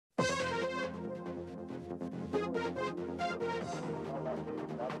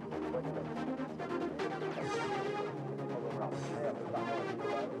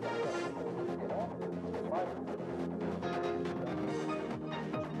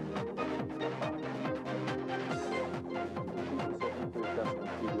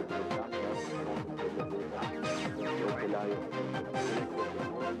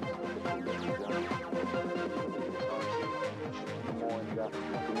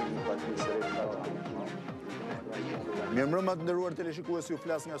Mirëmbrëma të nderuar teleshikues, ju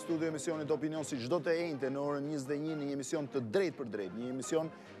flas nga studio emisionit Opinion si çdo të enjte në orën 21 në një emision të drejtë për drejtë, një emision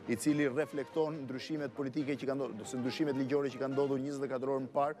i cili reflekton ndryshimet politike që kanë ndodhur, ose ndryshimet ligjore që kanë ndodhur 24 orë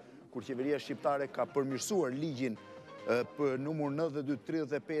më parë, kur qeveria shqiptare ka përmirësuar ligjin për numër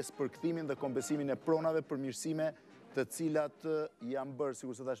 9235 për kthimin dhe kompesimin e pronave, përmirësime të cilat janë bërë,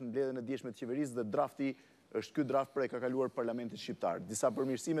 sikur se thash, në mbledhjen e dieshme të qeverisë dhe drafti është ky draft ka kaluar parlamentit shqiptar. Disa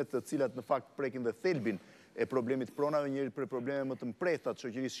përmirësime të cilat në fakt prekin dhe thelbin e problemit pronave, njëri prej probleme më të mprehta të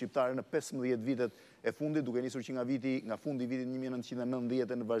shoqërisë shqiptare në 15 vitet e fundit, duke nisur që nga fundi i vitit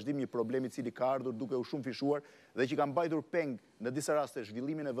 1990 në vazhdim, një problem i cili ka ardhur duke u shumë fishuar dhe që ka mbajtur peng në disa raste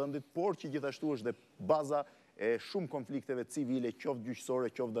zhvillimin e vendit, por që gjithashtu është dhe baza e shumë konflikteve civile, qoftë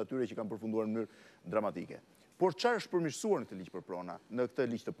gjyqësore, qoftë atyre që kanë përfunduar në mënyrë dramatike. Por çfarë është përmirësuar në këtë ligj për prona, në këtë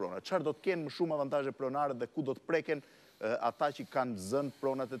ligj të prona? Çfarë do të kenë më shumë avantazhe pronare dhe ku do të preken ata që kanë zënë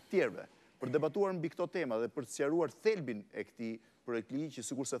pronat e tjerëve? Për debatuar mbi këto tema dhe për të sqaruar thelbin e këtij projekti, që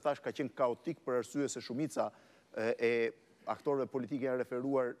sikur se thash ka qenë kaotik për arsye se shumica e aktorëve politikë janë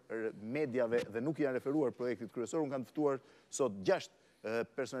referuar mediave dhe nuk janë referuar projektit kryesor, unë kam ftuar sot 6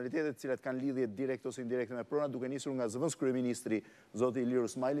 personalitetet të cilat kanë lidhje direkte ose indirekte me pronat, duke nisur nga zëvendës kryeministri zoti Ilir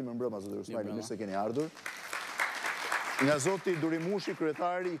Rusmajli, mirëmbrëma zoti Rusmajli, mirë se keni ardhur. Nga zoti Durim Hushi,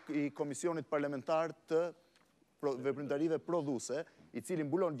 kryetari i Komisionit Parlamentar të Veprimtarive Prodhuese, i cili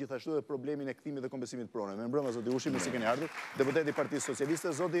mbulon gjithashtu dhe problemin e kthimit dhe kompensimit pronave. Mirëmbrëma zoti Hushi, mirë se keni ardhur. Deputeti i Partisë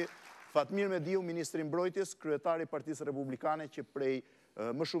Socialiste, zoti Fatmir Mediu, ministri i Mbrojtjes, kryetari i Partisë Republikane, që prej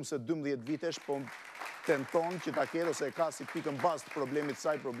më shumë se 12 vitesh po tenton që ta ketë ose e ka si pikën bazë të problemit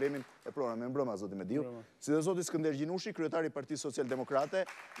saj, problemin e pronave. Mirëmbrëma zoti Mediu. Si dhe zoti Skënder Gjinushi, kryetari i Partisë Socialdemokrate,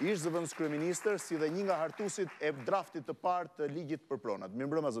 ish zëvendës kryeministër, si dhe një nga hartuesit e draftit të parë të ligjit për pronat.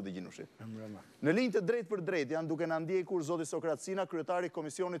 Mirëmbrëma zoti Gjinushi. Mirëmbrëma. Në linjë të drejtë për drejtë janë duke na ndjekur zoti Sokrat Sina, kryetari i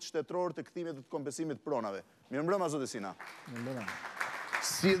Komisionit Shtetëror të Kthimit dhe të Kompensimit pronave. Mirëmbrëma zoti Sina. Mirëmbrëma.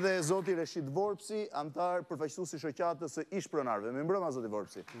 Si dhe zoti Reshit Vorpsi, antar përfaqësues i shoqatës së ish pronarëve. Mirëmbrëma zoti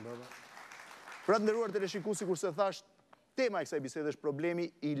Vorpsi. Mirëmbrëma. Pra të nderuar teleshikues, sikur se thash, tema e kësaj bisede është problemi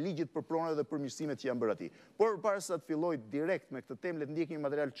i ligjit për pronat dhe përmirësimet që janë bërë atij. Por përpara se të filloj direkt me këtë temë, le të ndjekim një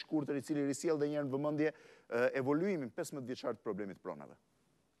material të shkurtër i cili risjell edhe një herë në vëmendje evoluimin 15 vjeçar të problemit pronave.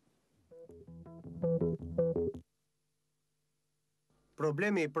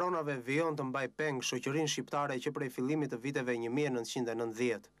 Problemi i pronave vijon të mbaj peng shoqërinë shqiptare që prej fillimit të viteve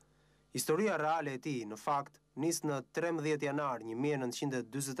 1990. Historia reale e tij, në fakt, nis në 13 janar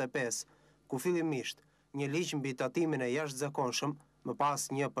 1945, ku fillimisht një ligj mbi tatimin e jashtëzakonshëm, më pas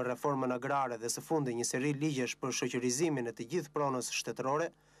një për reformën agrare dhe së fundi një seri ligjesh për shoqërizimin e të gjithë pronës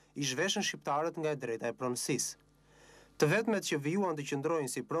shtetërore, i zhveshën shqiptarët nga e drejta e pronësisë. Të vetmet që vijuan të qëndrojnë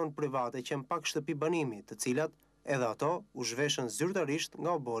si pronë private qenë pak shtëpi banimi, të cilat edhe ato u zhveshën zyrtarisht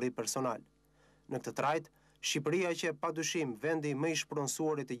nga obori personal. Në këtë trajt, Shqipëria që padyshim vendi më i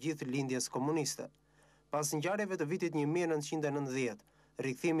shpronësuarit të gjithë lindjes komuniste. Pas ngjarjeve të vitit 1990,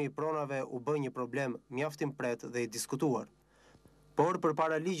 rikthimi i pronave u bë një problem mjaft i mpret dhe i diskutuar. Por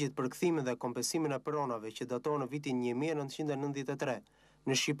përpara ligjit për kthimin dhe kompesimin e pronave që daton në vitin 1993,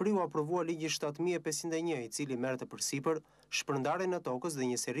 në Shqipëri u aprovua ligji 7501, i cili merrte përsipër shpërndarjen e tokës dhe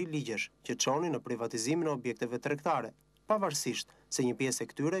një seri ligjesh që çonin në privatizimin e objekteve tregtare, pavarësisht se një pjesë e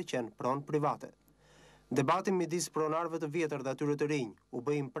këtyre qenë pronë private. Debati midis pronarëve të vjetër dhe atyre të rinj u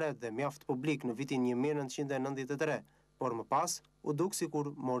bë i mpret dhe mjaft publik në vitin 1993, por më pas u duk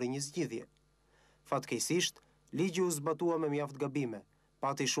sikur mori një zgjidhje. Fatkeqësisht, ligji u zbatua me mjaft gabime,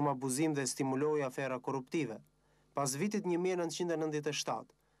 pati shumë abuzim dhe stimuloi afera korruptive. Pas vitit 1997,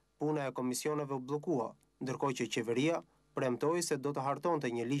 puna e komisioneve u bllokua, ndërkohë që qeveria premtoi se do të hartonte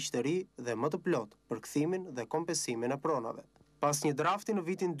një ligj të ri dhe më të plot për kthimin dhe kompesimin e pronave. Pas një drafti në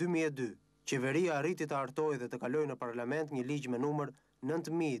vitin 2002, qeveria arriti të hartojë dhe të kalojë në parlament një ligj me numër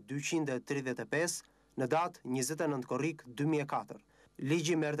 9235 në datë 29 korrik 2004.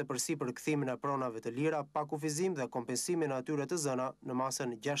 Ligji merrte përsipër kthimin e pronave të lira pa kufizim dhe kompensimin e atyre të zëna në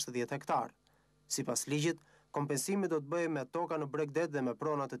masën 60 hektar. Sipas ligjit, kompensimi do të bëhej me toka në bregdet dhe me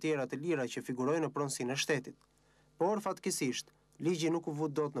prona të tjera të lira që figurojnë në pronësinë e shtetit. Por fatkeqësisht, ligji nuk u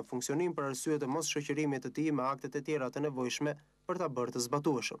vut dot në funksionim për arsye të mos shoqërimit të tij me aktet e tjera të nevojshme për ta bërë të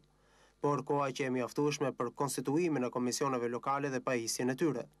zbatueshëm. por koha që e mjaftueshme për konstituimin e komisioneve lokale dhe pajisjen e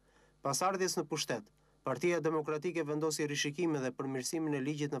tyre. Pas ardhjes në pushtet, Partia Demokratike vendosi rishikimin dhe përmirësimin e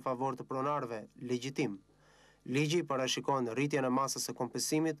ligjit në favor të pronarëve, legjitim. Ligji parashikon rritjen e masës së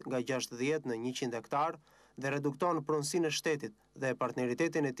kompensimit nga 60 në 100 hektar dhe redukton pronësinë e shtetit dhe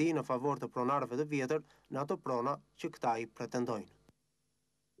partneritetin e tij në favor të pronarëve të vjetër në ato prona që këta i pretendojnë.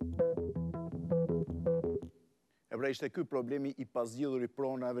 Pra ishte ky problemi i pazgjedhur i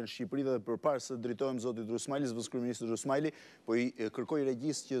pronave në Shqipëri dhe përpara se drejtohem zotit Rusmajli, zëvendëskryeministit Rusmajli, po i kërkoj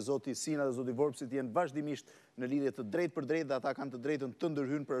regjist që zoti Sina dhe zoti Vorpsi të jenë vazhdimisht në lidhje të drejtë për drejtë dhe ata kanë të drejtën të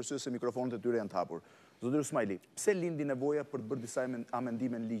ndërhyjnë për arsye se mikrofonët e tyre janë të hapur. Zoti Rusmajli, pse lindi nevoja për të bërë disa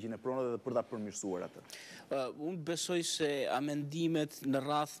amendime në ligjin e pronave dhe për ta përmirësuar atë? Unë besoj se amendimet në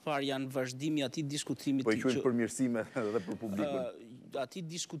radh parë janë vazhdimi i atij diskutimi po i quajnë përmirësime edhe për publikun. Ati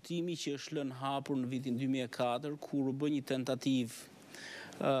diskutimi që është lënë hapur në vitin 2004, kur u bë një tentativ,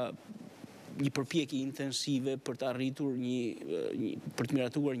 një përpjekje intensive për të arritur për të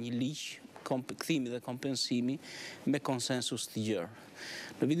miratuar një ligj, kthimi dhe kompensimi me konsensus të gjerë.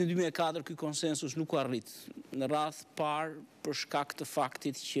 Në vitin 2004 ky konsensus nuk u arrit. Në radh parë për shkak të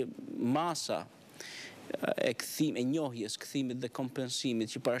faktit që masa e njohjes, kthimit dhe kompensimit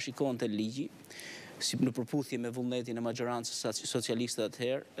që parashikonte ligji, si në përputhje me vullnetin e majorancës socialiste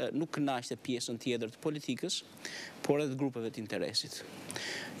atëherë, nuk kënaqte pjesën tjetër të politikës, por edhe të grupeve të interesit.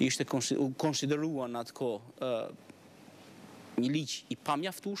 Ishte konsideruar në atë kohë një ligj i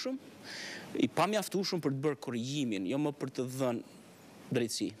pamjaftueshëm për të bërë korrigjimin, jo më për të dhënë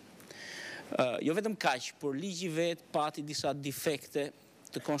drejtësi. Jo vetëm kaq, por ligji vet pati disa defekte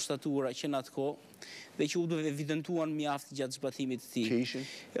të konstatuara që në atë kohë dhe që u evidentuan mjaft gjatë zbatimit të tij,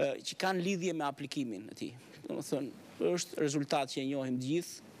 që kanë lidhje me aplikimin e tij. Domethënë, është rezultat që e njohim të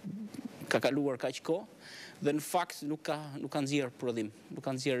gjithë, ka kaluar kaq kohë dhe në fakt nuk ka nxjerrë prodhim, nuk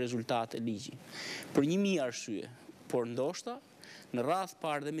ka nxjerrë rezultate ligji. Për 1000 arsye, por ndoshta në radh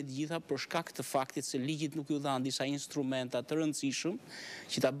parë dhe me të gjitha për shkak të faktit se ligjit nuk ju dhanë disa instrumenta të rëndësishëm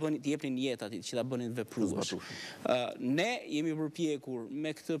që të jepnin jetë atij, që ta bënin veprues. Ne jemi përpjekur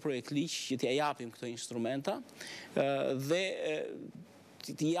me këtë projekt ligj që t'ia japim këto instrumenta dhe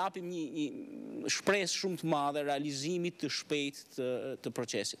t'i japim një shpresë shumë të madhe realizimit të shpejtë të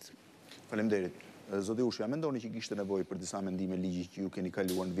procesit. Faleminderit. Zoti Hushi, a mendoni që kishte nevojë për disa amendime ligji që ju keni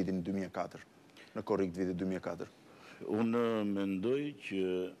kaluar në vitin 2004, në korrikt vitit 2004? Unë mendoj që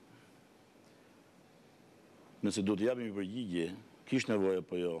nëse do të japim një përgjigje, kishte nevojë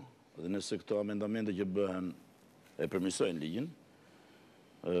apo jo, dhe nëse këto amendamente që bëhen e përmirësojnë ligjin,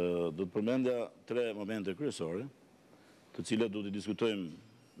 do të përmendja 3 momente kryesore, të cilat do të diskutojmë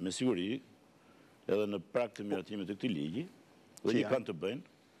me siguri edhe në prag të miratimit të këtij ligji, dhe një kanë të bëjnë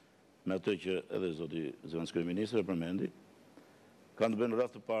me atë që edhe zoti zëvendëskryeministri e përmendi, kanë të bëjnë në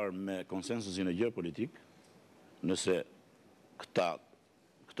radh të parë me konsensusin e gjerë politik. Nëse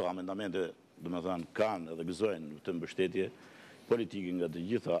këto amendamente, domethënë, kanë edhe gëzojnë të mbështetje politike nga të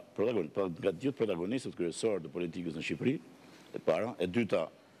gjithë protagonistët kryesorë të politikës në Shqipëri, e para. E dyta,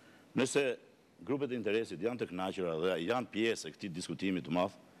 nëse grupet e interesit janë të kënaqura dhe janë pjesë e këtij diskutimi të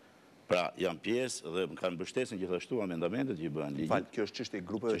madh, pra janë pjesë dhe kanë mbështesin gjithashtu amendamentet që i bëhen ligjit. Kjo është çështje e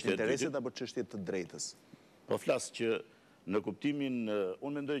grupeve të interesit apo çështje të drejtës? Po flas që në kuptimin,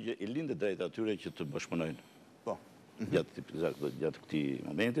 unë mendoj që i lindë drejta atyre që të bashkëpunojnë. Gjatë këtij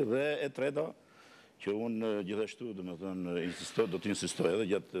momenti, dhe e treta që unë gjithashtu do të insistoj edhe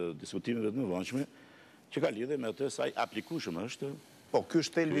gjatë diskutimeve të mëvonshme që ka lidhje me atë sa i aplikueshëm është. Po, ky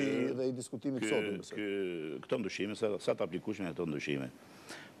është thelbi dhe i diskutimit sot. Këto ndryshime, sa të aplikueshme ato ndryshime.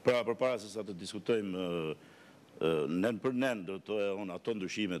 Pra, përpara se sa të diskutojmë nen për nen, do të thonë ato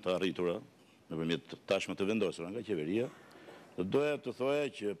ndryshime të arritura nëpërmjet tashmë të vendosura nga qeveria, doja të thoja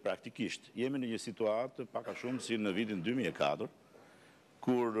që praktikisht jemi në një situatë pak a shumë si në vitin 2004,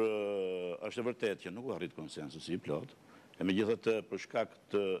 kur është e vërtet që nuk u arrit konsensusi i plot, e megjithatë për shkak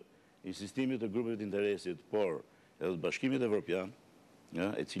të insistimit të grupeve të interesit, por edhe të Bashkimit Evropian,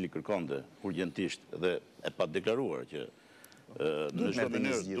 e cili kërkonte urgjentisht dhe e pa deklaruar që në çdo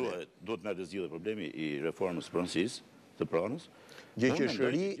mënyrë duhet merrte zgjidhje problemi i reformës pronësisë të pronës. Gjë që është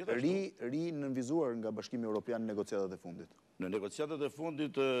ri nënvizuar nga Bashkimi Evropian në negociatat e fundit. Në negociatat e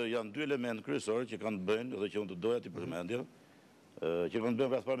fundit janë 2 elementë kryesorë që kanë të bëjnë dhe që unë të doja t'i përmendja, që kanë të bëjnë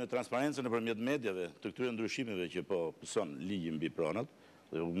rreth parë me transparencën nëpërmjet mediave të këtyre ndryshimeve që po pëson ligji mbi pronat,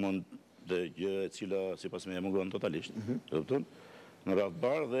 dhe mund dhe gjë e cila sipas meje mungon totalisht, në radh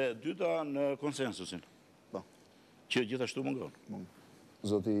parë, dhe dyta në konsensusin, që gjithashtu mungon.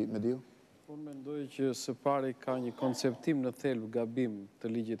 Zoti Mediu? Unë mendoj që së pari ka një konceptim në thelb gabim të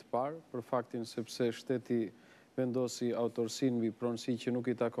ligjit parë, për faktin sepse shteti vendosi autorsinë mbi pronësi që nuk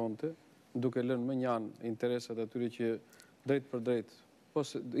i takonte, duke lënë më njanë interesat atyre që drejt për drejt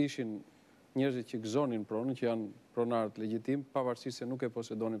ishin njerëzit që gëzonin pronën, që janë pronarët legjitim, pavarësisht se nuk e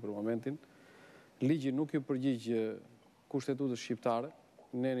posedonin për momentin. Ligji nuk ju përgjigj kushtetutës shqiptare,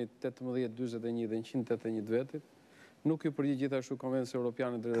 nenit 1841 dhe 181 vetit, nuk ju përgjigj gjithashtu Konvencija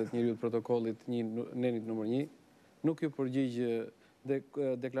Europiane e Drejtave të Njerëzit, protokollit nenit nr. 1, nuk ju përgjigj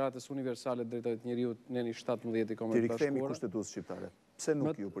Deklaratës Universale të Drejtave të Njerëzit, neni 17 i Konventit Ti rikthemi kushtetutës shqiptare. Pse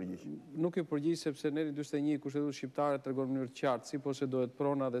nuk ju përgjigj? Nuk ju përgjigj sepse neni 41 i kushtetutës shqiptare tregon në mënyrë qartë si posedohet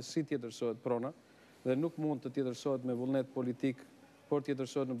prona dhe si tjetërsohet prona, dhe nuk mund të tjetërsohet me vullnet politik, por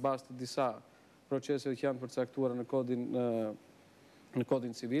tjetërsohet në bazë të disa proceseve që janë përcaktuara në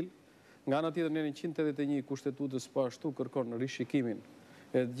kodin civil. Nga ana tjetër, neni 181 i kushtetutës po ashtu kërkon rishikimin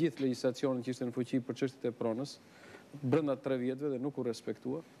e gjithë legjislacionin që ishte në fuqi për çështjet e pronës brenda 3 vjetëve dhe nuk u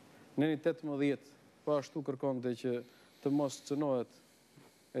respektua. Neni 18 po ashtu kërkonte që të mos cënohet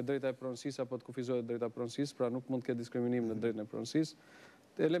e drejta e pronësisë apo të kufizohet drejta e pronësisë, pra nuk mund të ketë diskriminim në drejtën e pronësisë.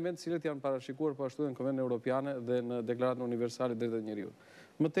 Elementë të cilët janë parashikuar po ashtu në Konventin Evropiane dhe në Deklaratën Universale të Drejtave të Njerëzit.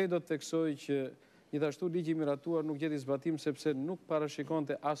 Mëtej do të theksoj që gjithashtu ligji i miratuar nuk gjeti zbatim sepse nuk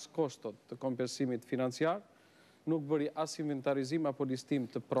parashikonte as kostot të kompensimit financiar, nuk bëri as inventarizim apo listim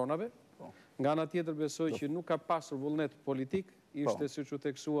të pronave. Nga ana tjetër besoj që nuk ka pasur vullnet politik, ishte siç u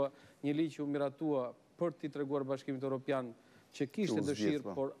theksua një ligj që u miratua për t'i treguar Bashkimit Evropian që kishte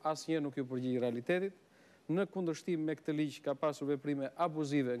dëshirë, por asnjëherë nuk ju përgjigj realitetit. Në kundërshtim me këtë ligj ka pasur veprime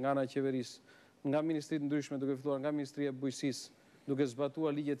abuzive nga ana e qeverisë, nga ministritë ndryshme, duke filluar nga Ministria e Bujqësisë, duke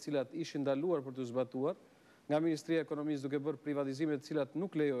zbatuar ligje të cilat ishin ndaluar për të zbatuar, nga Ministria e Ekonomisë duke bërë privatizime të cilat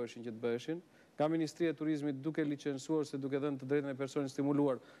nuk lejoheshin që të bëheshin, nga Ministria e Turizmit duke licencuar se duke dhënë të drejtën e personit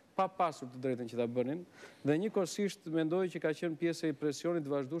stimuluar pa pasur të drejtën që ta bënin, dhe njëkohësisht mendoj që ka qenë pjesë e presionit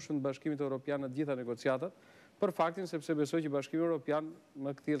të vazhdueshëm të Bashkimit Evropian në të gjitha negociatat, për faktin sepse besoj që Bashkimi Evropian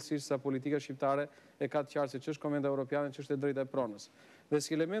më këtillësisht sa politika shqiptare e ka të qartë se ç'është Konventa Evropiane, ç'është e drejta e pronës. Dhe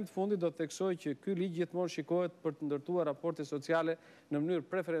si element fundi do të theksoj që ky ligj gjithmonë shikohet për të ndërtuar raporte sociale në mënyrë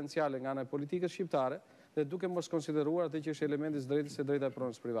preferenciale nga ana e politikës shqiptare dhe duke mos konsideruar atë që është elementi i drejtës e drejta e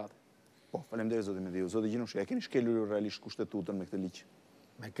pronës private. Po, faleminderit zoti Mediu. Zoti Gjinushi, a keni shkelur realisht kushtetutën me këtë ligj?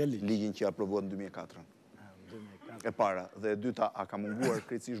 Me këtë ligj? Ligjin që aprovuar në 2004. E para, dhe e dyta, a ka munguar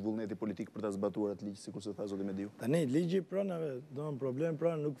krejtësisht vullneti politik për ta zbatuar atë ligj, sikur se tha zoti Mediu? Tani, ligji pronave, domethënë problem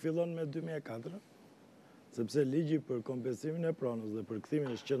prona nuk fillon me 2004, sepse ligji për kompesimin e pronës dhe për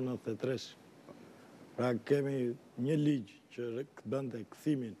kthimin është qenë 93. Pra kemi një ligj që bënte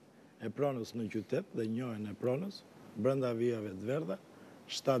kthimin e pronës në qytet dhe njohjen e pronës brenda vijave të verdha,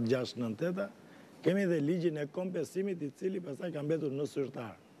 7-6-9-8. Kemi dhe ligjin e kompesimit, i cili pastaj ka mbetur në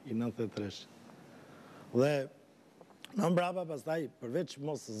zyrtar i 93. Dhe në mbrapa pastaj, përveç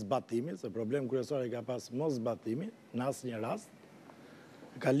mos zbatimi, se problem kryesor ka pas mos zbatimi, në asnjë rast,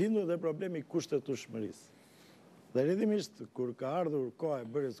 ka lindur dhe problemi kushtetueshmërisë. Dhe rrjedhimisht, kur ka ardhur koha e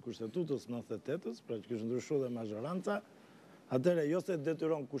bërjes kushtetutës 98-s, pra që kishte ndryshuar dhe mazhoranca, atëherë jo se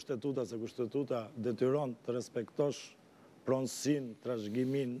detyron kushtetuta, se kushtetuta detyron të respektosh pronësinë,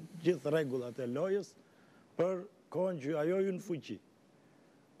 trashëgimin, gjithë rregullat e lojës për kohën që ajo ju në fuqi.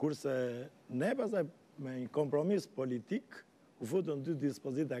 Kurse ne pastaj me një kompromis politik u futën 2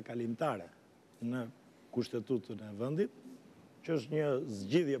 dispozita kalimtare në kushtetutën e vendit, që është një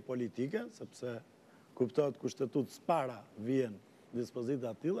zgjidhje politike, sepse kuptohet kushtetutës para vjen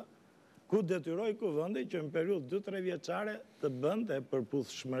dispozita tilla, ku detyroi kuvendi që në periudhë 2-3 vjeçare të bënte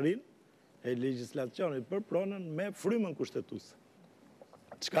përputhshmërinë e legjislacionit për pronën me frymën kushtetuese.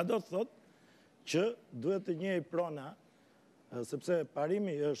 Çka do të thotë që duhet të njehej prona, sepse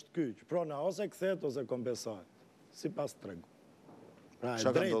parimi është ky, që prona ose kthehet ose kompensohet, sipas tregu. Pra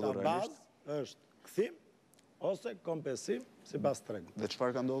e drejta bazë është kthim ose kompensim sipas tregu. Dhe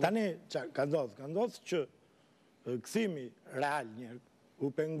çfarë ka ndodhur? Tani çfarë ka ndodhur? Ka ndodhur që kthimi real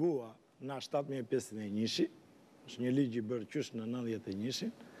u pengua në 1751, është një ligj i bërë qysh në 91-shin,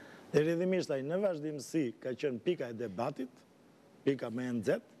 dhe rrjedhimisht ai në vazhdimsi ka qenë pika e debatit, pika më e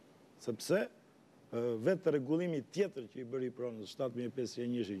nxehtë, sepse vetë rregullimi tjetër që i bëri pronës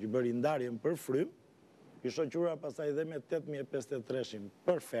 1751, që bëri ndarjen për frym, i shoqëruar pastaj edhe me 8053-shin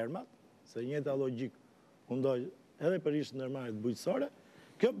për fermat, se njëjta logjik mundoj edhe për ishë ndërmarrjet bujqësore,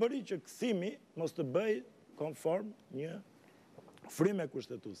 kjo bëri që kthimi mos të bëj konform një frymë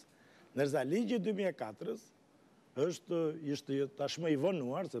kushtetuese. Ndërsa ligji 2004-s ishte tashmë i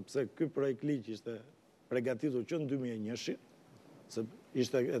vonuar, sepse ky projekt ligj ishte përgatitur që në 2001-shin, se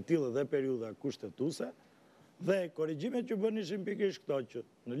ishte e tillë dhe periudha kushtetuese, dhe korrigjimet që bën ishin pikërisht këto, që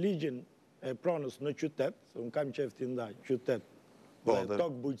në ligjin e pronës në qytet, se unë kam qef t'i ndaj qytet dhe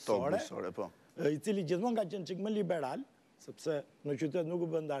tokë bujqësore, i cili gjithmonë ka qenë çik më liberal, sepse në qytet nuk u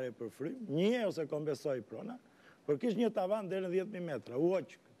bën ndarje për frym, njihej ose kompensoi prona, por kishte një tavan deri në 10.000 metra, u hoq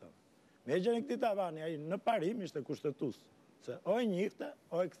këtë. Me heqjen e këtij tavani ai në parim ishte kushtetues, se o e njihte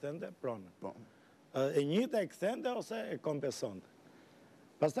o e kthente pronën. E njihte e kthente ose e kompensonte.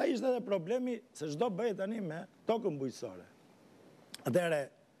 Pastaj ishte edhe problemi se çdo bëhej tani me tokën bujqësore. Atëherë,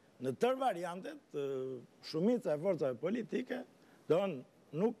 në tërë variantet, shumica e forcave politike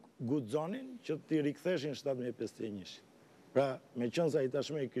nuk guxonin që t'i riktheshin 7.501. Pra, me qënë sa i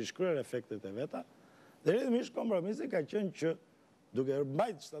tashme i kishë kryer efektet e veta, dhe rrëdhëmisht kompromisi ka qenë që duke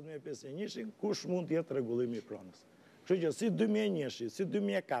mbajt 7.501, kush mund t'jetë rregullimi i pronës. Kështu që si 2001, si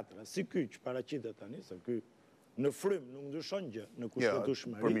 2004, si ky që paraqitet tani, se ky në frym nuk ndryshon gjë në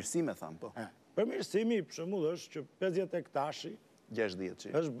kushtetueshmëri. Përmirësime tham, po. Përmirësimi për shembull është që 50 hektashi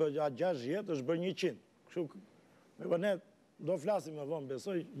 60. Është bërë 60, është bërë 100. Kështu ne do flasim më vonë,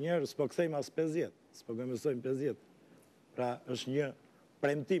 besoj, njerë s'po kthejmë as 50, s'po këmbësojmë 50. Pra është një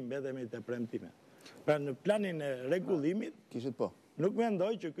premtim, betemi të premtime. Pra në planin e rregullimit, kishit po. Nuk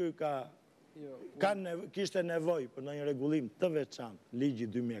mendoj që ky kishte nevojë për një rregullim të veçantë, ligji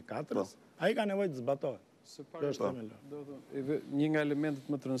 2004, ai ka nevojë të zbatohet. Një nga elementet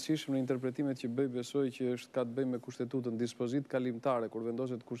më të rëndësishëm në interpretimet që bëj besoj që ka të bëjë me kushtetutën, dispozitë kalimtare, kur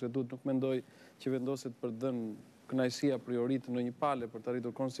vendoset kushtetutë, nuk mendoj që vendoset për dhënë kënaqësia priorit në një pale për të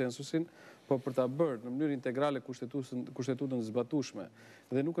arritur konsensusin, po për ta bërë në mënyrë integrale kushtetutën zbatueshme.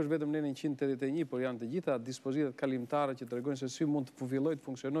 Dhe nuk është vetëm në 181, por janë të gjitha dispozitat kalimtare që tregojnë se si mund të fillojë të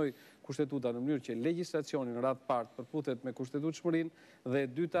funksionojë kushtetuta në mënyrë që legjislacioni në radhë partë përputet me kushtetutshmërinë dhe e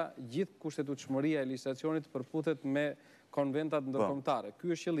dyta gjithë kushtetutshmëria e legjislacionit përputet me konventat ndërkombëtare.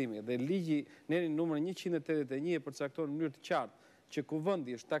 Ky është qëllimi dhe ligji numër 181 e përcakton në mënyrë të qartë që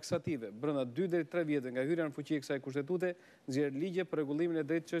kuvendi është taksative brenda 2 deri 3 vjetëve nga hyrja në fuqi e kësaj kushtetute, nxjerr ligje për rregullimin e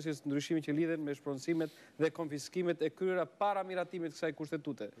drejtë çështjes ndryshimit që lidhen me shpronësimet dhe konfiskimet e kryera para miratimit të kësaj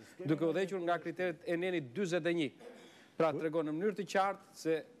kushtetute, duke u dhëqur nga kriteret e neni 41. Pra tregon në mënyrë të qartë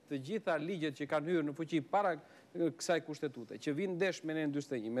se të gjitha ligjet që kanë hyrë në fuqi para kësaj kushtetute, që vinë ndesh me neni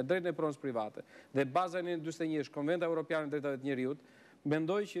 41, me drejtën e pronës private, dhe baza e neni 41 është Konventa Evropiane e Drejtave të Njerëzit,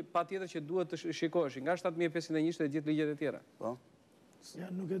 mendoj që patjetër që duhet të shikoheshin nga 7501 dhe gjithë ligjet e tjera. Po.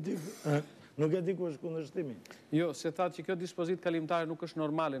 Ja, nuk e di ku është kundërshtimi. Jo, se thatë që kjo dispozitë kalimtare nuk është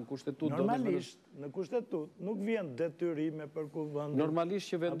normale në kushtetut. Normalisht, në kushtetut nuk vjen detyrime për kuvendin.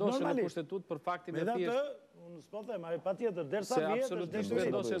 Normalisht që vendosen në kushtetut për faktin e thjeshtë. Unë s'po them, ai patjetër derisa se vjet absolutisht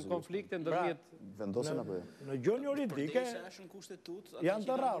vendosen konflikte ndërmjet. Vendosen apo jo? Në gjuhën juridike është në kushtetut, janë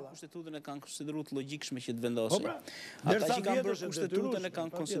të rralla. Kushtetutën e kanë konsideruar të logjikshme që të vendosin. Ata derisa që kanë bërë vjetësh e kushtetutën e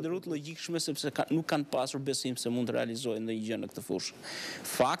kanë konsideruar të logjikshme sepse nuk kanë pasur besim se mund të realizojnë ndonjë gjë në këtë fushë.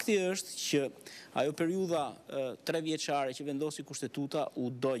 Fakti është që ajo periudha 3 vjeçare që vendosi kushtetuta u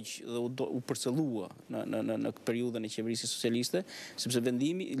dogj dhe u përcëllua në periudhën e qeverisë socialiste, sepse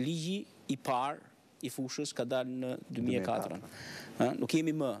vendimi ligji i parë i fushës ka dalë në 2004. Nuk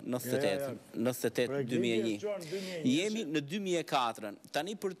jemi më 98-2001. Jemi në 2004.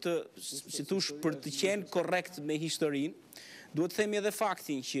 Tani për të, si thush, për të qenë korrekt me historinë, duhet të themi edhe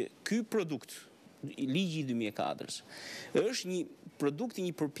faktin që ky produkt, ligji i 2004-s, është një produkt i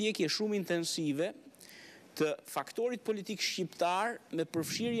një përpjekje shumë intensive të faktorit politik shqiptar me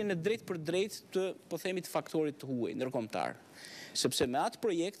përfshirjen e drejt për drejt të, po themi, të faktorit të huaj, ndërkombëtar. Sepse me atë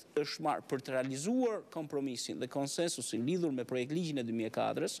projekt është marrë për të realizuar kompromisin dhe konsensusin lidhur me projekt ligjin e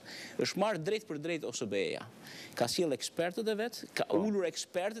 2004-s, është marrë drejt për drejt OSBE-ja. Ka sjell ekspertët e vet, ka ulur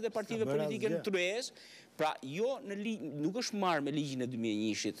ekspertët e partive politike në tryezë, pra jo nuk është marrë me ligjin e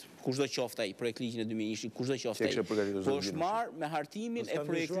 2001-shit, kushdo qoftë ai, projekt ligjin e 2001-shit, kushdo qoftë ai. Po është marrë me hartimin e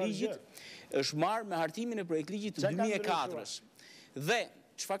projekt ligjit, është marrë me hartimin e projekt ligjit të 2004-s. Dhe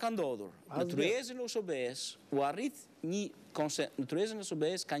çfarë ka ndodhur? Në tryezën e OSBE-s u arrit një konsens. Në tryezën e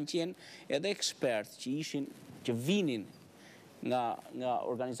OSBE-s kanë qenë edhe ekspertë që vinin nga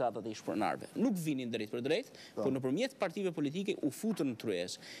organizatat e ish-pronarëve. Nuk vinin drejt për drejt, por nëpërmjet partive politike u futën në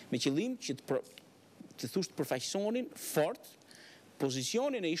tryezë, me qëllim që të thusht përfaqësonin fort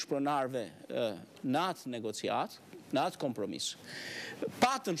pozicionin e ish-pronarëve në atë negociat, në atë kompromis.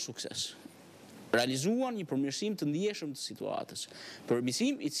 Patën sukses. Realizuan një përmirësim të ndjeshëm të situatës.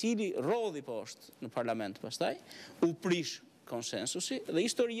 Përmirësim i cili rodhi poshtë në parlament pastaj, u prish konsensusi dhe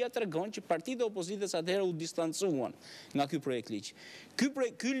historia tregon që partitë e opozitës atëherë u distancuan nga ky projekt ligj.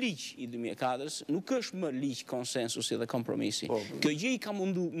 Ky ligj i 2004-s nuk është më ligj konsensusi dhe kompromisi. Kjo gjë i ka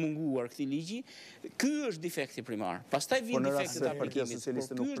munguar këtij ligji. Ky është defekti primar. Pastaj vjen defekti i aplikimit.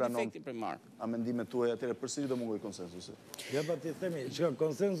 Socialiste nuk pranon. A mendimet tuaja atëherë përsëri do mungoj konsensusi? Ja pa ti themi, çka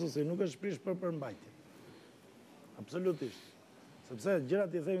konsensusi nuk është prish për përmbajtje. Absolutisht. Sepse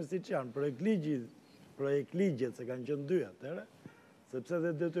gjërat i themi siç janë, projekt ligjet se kanë qenë dy atëherë, sepse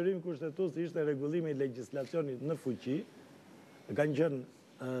dhe detyrim kushtetues ishte rregullimi i legjislacionit në fuqi, kanë qenë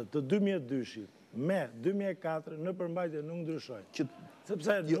të 2002-shit me 2004 në përmbajtje nuk ndryshojnë.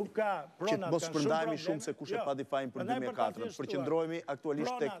 Sepse nuk ka pronat që mos përndajemi shumë se kush e pa difajin për 2004, përqendrohemi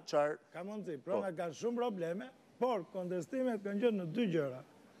aktualisht tek çfarë. Ka mundësi, pronat kanë shumë probleme, por kontestimet kanë qenë në dy gjëra.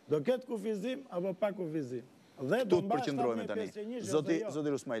 Do ketë kufizim apo pa kufizim. Dhe këtu të përqendrohemi tani.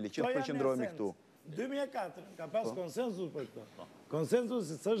 Zoti Rusmajli, që të përqendrohemi këtu. 2004 ka pas konsensus për këto.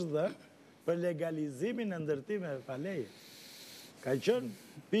 Konsensusi s'është dhe për legalizimin e ndërtimeve pa leje. Ka qenë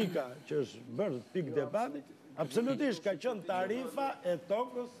pika që është bërë pikë debati, absolutisht ka qenë tarifa e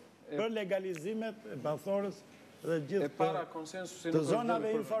tokës për legalizimet e bathorës dhe gjithë të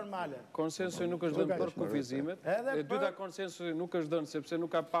zonave informale. Konsensusi nuk është dënë për kufizimet, e dyta konsensusi nuk është dënë sepse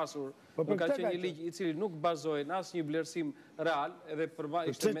nuk ka pasur, nuk ka qenë një ligj i cili nuk bazojë në asnjë vlerësim real, edhe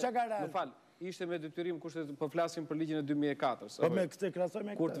ishte me detyrim kushtet, po flasim për ligjin e 2004. Po me këtë krahasoj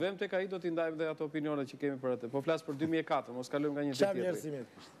me këtë. Kur të vëmë tek ai do t'i ndajmë dhe ato opinionet që kemi për atë. Po flas për 2004, mos kalojmë nga një tjetër.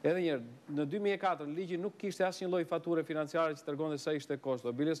 Edhe një herë, në 2004 ligji nuk kishte asnjë lloj fature financiare që tregonte sa ishte kosto.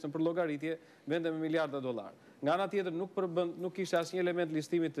 Biles në për llogaritje vende me miliarda dollar. Nga ana tjetër nuk kishte asnjë element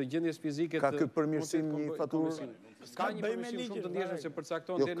listimi të gjendjes fizike të. Ka ky përmirësim një faturë. Ka një përmirësim shumë të ndjeshëm se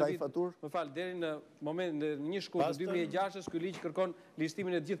përcakton deri në vit. Më fal, deri në momentin e një shkurt të 2006-s ky ligj kërkon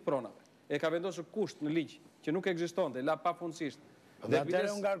listimin e gjithë pronave. E ka vendosur kusht në ligj që nuk ekzistonte, la pafundësisht. Dhe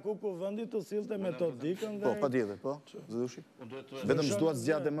atëherë ngarkuku vendi të sillte metodikën dhe... Po, patjetër, po, Gjinushi. Vetëm s'dua të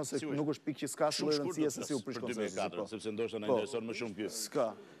zgjatem më se nuk është pikë që s'ka shumë rëndësie se si u prish konsensusi. Sepse ndoshta na intereson më shumë ky. S'ka.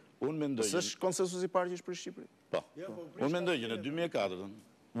 Unë mendoj. S'është konsensusi i parë që është për Shqipëri. Po. Unë mendoj që në 2004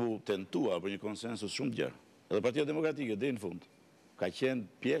 u tentua për një konsensus shumë të gjerë. Edhe Partia Demokratike deri në fund ka qenë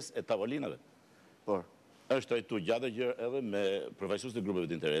pjesë e tavolinave. Por është trajtu gjatë gjë edhe me përfaqësues të grupeve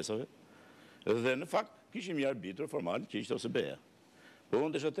të interesave. Dhe në fakt kishim një arbitër formal që ishte OSB-ja. Po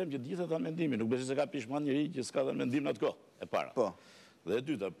unë desha them që gjithë ata mendimin, nuk besoj se ka pishman njëri që s'ka dhënë mendim në atë kohë, e para. Po. Dhe e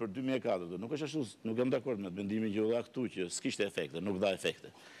dyta, për 2004, nuk është ashtu, nuk jam dakord me mendimin që u dha këtu që s'kishte efekte, nuk dha efekte.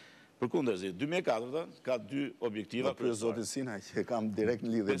 Përkundërzi, 2004 ka dy objektiva kryesore. Për zotin Sina që kam direkt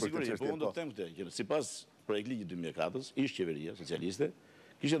në lidhje për këtë çështje. Po unë do të them këtë, që sipas projektligjit 2004, ish qeveria socialiste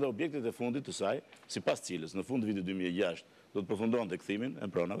kishte edhe objektet e fundit të saj, sipas cilës në fund të vitit 2006 do të përfundonte kthimin e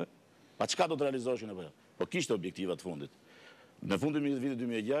pronave. Pa çka do të realizoheshin apo jo? Po kishte objektiva të fundit. Në fund të vitit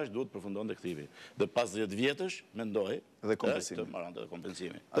 2006 duhet të përfundonte kthimi. Dhe pas 10 vjetësh mendoi dhe kompensimi. Të marrante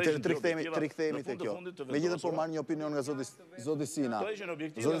kompensimi. Atëherë trikthehemi te kjo. Megjithatë po marr një opinion nga zoti Sina.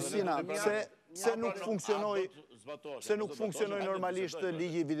 Zoti Sina, pse nuk funksionoi normalisht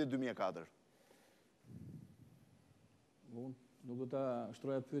ligji i vitit 2004? Nuk do ta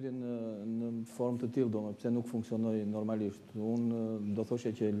shtroja pyetjen në formë të tillë, domethënë pse nuk funksionoi normalisht. Unë do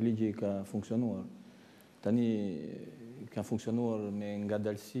thoshe që ligji ka funksionuar. Tani ka funksionuar me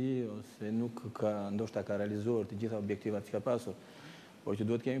ngadalësi ose nuk ka ndoshta ka realizuar të gjitha objektivat që ka pasur. Por që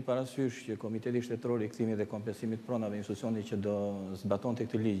duhet kemi parasysh që Komiteti Shtetëror i Kthimit dhe Kompensimit Pronave, institucioni që do zbatonte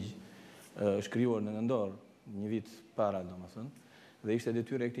këtë ligj, është krijuar në nentor, një vit para domethënë, dhe ishte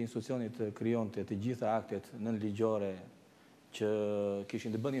detyrë e këtij institucioni të krijonte të gjitha aktet nënligjore që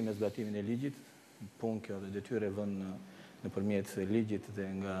kishin të bënin me zbatimin e ligjit, punë kjo dhe detyrë e vënë nëpërmjet ligjit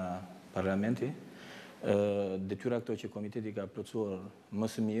dhe nga parlamenti. Detyra këto që komiteti ka plotësuar më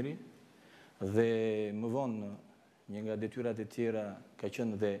së miri dhe më vonë një nga detyrat e tjera ka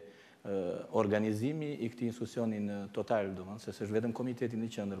qenë dhe organizimi i këtij institucioni në total, domethënë se s'është vetëm komiteti në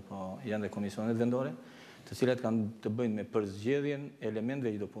qendër, po janë dhe komisionet vendore, të cilat kanë të bëjnë me përzgjedhjen e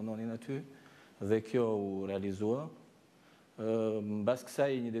elementeve që do punonin aty dhe kjo u realizua. Mbas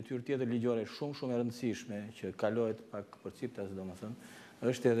kësaj një detyrë tjetër ligjore shumë e rëndësishme që kalohet pak përciptas domethënë,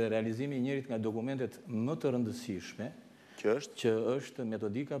 është edhe realizimi i njërit nga dokumentet më të rëndësishme, që është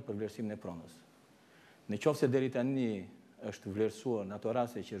metodika për vlerësimin e pronës. Në qoftë se deri tani është vlerësuar në ato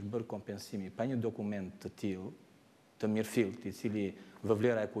raste që është bërë kompensimi pa një dokument të tillë, të mirëfillt, i cili vë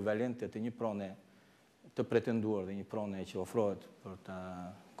vlera ekuivalente të një prone të pretenduar dhe një prone që ofrohet për ta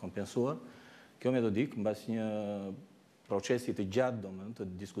kompensuar, kjo metodik mbas një procesi të gjatë, domethënë, të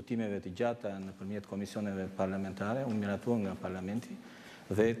diskutimeve të gjata nëpërmjet komisioneve parlamentare, u miratua nga parlamenti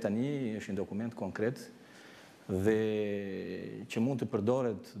dhe tani është një dokument konkret dhe që mund të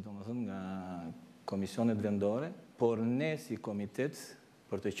përdoret, domethënë, nga komisionet vendore, por ne si komitet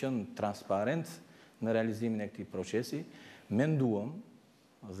për të qenë transparent në realizimin e këtij procesi, menduam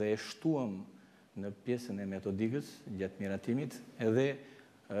dhe e shtuam në pjesën e metodikës gjatë miratimit edhe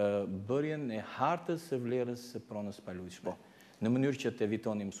bërjen e hartës së vlerës së pronës palujshme. në mënyrë që të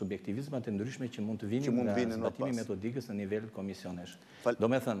evitonim subjektivizmat e ndryshme që mund të vinim nga zbatimi metodikës në nivel komisionesh. Do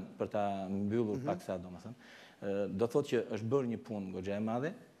me thënë, për ta mbyllur pak sa, do me thënë, do thotë që është bërë një punë goxha e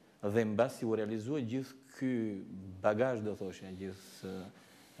madhe dhe mbasi u realizua gjithë ky bagazh, do thoshe, gjithë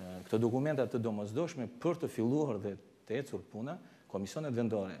këto dokumenta të domosdoshme për të filluar dhe të ecur puna, komisionet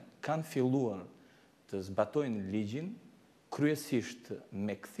vendore kanë filluar të zbatojnë ligjin kryesisht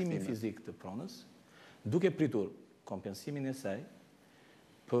me kthimin fizik të pronës, duke pritur kompensimin e saj,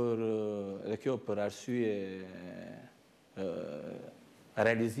 dhe kjo për arsye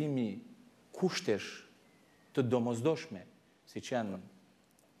realizimi kushtesh të domosdoshme, si që janë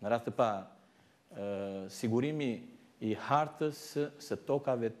në radhë të parë sigurimi i hartës së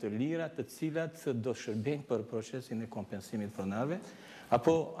tokave të lira të cilat do shërbejnë për procesin e kompensimit pronarve,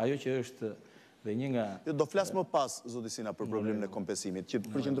 apo ajo që është dhe një nga... Do flasë më pas, zoti Sina, për problemin e kompensimit, që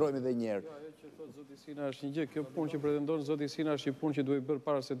përqendrohemi dhe njerë. Ajo që thotë zoti Sina është një gjë, kjo punë që pretendon zoti Sina është një punë që duhet bërë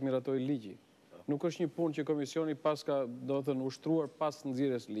para se të miratoj ligji. Nuk është një punë që komisioni pas ka, do të thënë, ushtruar pas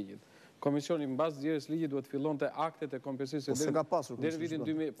nxjerrjes ligjit. Komisioni mbas nxjerrjes ligjit duhet fillonte aktet e kompensimit deri në vitin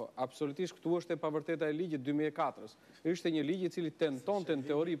 2000. Po, absolutisht këtu është e pavërteta e ligjit 2004-s. Ishte një ligj i cili tentonte në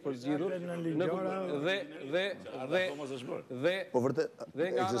teori për zgjidhur dhe nga ana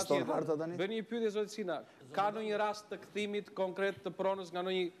tjetër. Bëni një pyetje zoti Sina, ka ndonjë rast të kthimit konkret të pronës nga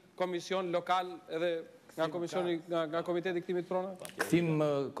ndonjë komision lokal edhe nga komisioni nga komiteti i kthimit pronave? Kthim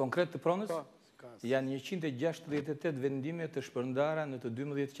konkret të pronës? Janë 168 vendime të shpërndara në të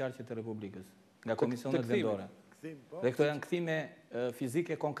 12 qarqet e Republikës, nga komisionet vendore. Dhe këto janë kthime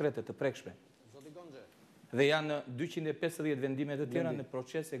fizike konkrete të prekshme. Dhe janë 250 vendime të tjera në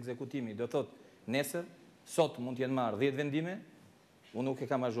proces ekzekutimi. Do thot, nesër, sot mund t'jenë marrë 10 vendime, unë nuk e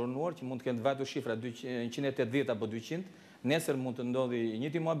kam azhurnuar që mund t'kenë të vajtu shifra 180 apo 200, nesër mund të ndodhi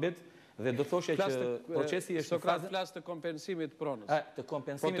njëti muhabet, dhe do thoshe që procesi është Sokrat flas të kompensimit pronës. Të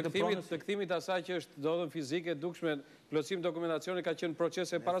kompensimit të pronës. Të kthimit asaj që është do të fizike, dukshme, plotësim dokumentacioni ka qenë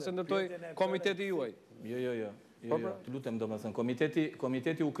procese para se ndërtoj komiteti juaj. Jo, të lutem domethënë,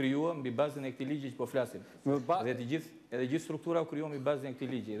 komiteti u krijua mbi bazën e këtij ligji që po flasim. Dhe edhe gjithë struktura u krijua mbi bazën e këtij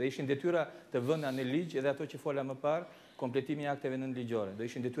ligji. Dhe ishin detyra të vëna në ligj edhe ato që fola më parë, kompletimi i akteve nënligjore. Do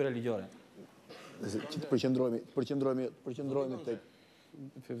ishin detyra ligjore. Përqendrohemi tek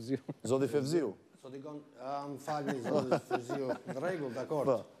Fevziu. Zoti Fevziu. Më falni, zoti Fevziu, në rregull,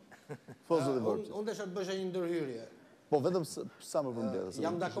 dakord. Po, zoti Vorpsi. Unë desha të bësha një ndërhyrje. Po, vetëm sa më përmbledhës.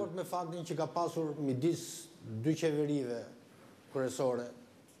 Jam dakord me faktin që ka pasur midis dy qeverive kryesore,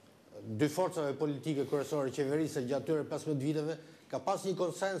 dy forcave politike kryesore qeverisë gjatë tyre 15 viteve, ka pas një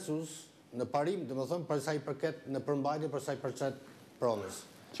konsensus në parim, domethënë për sa i përket në përmbajtje për sa i përket pronës.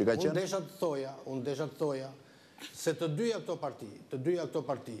 Unë desha të thoja se të dyja këto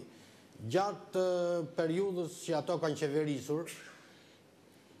parti, gjatë periudhës që ato kanë qeverisur,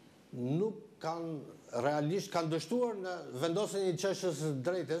 nuk kanë realisht kanë dështuar në vendosjen e çështjes së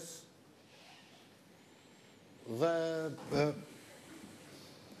drejtës dhe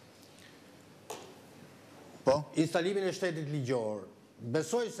instalimin e shtetit ligjor.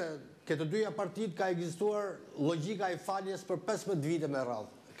 Besoj se këto dyja partit ka ekzistuar logjika e faljes për 15 vite me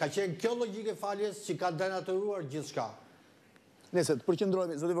radhë. Ka qenë kjo logjike faljes që ka denaturuar gjithçka. Nëse të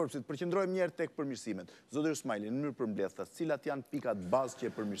përqendrohemi, zoti Vorpsi, të përqendrohemi një herë tek përmirësimet. Zoti Rusmajli, në mënyrë përmbledhës, cilat janë pikat bazë që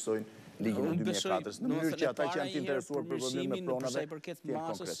e përmirësojnë ligjin e 2004-s, në mënyrë që ata që janë të interesuar për problemin me pronave, sa i përket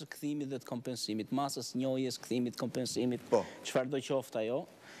masës së kthimit dhe të kompensimit, masës njohjes, kthimit, kompensimit, çfarëdo qoftë ajo,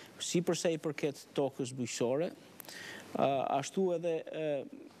 si përsa i përket tokës bujqësore, ashtu edhe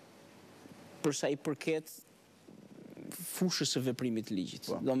përsa i përket fushës së veprimit të ligjit.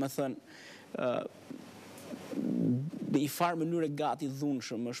 Do me thënë, i farë mënyre gati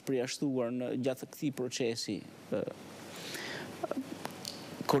dhunshëm është përjashtuar në gjatë këtij procesi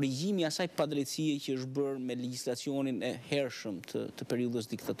korrigjimi asaj padrejtësie që është bërë me legjislacionin e hershëm të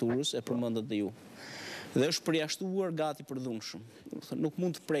periudhës diktaturës, e përmendët dhe ju. Dhe është përjashtuar gati për dhunshëm. Nuk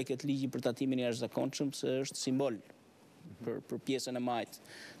mund të preket ligji për tatimin e jashtëzakonshëm, se është simbol për pjesën e majtë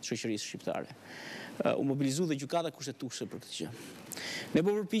të shoqërisë shqiptare. U mobilizu dhe gjykata kushtetuese për këtë gjë. Ne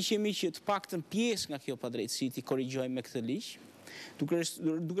po përpiqemi që të paktën pjesë nga kjo padrejtësi t'i korrigjojmë me këtë ligj,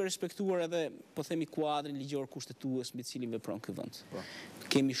 duke respektuar edhe, po themi, kuadrin ligjor kushtetues mbi cilin vepron ky vend.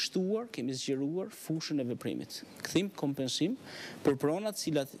 Kemi shtuar, kemi zgjeruar fushën e veprimit. Kthim, kompensim për pronat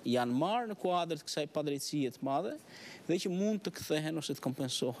cilat janë marrë në kuadër të kësaj padrejtësie të madhe dhe që mund të kthehen ose të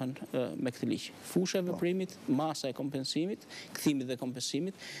kompensohen me këtë ligj. Fusha e veprimit, masa e kompensimit, kthimit dhe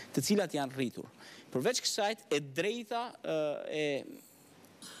kompensimit, të cilat janë rritur. Përveç kësajt, e drejta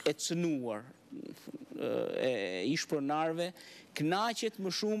e cënuar e ishpronarve kënaqet më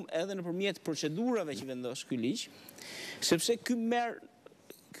shumë edhe nëpërmjet procedurave që vendos ky ligj, Sepse ky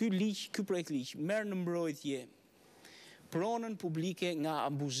projekt ligj merr në mbrojtje pronën publike nga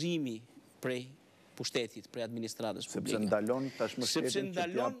abuzimi prej pushtetit, prej administratës publike. Sepse ndalon tashmë shtetin. Sepse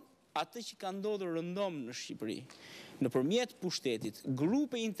ndalon atë që ka ndodhur rëndom në Shqipëri. Nëpërmjet pushtetit,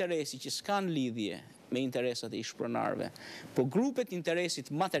 grupe interesi që s'kan lidhje me interesat e ish-pronarëve, po grupet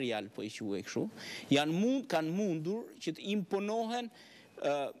interesit material, po i quaj kështu, kanë mundur që të imponohen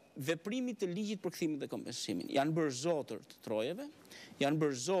veprimit të ligjit për kthimin dhe kompesimin. Janë bërë zotër të trojeve, janë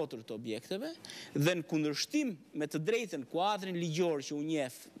bërë zotër të objekteve, dhe në kundërshtim me të drejtën kuadrin ligjor që u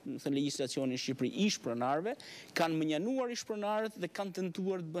njeh në legjislacionin në Shqipëri ish-pronarëve, kanë mënjanuar ish-pronarët dhe kanë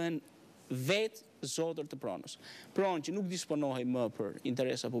tentuar të bëhen vetë zotër të pronës. Pronë që nuk disponohej më për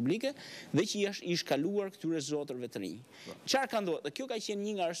interesa publike dhe që ish kaluar këtyre zotërve të rinj. Çfarë ka ndodhur? Dhe kjo ka qenë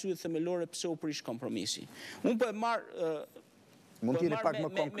një nga arsyet themelore pse u prish kompromisi. Unë po e marr mund të jeni pak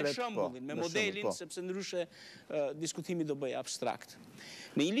më konkret, me shembullin, me modelin, sepse ndryshe diskutimi do bëj abstrakt.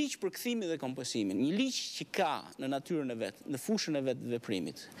 Në një ligj për kthimin dhe kompesimin, një ligj që ka në natyrën e vet, në fushën e vet të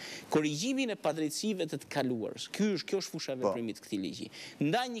veprimit, korrigjimin e padrejtësive të kaluarës. Kjo është fusha e veprimit të këtij ligji.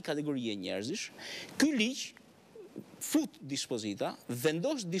 Ndaj një kategorie njerëzish, ky ligj fut dispozita,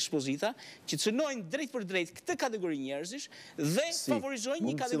 vendos dispozita që cënojnë drejt për drejt këtë kategori njerëzish dhe favorizojnë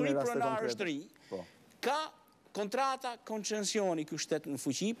një kategori pronarësh të rinj. Ka kontrata koncensioni ky shtet në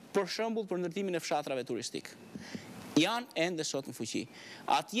fuqi, për shembull për ndërtimin e fshatrave turistik. Janë ende sot në fuqi.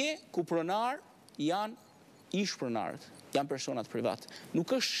 Atje ku pronar janë ish-pronarët, janë personat privat. Nuk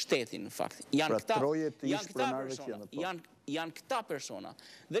është shteti në fakt. Janë këta persona.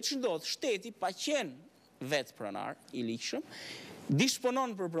 Dhe ç'ndodh, shteti pa qenë vetë pronar i ligjshëm,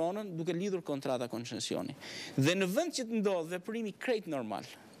 disponon për pronën duke lidhur kontrata koncensioni. Dhe në vend që të ndodh veprimi krejt normal,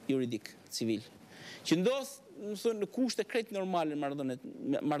 juridik, civil, që ndodh në kushte krejt normale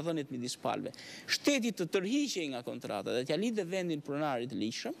marrëdhëniet midis palëve, shteti të tërhiqej nga kontrata dhe t'ja lidhë vendin pronarit të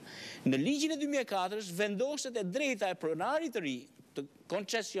ligjshëm, në ligjin e 2004 vendoset e drejta e pronarit të ri, të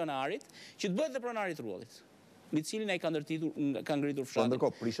koncesionarit, që të bëhet dhe pronarit rrollit, mbi cilin ai ka ngritur fshatin.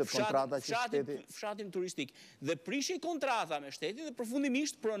 Ndërkohë, prishet kontrata që shteti fshatin turistik dhe prishej kontrata me shtetin dhe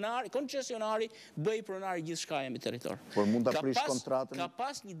përfundimisht koncesionari bëj pronari gjithçka mbi territor. Por mund ta prish kontratën. Ka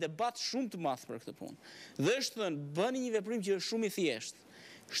pas një debat shumë të madh për këtë punë. Dhe është thënë, bëni një veprim që është shumë i thjeshtë.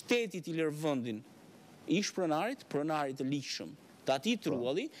 Shteti t'i lër vendin ish-pronarit, pronarit të ligjshëm, të atij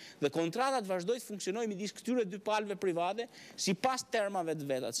trulli, dhe kontratat vazhdoi të funksionojë midis këtyre dy palëve private sipas termave të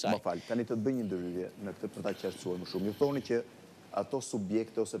veta të saj. Më fal, tani të bëj një ndërhyrje në këtë për ta qartësuar më shumë. Ju thoni që ato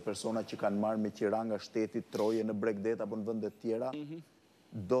subjekte ose persona që kanë marrë me qira nga shteti troje në Bregdet apo në vende të tjera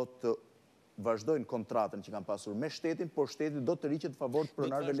do të vazhdojnë kontratën që kanë pasur me shtetin, por shteti do të rriqet në favor të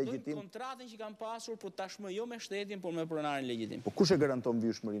pronarëve legjitim. Do të vazhdojnë kontratën që kanë pasur, por tashmë jo me shtetin, por me pronarin legjitim. Po kush e garanton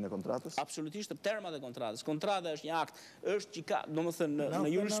mbyllshmërinë e kontratës? Absolutisht termat e kontratës. Kontrata është një akt, është që ka, domethënë në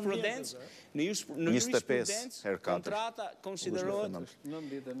jurisprudencë, në jurisprudencë kontrata konsiderohet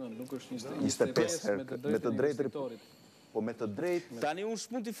 99, nuk është 25 herë me të drejtë. Po me të drejtë. Tani unë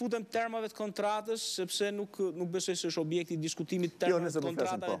s'mund t'i futem termave të kontratës, sepse nuk besoj se është objekti i diskutimit termat të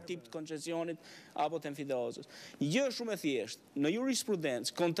kontrata e tip të koncesionit apo të emfideozës. Një gjë është shumë e thjeshtë. Në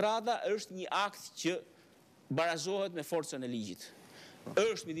jurisprudencë, kontrata është një akt që barazohet me forcën e ligjit.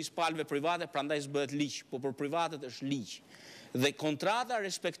 Është midis palëve private, prandaj s'bëhet ligj, po për privatet është ligj. Dhe kontrata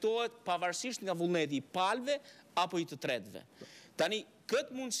respektohet pavarësisht nga vullneti i palëve apo i të tretëve. Tani,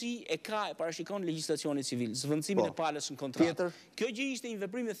 këtë mundësi e ka e parashikon legjislacioni civil, zvendësimin e palës në kontratë. Kjo gjë ishte një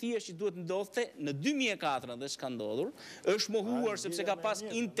veprim e thjeshtë që duhet ndodhte në 2004 dhe s'ka ndodhur. Është mohuar sepse ka pas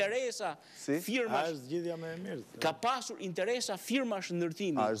interesa firmash. Është zgjidhja më e mirë. Ka pasur interesa firmash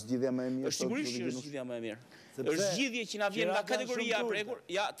ndërtimi. Është zgjidhja më e mirë. Është sigurisht që është zgjidhja më e mirë. Është zgjidhje që na vjen nga kategoria e prekur.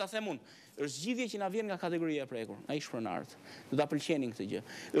 Ja, ta them unë. Është zgjidhje që na vjen nga kategoria e prekur, nga ish-pronarët. Do ta pëlqenin këtë gjë.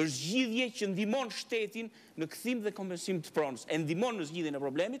 Është zgjidhje që ndihmon shtetin në kthim dhe kompensim të pronës. E ndihmon në zgjidhjen e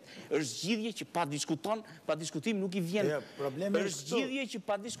problemit, është zgjidhje që pa diskutim nuk i vjen. Është zgjidhje që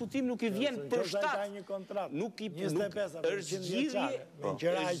pa diskutim nuk i vjen për shtat. Nuk i është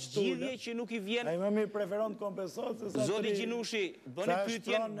zgjidhje që nuk i vjen. Ai më mirë preferon të kompensohet se sa. Zoti Gjinushi, bëni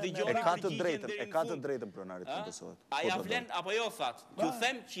pyetjen, dëgjoni përgjigjen. E ka të drejtën pronarit të kompensohet. A ja vlen apo jo that? Ju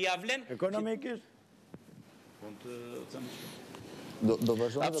them që ja vlen. Ekonomikisht. Do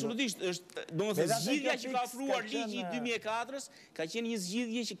vazhdojmë. Absolutisht, është domethënë zgjidhja që ka ofruar ligji i 2004-s ka qenë një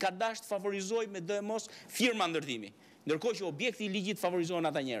zgjidhje që ka dashur të favorizojë me do e mos firma ndërtimi. Ndërkohë që objekti i ligjit favorizohen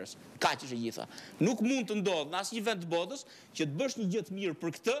ata njerëz. Kaq është e gjitha. Nuk mund të ndodhë në asnjë vend të botës që të bësh një gjë të mirë për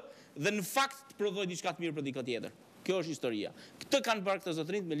këtë dhe në fakt të prodhoj diçka të mirë për dikë tjetër. Kjo është historia. Këtë kanë bërë këtë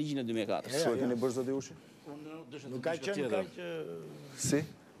zotërinjt me ligjin e 2004. Çfarë keni bërë zoti Hushi? Nuk ka qenë kaq. Si?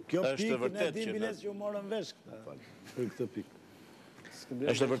 Kjo pikë në dim biles që u morën vesh këta për këtë pikë.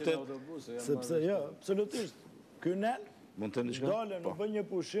 Është vërtet? Sepse, jo, absolutisht, ky nen dalën, u bën një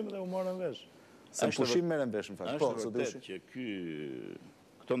pushim dhe u morën vesh. Se pushim merren vesh, në fakt. Është vërtet që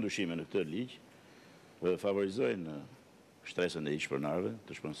këto ndryshime në këtë ligj favorizojnë shtresën e iqpronarëve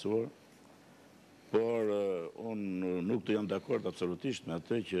të shpensuar, por unë nuk të jam dakord absolutisht me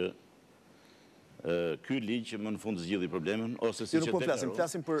atë që ky ligj më në fund zgjidhi problemin, ose si që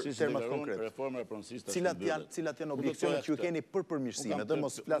flasim për termat konkret. Reforma e pronësisë të Cilat janë objeksionet që ju keni për përmirësime, dhe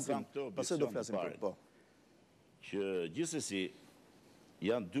mos flasim, pse do flasim për po. Që gjithsesi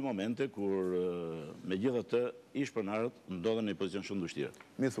janë dy momente kur megjithatë iqpronarët ndodhen në një pozicion shumë vështirë.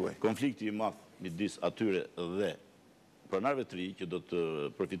 Mi thuaj. Konflikti i madh midis atyre dhe pronarëve të ri që do të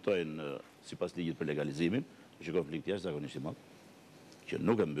përfitojnë sipas ligjit për legalizimin, është konflikt jashtëzakonisht i madh, që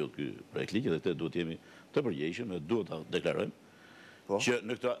nuk e mbyll ky projekt ligji dhe këtë duhet jemi të përgjegjshëm dhe duhet ta deklarojmë që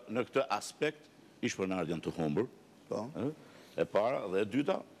në këtë aspekt iqpronarët janë të humbur. E para dhe e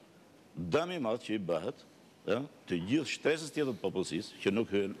dyta, dëmi i madh që i bëhet të gjithë shtresës tjetër të popullsisë që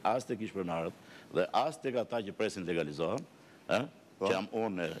nuk hyn as tek iqpronarët dhe as tek ata që presin legalizohen, që jam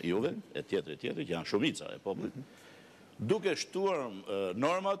unë e juve, e tjetër që janë shumica e popullit, duke shtuar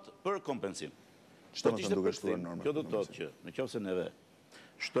normat për kompensim. Çfarë do të duke shtuar normat? Kjo do të thotë që nëse neve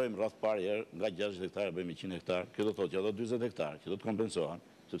shtojmë rreth parë herë nga 60 hektarë bëjmë 100 hektarë, kjo do të thotë që ato 40 hektarë që do të kompensohen,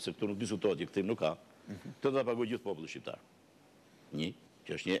 sepse këtu nuk diskutohet që kthim nuk ka, të do ta pagojë gjithë populli shqiptar.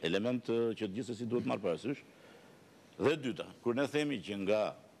 Që është një element që gjithsesi duhet marrë parasysh. Dhe dyta, kur ne themi që nga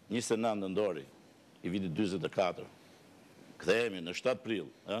 29 nëntori i vitit 44 kthehemi në 7 prill,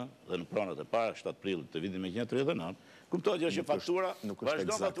 dhe në pronat e para 7 prill të vitit 1939, kuptohet që është faktura,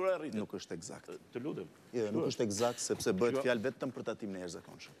 vazhdon fatura e rritet. Nuk është eksakt. Të lutem. Nuk është eksakt sepse bëhet fjalë vetëm për tatimin e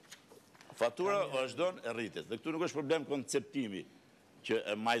jashtëzakonshëm. Fatura vazhdon e rritet. Dhe këtu nuk është problem konceptimi që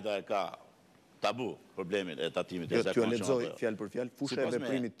e Majda e ka tabu problemin e tatimit e jashtëzakonshëm. Ju lexoj fjalë për fjalë, fusha e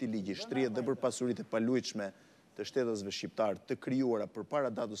veprimit të ligji shtrihet dhe për pasuritë e paluajtshme të shtetësve shqiptar të krijuara përpara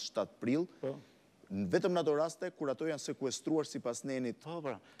datës 7 prill. Vetëm në ato raste kur ato janë sekuestruar sipas nenit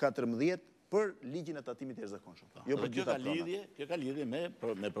 14 për ligjin e tatimit të jashtëzakonshëm. Jo për gjitha pronat. Kjo ka lidhje me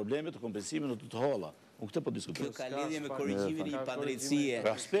problemet të kompensimit në të holla. Unë këtë po diskutoj. Kjo ka lidhje me korrigjimin e padrejtësie.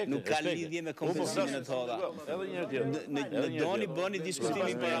 Nuk ka lidhje me kompensimin e të holla. Edhe një herë tjetër. Në doni bëni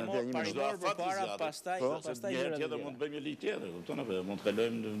diskutimin përpara, pastaj herë tjetër mund të bëjmë një ligj tjetër, kupton apo? Mund të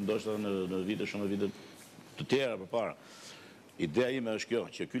kalojmë ndoshta në vite shumë vite të tjera përpara. Ideja ime është kjo,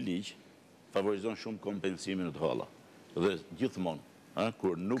 që ky ligj favorizon shumë kompensimin e të holla. Dhe gjithmonë,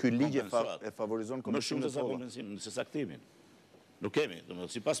 kur nuk ky ligj e favorizon kompensimin e të holla. Në se saktimin. Nuk kemi,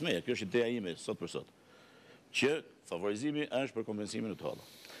 sipas meje, kjo është ideja ime sot për sot. Që favorizimi është për kompensimin e të holla.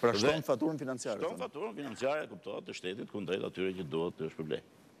 Pra shton faturën financiare. Shton faturën financiare, kuptohet, të shtetit kundrejt atyre që duhet të shpërblej.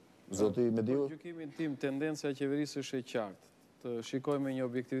 Zoti Mediu? Për gjykimin tim, tendenca e qeverisë është e qartë. Të shikojmë me një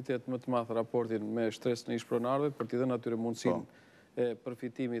objektivitet më të madh raportin me shtresën e iqpronarëve për t'i dhënë atyre mundësinë e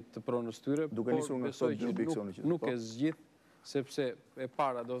përfitimit të pronës tyre, por besoj që nuk e zgjidh, sepse e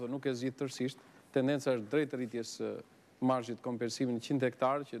para do të nuk e zgjidh tërësisht, tendenca është drejt rritjes marzhit kompensimin 100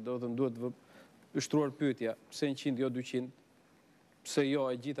 hektarë, që do të duhet shtruar pyetja, pse 100 jo 200, pse jo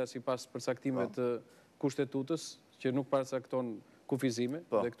e gjitha sipas përcaktimeve të kushtetutës, që nuk përcakton kufizime,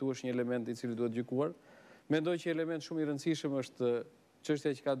 dhe këtu është një element i cili duhet gjykuar. Mendoj që element shumë i rëndësishëm është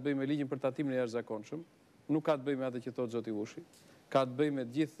çështja që ka të bëjë me ligjin për tatimin e jashtëzakonshëm, nuk ka të bëjë me atë që thotë zoti Hushi, ka të bëjë me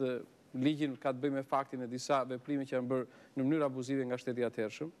gjithë ligjin, ka të bëjë me faktin e disa veprime që janë bërë në mënyrë abuzive nga shteti i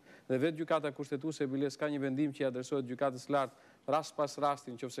atëhershëm, dhe vetë gjykata kushtetuese e biles ka një vendim që i adresohet gjykatës së lartë rast pas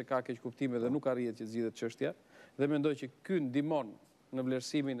rastin nëse ka keq kuptime dhe nuk arrihet që të zgjidhet çështja, dhe mendoj që ky ndihmon në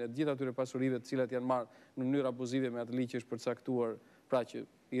vlerësimin e gjithë atyre pasurive të cilat janë marrë në mënyrë abuzive me atë ligj që është përcaktuar, pra që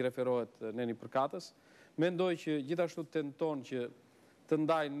i referohet neni përkatës. Mendoj që gjithashtu tenton që të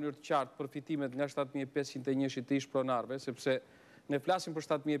ndajë në mënyrë të qartë përfitimet nga 7501 të iqpronarëve, sepse ne flasim për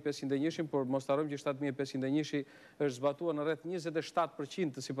 7501, por mos harrojmë që 7501 është zbatuar në rreth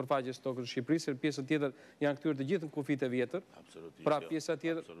 27% të sipërfaqes tokës së Shqipërisë, pjesën tjetër janë kthyer të gjithë në kufit e vjetër. Pra pjesa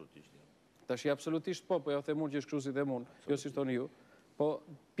tjetër tash absolutisht po jo them unë që është kështu si them unë, jo si thoni ju. Po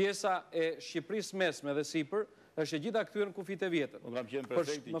pjesa e Shqipërisë mesme dhe sipër është e gjitha kthyer në kufit e vjetër. Unë kam qenë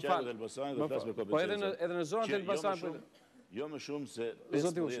prefekt i qeverisë të Elbasanit dhe flas me kompetencë. Po edhe në zonat e Elbasanit. Jo më shumë se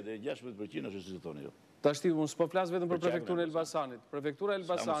 15 dhe 16% është si thoni ju. Tash unë s'po flas vetëm për prefekturën e Elbasanit. Prefektura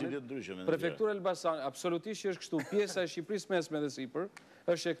e Elbasanit absolutisht është kështu. Pjesa e Shqipërisë mesme dhe sipër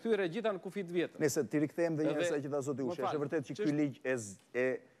është e kthyer e gjitha në kufit vjetër. Nëse ti rikthehem dhe një herë sa që tha zoti Hushi, është vërtet që ky ligj e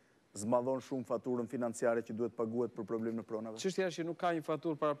zmadhon shumë faturën financiare që duhet paguhet për problem në pronave? Çështja është që nuk ka një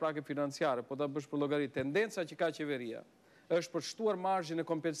faturë paraprake financiare, po ta bësh për llogari. Tendenca që ka qeveria është për shtuar marzhin e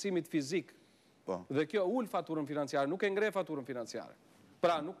kompensimit fizik. Dhe kjo ul faturën financiare, nuk e ngre faturën financiare.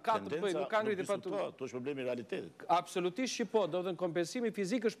 Pra, nuk ka të bëjë, nuk ka ngritje faturën. To është problemi i realitetit. Absolutisht që po, do të thënë kompensimi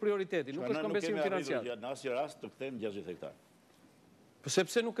fizik është prioriteti, nuk është kompensimi financiar. Në asnjë rast të kthejmë 60 hektar.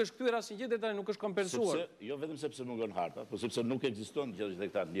 Sepse nuk është kthyer asnjë gjë tani, nuk është kompensuar. Jo vetëm sepse mungon harta, por sepse nuk ekziston 60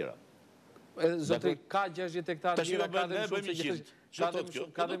 hektar lira. Zotri, ka 60 hektar lira, ka dhe më shumë se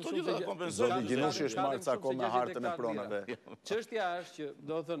ka dhe më shumë se Zoti Gjinushi është marrë ca kohë me hartën e pronave. Çështja është që,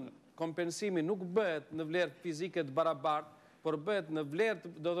 do të thënë, kompensimi nuk bëhet në vlerë fizike të barabartë, por bëhet në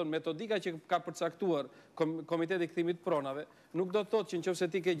vlerë, do të thënë, metodika që ka përcaktuar Komiteti i Kthimit të Pronave, nuk do të thotë që nëse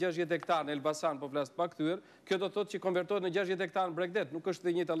ti ke 60 hektar në Elbasan, po flas pa kthyer, kjo do të thotë që konvertohet në 60 hektar në Bregdet, nuk është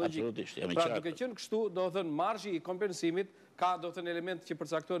e njëjta logjikë. Pra, duke qenë kështu, do të thënë, marzhi i kompensimit ka, do të thënë, elemente që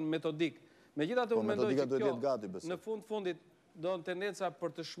përcaktohen metodik. Megjithatë, unë mendoj që kjo në fundit do në tendenca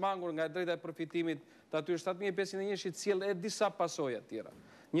për të shmangur nga drejta e përfitimit të atyre 7501 sjell e disa pasojë të tjera.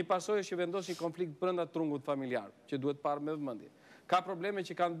 Një pasojë që vendos një konflikt brenda trungut familjar, që duhet parë me vëmendje. Ka probleme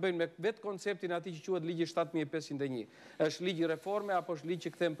që kanë të bëjnë me vetë konceptin atij që quhet ligji 7501. Është ligj reforme apo është ligj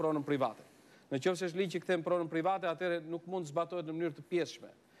që kthen pronën private? Nëse është ligj që kthen pronën private, atëherë nuk mund të zbatohet në mënyrë të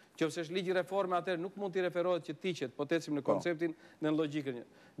pjesshme. Nëse është ligj reforme, atëherë nuk mund të referohet që tiqet, po ecim në konceptin, në logjikën.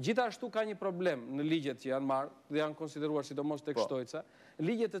 Gjithashtu ka një problem në ligjet që janë marrë dhe janë konsideruar sidomos tek shtojca,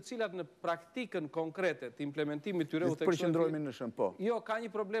 ligje të cilat në praktikën konkrete të implementimit tyre u përqendrohemi në shën, po. Jo, ka një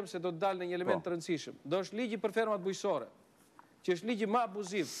problem se do të dalë në një element të rëndësishëm. Do është ligji për fermat bujqësore, që është ligji më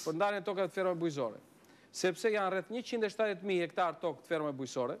abuziv për ndarjen e tokave të fermave bujqësore, sepse janë rreth 170.000 hektar tokë të fermave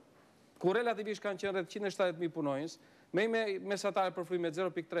bujqësore, ku relativisht kanë qenë rreth 170.000 punonjës, me mesatare për frymë me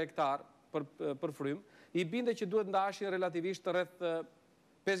 0.3 hektar për frymë, i binde që duhet ndaheshin relativisht rreth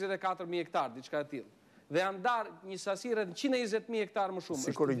 54.000 hektar, diçka e tillë. Dhe janë ndarë një sasi rreth 120.000 hektar më shumë.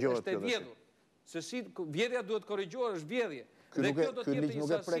 Si korrigjohet kjo? Është e vjedhur. Se si vjedhja duhet korrigjuar, është vjedhje. Dhe kjo do të jetë një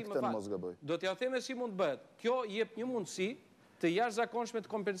sasi më fal. Do t'ja them si mund të bëhet. Kjo jep një mundësi të jashtëzakonshme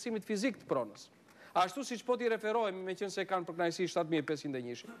të kompensimit fizik të pronës. Ashtu siç po t'i referohemi, meqense kanë për kënaqësi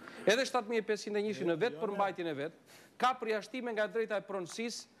 7501. Edhe 7501 në vetë përmbajtjen e vet ka përjashtime nga drejta e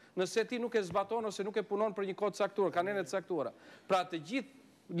pronësisë nëse ti nuk e zbaton ose nuk e punon për një kohë të caktuar, kanë ende të caktuara. Pra të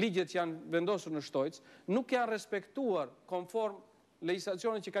gjithë ligjet që janë vendosur në shtojcë nuk janë respektuar konform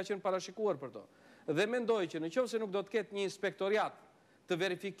legjislacionit që ka qenë parashikuar për to. Dhe mendoj që nëse nuk do të ketë një inspektoriat të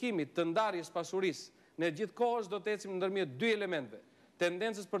verifikimit të ndarjes pasurisë, ne gjithkohës do të ecim ndërmjet dy elementeve: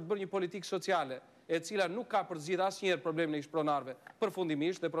 tendencës për të bërë një politikë sociale e cila nuk ka përzgjidhur asnjëherë problemin e pronarëve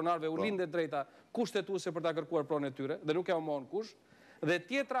përfundimisht, dhe pronarëve u lindë drejta kushtetuese për ta kërkuar pronën e tyre dhe nuk ja mohon kush, dhe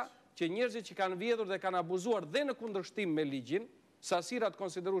tjetra që njerëzit që kanë vjedhur dhe kanë abuzuar dhe në kundërshtim me ligjin, sasirat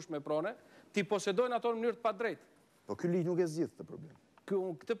konsiderueshme prone, ti posedojnë ato në mënyrë të padrejtë. Po ky ligj nuk e zgjidh këtë problem.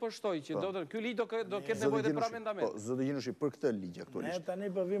 Këtë po shtoj që do të ky ligj do ketë nevojë të amendament. Po, zoti Gjinushi, për këtë ligj aktualisht. Ne tani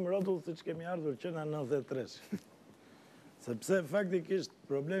po vim rrotull siç kemi ardhur që në 93. Sepse faktikisht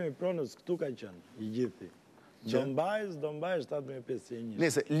problemi pronës këtu ka qenë i gjithë. Do mbajë 7501.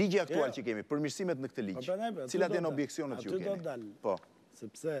 Nëse ligji aktual që kemi, përmirësimet në këtë ligj, cilat janë objeksionet që ju keni? Aty do dalë. Po.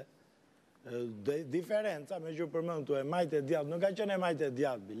 Sepse diferenca me që përmend tu e majtë e djathtë, nuk ka qenë e majtë e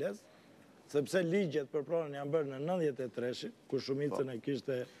djathtë biles, sepse ligjet për pronën janë bërë në 93, ku shumicën e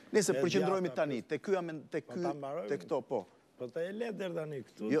kishte. Nëse përqendrohemi tani te këto, po. Po të e letë deri tani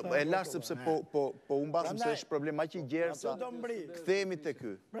këtu. Jo, e lash sepse po u mbasëm se është problem aq i gjerë sa kthehemi te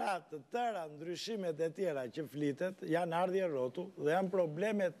ky. Pra, të tëra ndryshimet e tjera që flitet janë ardhje rrotu dhe janë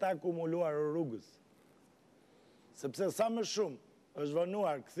probleme të akumuluar rrugës. Sepse sa më shumë është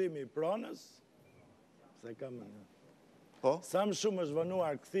vënuar kthimi i pronës, se kam po, sa më shumë është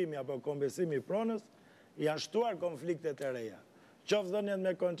vënuar kthimi apo kompensimi i pronës, janë shtuar konfliktet e reja. Qoftë dhënien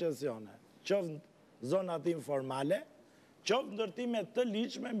me koncesione, qoftë zonat informale, qoftë ndërtime të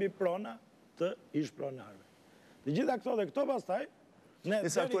ligjshme mbi prona të ish-pronarëve. Të gjitha këto dhe këto pastaj,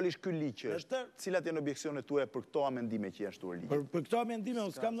 nëse aktualisht ky ligj është, cilat janë objeksionet tuaja për këto amendime që janë shtuar ligjit? Për këto amendime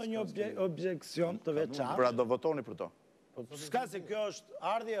unë s'kam ndonjë objeksion të veçantë. Pra do votoni për to? S'ka se kjo është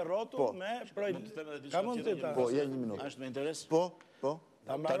ardhje rrotu me projekt. Ka mund të ta. Po, ja një minutë. Është me interes? Po.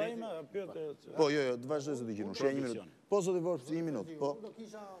 Ta mbarojmë pyetje. Po, jo, të vazhdoj zoti Gjinushi, ja një minutë. Po, zoti Vorpsi, një minutë. Po.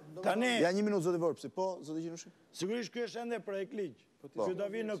 Tani, ja një minutë zoti Vorpsi. Po, zoti Gjinushi. Sigurisht ky është ende projekt ligj. Ky do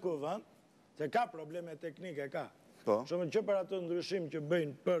vinë në kuvend, se ka probleme teknike ka. Po. Shumë që për ato ndryshim që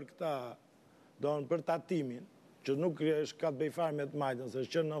bëjnë për këta, për tatimin, që nuk është ka të bëj fare me të majtën, se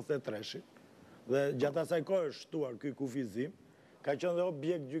është qenë 93-shi. Dhe gjatë asaj kohë është shtuar ky kufizim, ka qenë dhe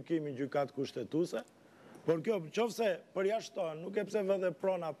objekt gjykimi gjykat kushtetuese, por kjo qofse përjashtohen, nuk e pse vëdhe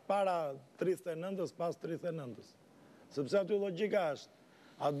prona para 39-ës, pas 39-ës. Sepse aty logjika është,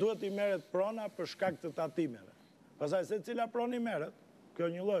 a duhet i merret prona për shkak të tatimeve, Pastaj se cila proni merret, kjo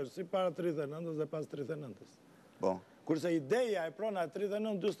një lloj si para 39-s dhe pas 39-s. Po. Kurse ideja e prona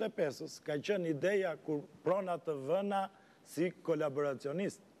 39-45-s ka qenë ideja kur prona të vëna si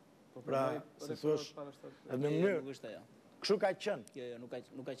kolaboracionist. Pra, se thush, në mënyrë, kështu ka qenë. Jo,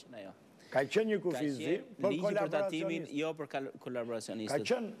 nuk ka qenë ajo. Ka qenë një kufizi për kolaboracionist. Jo për kolaboracionistët. Ka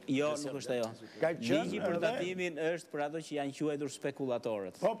qenë. Jo, nuk është ajo. Ligji për tatimin është për ato që janë quajtur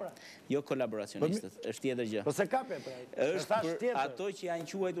spekulatorët. Po, pra. Jo kolaboracionistët, është tjetër gjë. Po se kape, pra. Është për ato që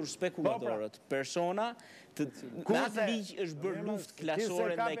janë quajtur spekulatorët. Persona, me atë ligj është bërë luftë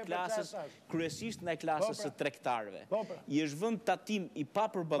klasore ndaj klasës, kryesisht ndaj klasës së tregtarëve. I është vënë tatim i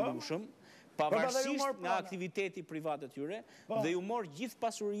papërballueshëm, pavarësisht nga aktiviteti privat e tyre, dhe ju morë gjithë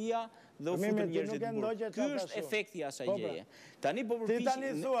pasuria dhe u futën njerëzit burg. Ky është efekti i asaj gjëje. Tani po përpiqem. Ti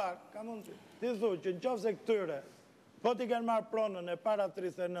tani thua, ka mundsi. Ti thu që nëse këtyre po ti kanë marrë pronën e para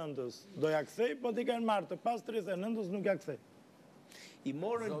 39-s, do ja kthej, po ti kanë marrë të pas 39-s, nuk ja kthej. I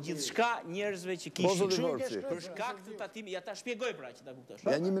morën gjithçka njerëzve që kishin për shkak të tatimit. Ja ta shpjegoj pra që ta kuptosh.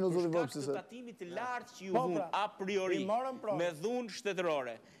 Ja 1 minutë zoti Vorpsi. Për shkak të tatimit të lartë që ju vun a priori me dhunë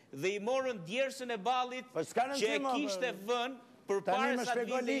shtetërore dhe i morën djersën e ballit që e kishte vënë përpara sa të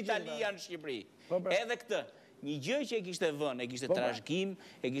vinte Italia në Shqipëri. Edhe këtë. Një gjë që e kishte vënë, e kishte trashëgim,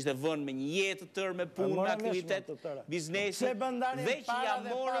 e kishte vënë me një jetë të tërë, me punë, me aktivitet, biznesi, dhe që ja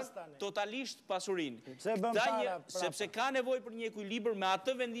morën totalisht pasurinë. Sepse ka nevojë për një ekuilibër me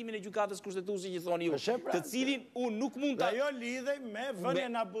atë vendimin e gjykatës kushtetuese që thoni ju, të cilin unë nuk mund ta... Ajo lidhej me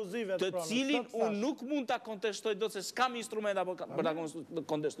vënien abuzive të cilit unë nuk mund ta kontestoj dot se s'kam instrument apo për ta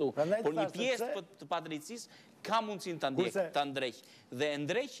kontestuar. Por një pjesë të padrejtësisë ka mundësinë ta ndreq. Dhe e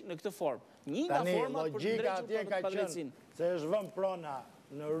ndreq në këtë formë. Një nga format për të ndrequr për padrejtësinë. Se është vënë prona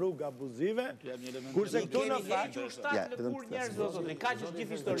në rrugë abuzive, kurse këtu në fakt është shtatë lëkur njerëz do zotri, kaq është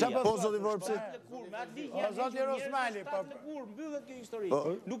gjithë historia. Po zoti Vorpsi. O zoti Rusmajli, po lëkur mbyllet kjo histori.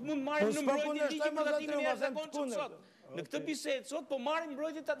 Nuk mund marrim në mbrojtje ligjin për tatimin e jashtëzakonshëm sot. Në këtë bisedë sot po marrim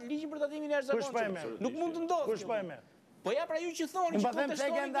mbrojtje ligjin për tatimin e jashtëzakonshëm. Nuk mund të ndodhë. Kush po e merr? Po ja pra ju që thoni që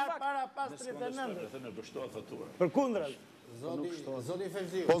kontestoni këtë fakt. Para pas 39. Për kundrën. Zoti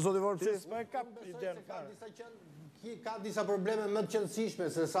Fevziu. Po zoti Vorpsi. Po e kap idenë fare. Ka disa probleme më të qëndësishme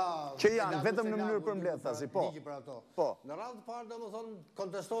se sa... Që janë, vetëm në mënyrë për mbledh, thasi, po. Në radhë të parë, domethënë,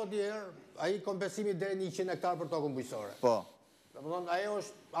 kontestohet një herë, ai kompensimi deri në 100 hektar për tokën bujqësore. Po. Domethënë, ajo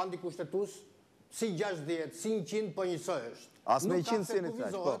është antikushtetues, si 60, si 100, po njësoj është. As me 100 si në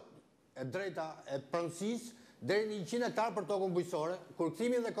thash, po. E drejta e pronësisë deri në 100 hektar për tokën bujqësore, kur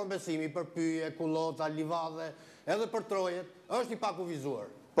kthimi dhe kompensimi për pyje, kullota, livadhe, edhe për trojet, është i pakuvizuar.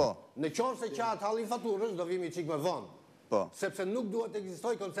 Po. Në qoftë se qatë hallin faturës, do vimi çik më vonë. Po. Sepse nuk duhet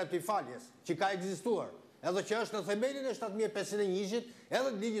ekzistoj koncepti faljes, që ka ekzistuar, edhe që është në themelin e 7501-shit,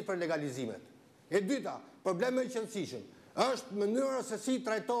 edhe të ligjit për legalizimet. E dyta, probleme i qëndësishëm, është mënyra se si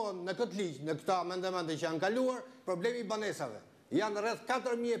trajtohen në këtë ligj, në këta amendamente që janë kaluar, problemi i banesave. Janë rreth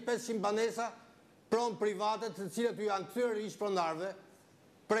 4500 banesa pronë private, të cilët ju janë kthyer ish-pronarëve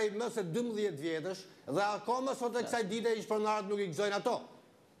prej më se 12 vjetësh, dhe akoma sot e kësaj dite ish-pronarët nuk i gëzojnë ato.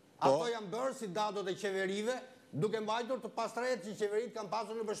 Ato janë bërë si datot e qeverive, duke mbajtur të pastrejt që qeverit kanë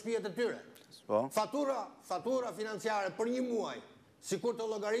pasur në përshpijet e tyre. Fatura financiare për një muaj, si kur të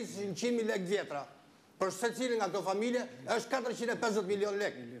llogarisishin 100.000 lek vjetra, për secilin nga këto familje, është 450 milion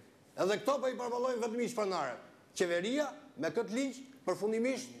lek. Edhe këto po i përballojnë vetëm ish-pronarë. Qeveria, me këtë ligj,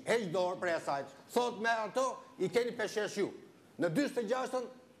 përfundimisht heq dorë prej asaj. Thot me ato i keni peshesh ju. Në 46-ën,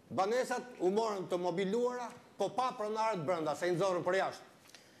 banesat u morën të mobiluara, po pa pronarët brenda, se i nxorën për jashtë.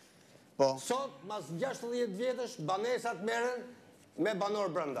 Sot, mas 60 vjetësh, banesat merren me banor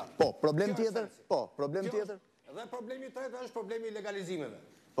brenda. Po, problem tjetër? Po, problem tjetër? Dhe problemi tretë është problemi i legalizimeve.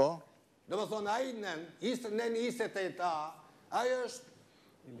 Po? Dhe më thonë, ai neni 28A, ai është...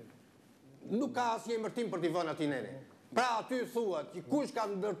 Nuk ka asnjë emërtim për t'i vënë atij neni. Pra aty thuhet që kush ka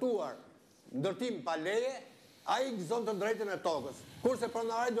ndërtuar ndërtim pa leje, ai gëzon të drejtën e tokës. Kurse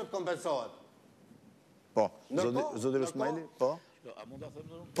pronari duhet kompensohet. Po, zoti Rusmajli, po? A mund ta them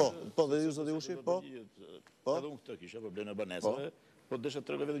më? Po, dhe ju zoti Hushi, po? Edhe unë këtë kisha problem në banesave, po desha të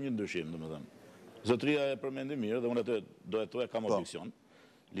tregoj vetëm një ndryshim, domethënë. Zotria e përmendi mirë dhe unë atë do e thoya kam objeksion,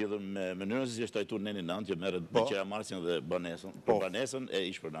 lidhur me mënyrën se si është trajtuar neni nant që merret me qeramarrjen dhe banesën, për banesën e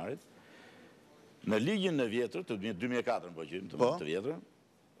ish-pronarit. Në ligjin e vjetër të 2004, po qim, të vjetër,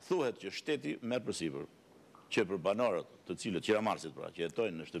 thuhet që shteti merr përsipër që për banorët, të cilët qeramarrësit pra, që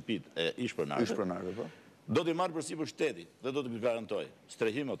jetojnë në shtëpitë e ish-pronarit, po. Do t'i marrë përsipër shteti dhe do të garantoj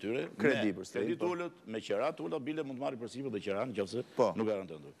strehim atyre, kredi të ullët, me qera të ullët, bile mund të marrë përsipër dhe qera në qofse nuk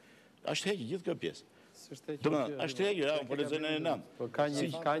garantojnë. Ashtë heqë gjithë kjo pjesë. Është hequr, po lexoj në 9. Po ka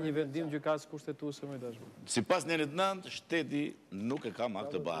një vendim gjykatës kushtetuese më tashmë. Sipas në 9, shteti nuk e ka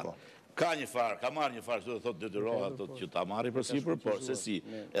akt të bardhë. Ka një farë, ka marrë një farë, thotë detyrohet që ta marrë përsipër, por se si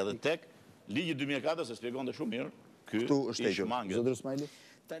edhe tek ligji 2004 se shpjegonte shumë mirë. Këtu është hequr. Zoti Rusmajli.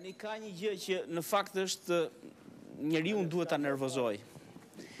 Tani ka një gjë që në fakt është njeriu duhet ta nervozoj.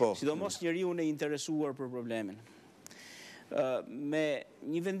 Sidomos njeriu e interesuar për problemin. Me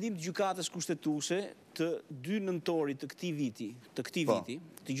një vendim të gjykatës kushtetuese të 2 nëntorit të këtij viti,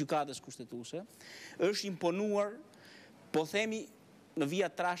 të gjykatës kushtetuese, është imponuar, po themi në vija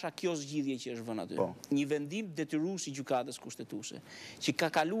trasha kjo zgjidhje që është vënë aty. Një vendim detyrues i gjykatës kushtetuese, që ka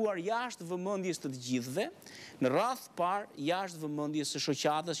kaluar jashtë vëmendjes të të gjithëve, në radh parë jashtë vëmendjes së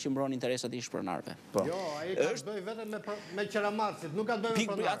shoqatës që mbron interesat e shpronarëve. Jo, ai ka të bëjë vetëm me qeramarcit, nuk ka të bëjë me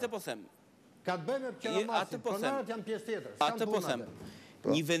pronarët. Atë po them. Ka të bëjë me qeramarcit, pronarët janë pjesë tjetër. Atë po them.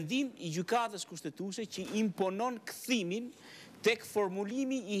 Një vendim i gjykatës kushtetuese që imponon kthimin tek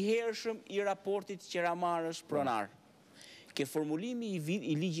formulimi i hershëm i raportit qeramarës pronar. Ke formulimi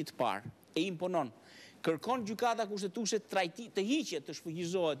i ligjit parë, e imponon. Kërkon gjykata kushtetuese të hiqet, të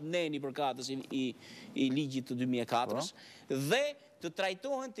shfuqizohet neni përkatës i ligjit të 2004-s dhe të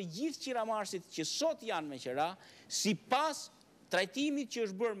trajtohen të gjithë qeramarësit që sot janë me qera, sipas trajtimit që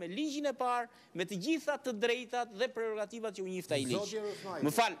është bërë me ligjin e parë, me të gjitha të drejtat dhe prerogativat që u njifta i ligj.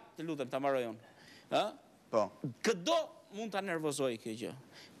 Më fal, të lutem, ta mbaroj unë. Këdo mund ta nervozoj kjo gjë.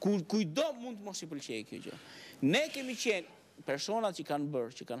 Kujdo mund të mos i pëlqejë kjo gjë. Ne kemi qenë personat që kanë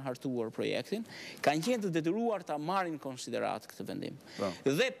bërë, që kanë hartuar projektin, kanë qenë të detyruar ta marrin konsiderat këtë vendim.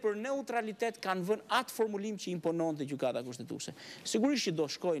 Dhe për neutralitet kanë vënë atë formulim që impononte gjykata kushtetuese. Sigurisht që do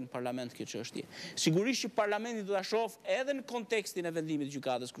shkojnë në parlament kjo çështje. Sigurisht që parlamenti do ta shohë edhe në kontekstin e vendimit të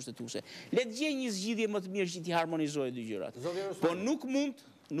gjykatës kushtetuese. Le të gjejë një zgjidhje më të mirë që t'i harmonizojë dy gjërat. Po nuk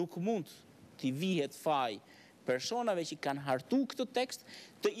mund t'i vihet faj personave që kanë hartu këtë tekst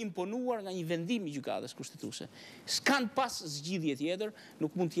të imponuar nga një vendim i gjykatës kushtetuese. S'kan pas zgjidhje tjetër,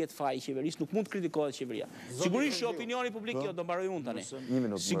 nuk mund të jetë faj i qeverisë, nuk mund të kritikohet qeveria. Sigurisht që opinioni publik, jo, do mbaroj unë tani.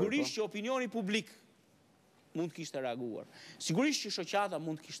 Sigurisht që opinioni publik mund të kishte reaguar. Sigurisht që shoqata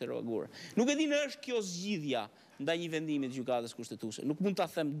mund të kishte reaguar. Nuk e di në është kjo zgjidhja ndaj një vendimi të gjykatës kushtetuese. Nuk mund ta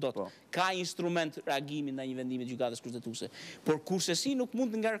them dot. Ka instrument reagimi ndaj një vendimi të gjykatës kushtetuese, por kurse si nuk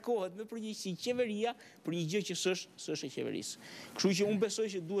mund të ngarkohet me përgjegjësi qeveria për një gjë që s'është e qeverisë. Kështu që unë besoj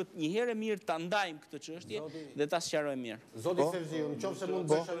që duhet një herë mirë ta ndajmë këtë çështje dhe ta sqarojmë mirë. Zoti Fevziu, nëse mund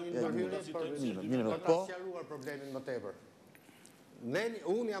të bësh një ndërhyrje për ta sqaruar problemin më tepër.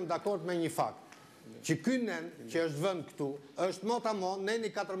 Unë jam dakord me një fakt. Që ky nen që është vënë këtu është motamon neni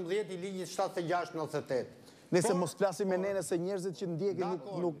 14 i ligjit 76/98. Nëse mos flasim me nene se njerëzit që ndjekin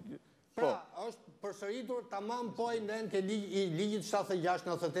nuk... Pra, është përsëritur tamam po i nen ke i ligjit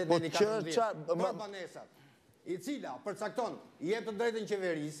 76/98 neni 14 për banesat, i cila përcakton i jep të drejtën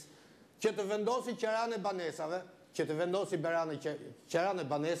qeverisë që të vendosi qeranë e banesave, qeranë e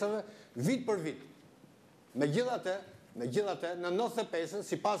banesave vit për vit. Megjithatë, në 95-ën,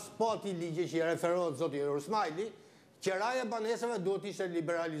 sipas po atij ligji që i referohet zoti Rusmajli, qeraja e banesave duhet ishte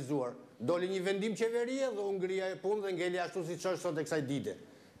liberalizuar. Doli një vendim qeverie dhe u ngrija e punë dhe ngeli ashtu siç është sot e kësaj dite.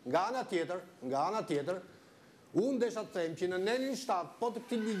 Nga ana tjetër, unë desha të them që në nenin 7, po të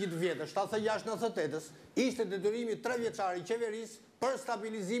këtij ligjit vjetër, 76/98-s, ishte detyrimi 3 vjeçar i qeverisë për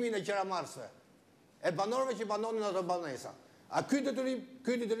stabilizimin e qeramarësve, e banorëve që banonin ato banesa. A ky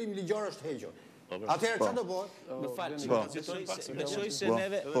detyrim ligjor është hequr? Atëherë çfarë do bëhet? Më fal, besoj se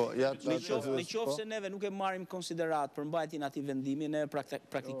neve në qoftë se neve nuk e marrim konsiderat për mbajtjen e atij vendimi, ne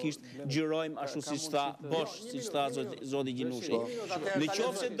praktikisht gjyrojmë ashtu siç tha Bosh, siç tha zoti Gjinushi. Në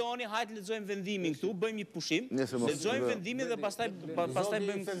qoftë se doni, hajt lexojmë vendimin këtu, bëjmë një pushim, lexojmë vendimin dhe pastaj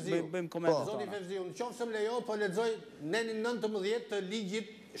bëjmë komente. Zoti Fevziu, në qoftë se më lejo, po lexoj nenin 19 të ligjit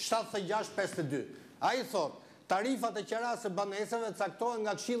 76/52. Ai thotë tarifat e qerasë së banesave caktohen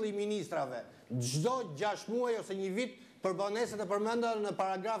nga Këshilli i Ministrave çdo 6 muaj ose një vit për banesat e përmendura në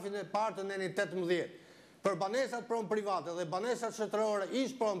paragrafin e parë të nenit 18. Për banesat pronë private dhe banesat shtetërore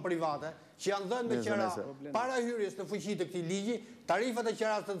ish pronë private që janë dhënë me qera para hyrjes në fuqi të këtij ligji, tarifat e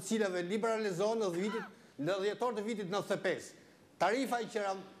qerasë të cilave liberalizohen në dhjetor të vitit 95. Tarifa e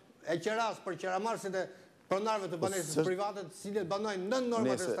qerasë për qeramarrësit e pronarëve të banesës private, të cilët banojnë nën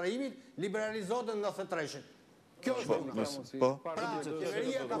normat e strehimit, liberalizohet në 93-shin. Kjo është puna. Pra,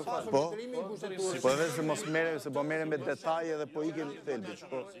 qeveria ka pasur detyrimin kushtetues. Po edhe se mos merrem, se po merrem me detaje dhe po ikim thelbi.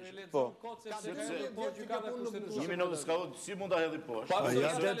 Po. Një minutë s'ka, si mund ta hedhë poshtë?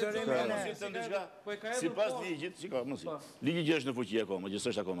 Sipas ligjit, ligji që është në fuqi akoma, që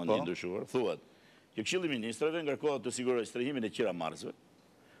s'është akoma ndryshuar, thuhet që Këshilli i Ministrave ngarkohet të sigurojë strehimin e qeramarrësve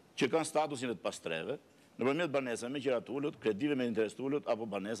që kanë statusin e të pastreve, nëpërmjet banesa me qira të ulët, kredive me interes të ulët, apo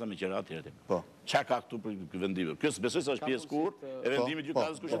banesa me qira të tjerë. Po. Qa ka këtu për vendime? Kësë besoj se është pjesë kur e vendimit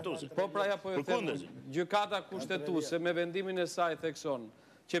gjykatës kushtetuese. Po pra ja po e them, gjykata kushtetuese me vendimin e saj thekson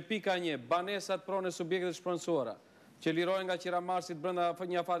që pika 1, banesat pronë subjektet shpronësuara, që lirohen nga qiramarrësit brenda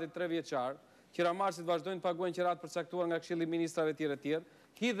një afatit 3 vjeçar, qiramarrësit vazhdojnë të paguajnë qirat përcaktuar nga Këshilli i Ministrave tjerë,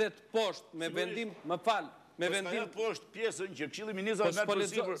 hidhet poshtë me vendim, më fal, me vendim poshtë pjesën që Këshilli i Ministrave merr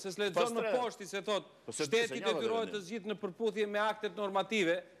përsipër. Se s'lexon më poshtë se thot, shteti detyrohet të zgjidhë në përputhje me aktet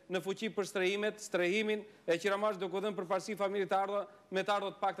normative në fuqi për strehimin e qiramarrës do kodën për parësi familjet të ardha me të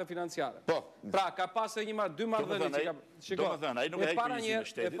ardhur të pakta financiare. Pra, ka pasë dy marrëdhënie që ka. Shiko, e para një,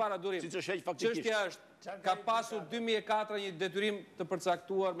 e para Durim. Çështja është, ka pasur 2004 një detyrim të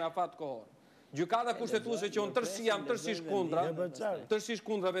përcaktuar me afat kohor. Gjykata kushtetuese që unë jam tërësisht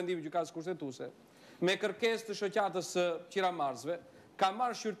kundra vendimit gjykatës kushtetuese, me kërkesë të shoqatës së qiramarrësve, ka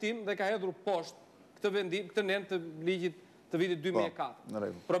marrë shqyrtim dhe ka hedhur poshtë këtë vendim, këtë nen të ligjit të vitit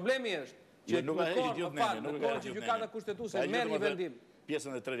 2004. Problemi është që në kohën që gjykata kushtetuese merr një vendim,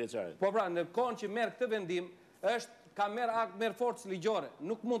 pjesën e 3 vjeçare. Po pra, në kohën që merr këtë vendim, ka merr forcë ligjore,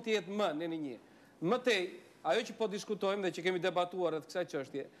 nuk mund të jetë më në një. Mëtej, ajo që po diskutojmë dhe që kemi debatuar rreth kësaj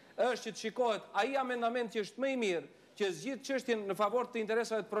çështje, është që të shikohet ai amendament që është më i mirë, që zgjidh çështjen në favor të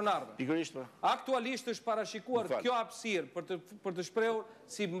interesave të pronarëve. Pikërisht po. Aktualisht është parashikuar kjo hapësirë për të shprehur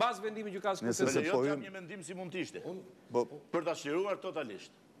si mbas vendimit gjykatës kushtetuese. Jo kam një mendim si mund të ishte. Për ta shliruar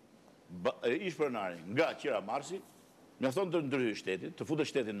totalisht. Ish pronari nga qiramarrësi, mjafton të ndryhej shtetit, të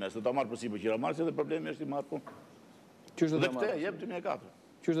futet shtetin mes, të ta marrë përsipër qiramarrësi dhe problemi është i madh punë. Ç'është dhe këtë jep 2004.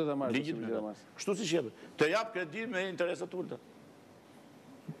 Ç'është do ta marrë përsipër qiramarrësi? Kështu siç jep. Të jap kredi me interesa të ulta.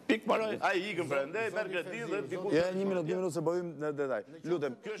 Pik maroj, a i ikën prende, merr kredi dhe diku. Ja, një minutë se bëjmë në detaj.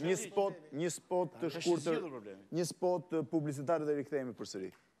 Lutem, një spot të shkurtër, një spot publicitar dhe rikthehemi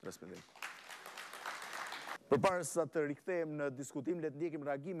përsëri. Respektim. Përpara se të rikthehemi në diskutim, le të ndjekim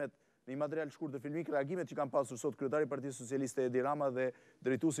reagimet në një material shkurtër filmik, reagimet që kanë pasur sot kryetari i Partisë Socialiste Edi Rama dhe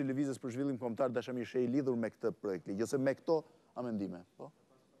drejtuesi i Lëvizjes për Zhvillim Kombëtar Dashamir Shej lidhur me këtë projekt ligj, ose me këto amendime, po.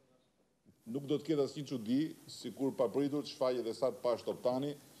 Nuk do të ketë asnjë çudi, sikur papritur të shfaqet e sa të pa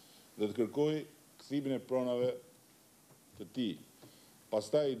Shtoptani dhe të kërkoj kthimin e pronave të tij.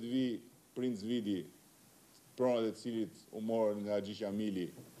 Pastaj të vi princ Vidi, pronat e cilit u morën nga Xhiqi Amili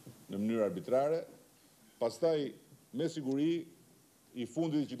në mënyrë arbitrare. Pastaj me siguri i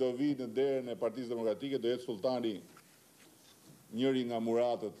fundit që do vi në derën e Partisë Demokratike do jetë sultani, njëri nga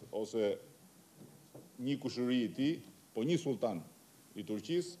muratët ose një kushëri i tij, po një sultan i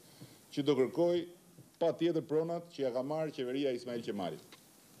Turqisë, që do kërkoj pa tjetër pronat që ja ka marrë qeveria Ismail Qemalit.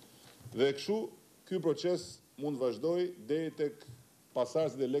 Dhe kështu, ky proces mund të vazhdoj deri tek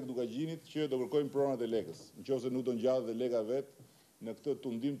pasardhësit e Lek Dukagjinit që do kërkojnë pronat e Lekës, nëse nuk do ngjallet dhe Leka vet në këtë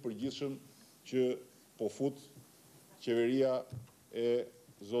tundim të përgjithshëm që po fut qeveria e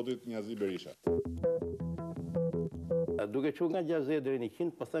zotit Njazi Berisha. Duke qenë nga 60 deri në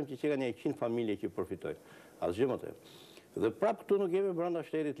 100, po them që ka një 100 familje që përfitojnë. Asgjë më të. Dhe prapë këtu nuk jemi brenda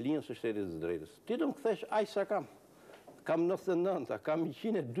shtetit linjës së shtetit të drejtës. Ti do më kthesh aq sa kam. Kam 99, kam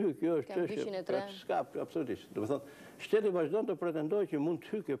 102, kjo është çështje. S'ka absolutisht. Do të thonë, shteti vazhdon të pretendojë që mund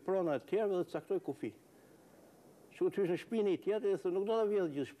të hyjë prona të tjerë dhe të caktoj kufi. Që të hysh në shtëpinë e tjetër dhe nuk do ta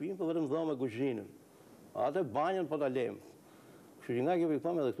vjedh gjithë shtëpinë, por vetëm dhomë me kuzhinën. Atë banjën po ta lejmë. Kështu që nga kjo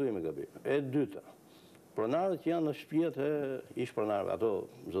pikpamje edhe këtu jemi gabim. E dyta, pronarët që janë në shtëpiat e ish pronarëve, ato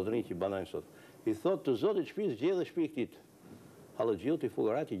zotërinj që banojnë sot, i thotë të zotit shtëpisë gjej shtëpi këtit. Hallëxhiu ti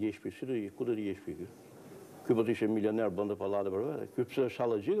fugarat i gjej shtëpi, ku do të gjej shtëpi? Ky po të ishte milioner bënte pallate për vete. Ky pse është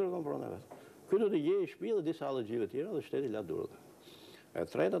hallëxhi kërkon pronë vet. Ky do të gjej shtëpi dhe disa hallëxhive të tjera dhe shteti la durrët. E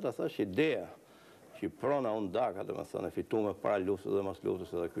treta ta thash ideja që prona u ndaka, domethënë fituam para luftës dhe mas luftës,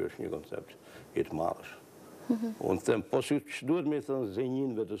 edhe ky është një koncept i të madhësh. Unë them, po ç'duhet me thënë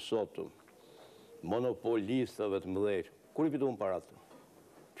zënjinëve të sotëm, monopolistëve të mëdhenj, kur i fituam para ato?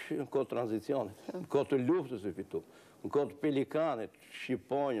 Në kohë tranzicionit, në kohë të luftës i fituam, në kohë të Pelikanit,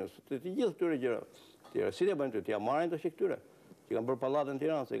 Shqiponjës, të gjithë këtyre gjërave. Si të bëjnë të ja marrin tash këtyre, që kanë bërë pallatën në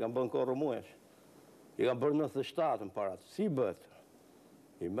Tiranë, se i kanë bërë kohë rrëmuesh, i kanë bërë 97 në parat. Si bëhet?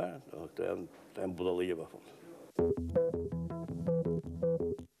 I merren, këto janë budallije pa fund.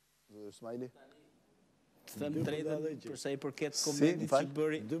 Rusmajli. Të thëmë drejtën përsa i përket komentit që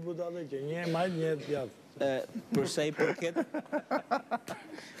bëri... Dy budale që një e majtë, një e pjatë.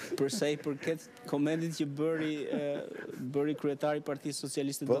 Përsa i përket komentit që bëri kryetari Partisë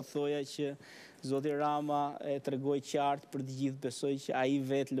Socialiste, do thoja që zoti Rama e tregoj qartë për të gjithë, besoj që ai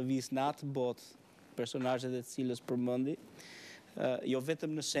vetë lëviz në atë botë personazhet e cilës përmendi, jo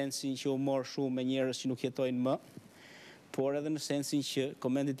vetëm në sensin që u mor shumë me njerëz që nuk jetojnë më, por edhe në sensin që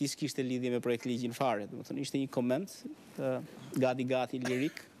komentet i s'kishte lidhje me projekt ligjin fare. Do të thonë ishte një koment gati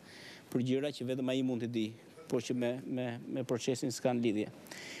lirik për gjëra që vetëm ai mund të di, por që me procesin s'kan lidhje.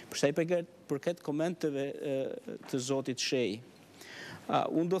 Për sa i përket komenteve të zotit Shej,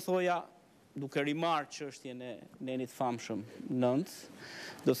 unë do thoja, duke rimarrë çështjen e nenit famshëm 9,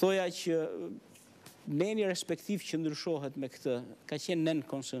 do thoja që neni respektiv që ndryshohet me këtë, ka qenë nen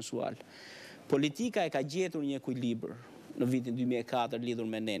konsensual. Politika e ka gjetur një ekuilibër në vitin 2004 lidhur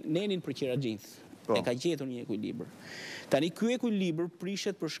me nenin për qira gjinth. E ka gjetur një ekuilibër. Tani ky ekuilibër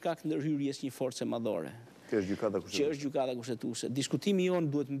prishet për shkak ndërhyrjes një force madhore. Që është gjykata kushtetuese. Diskutimi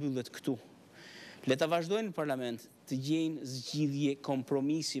jonë duhet mbyllet këtu. Le ta vazhdojnë në parlament të gjejnë zgjidhje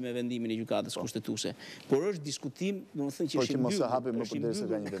kompromisi me vendimin e gjykatës kushtetuese. Por është diskutim, domethënë që është mos e hapim më përderisa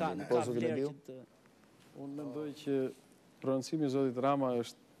ka një vendim. Po zoti Mediu. Unë mendoj që prononcimi i zotit Rama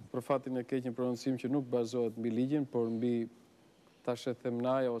është për fatin e keq një prononcim që nuk bazohet mbi ligjin, por mbi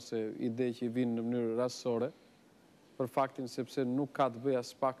tashetemnaja ose ide që i vinë në mënyrë rastësore, për faktin sepse nuk ka të bëjë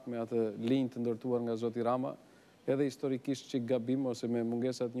as pak me atë linjë të ndërtuar nga zoti Rama, edhe historikisht çik gabim ose me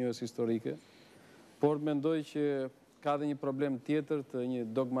mungesat njohjes historike, por mendoj që ka dhe një problem tjetër të një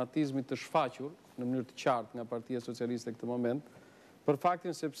dogmatizmi të shfaqur në mënyrë të qartë nga Partia Socialiste këtë moment, për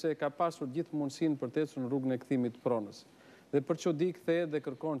faktin sepse ka pasur gjithë mundësinë për të ecur në rrugën e kthimit të pronës. Dhe për çudi kthehet dhe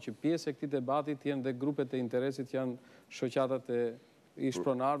kërkon që pjesë e këtij debatit janë dhe grupet e interesit, janë shoqatat e ish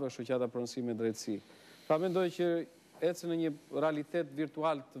pronarëve, shoqata pronësimi me drejtësi. Pra mendoj që ecën në një realitet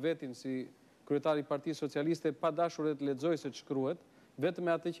virtual të vetin si kryetari i Partisë Socialiste pa dashur të lexojë se ç'shkruhet, vetëm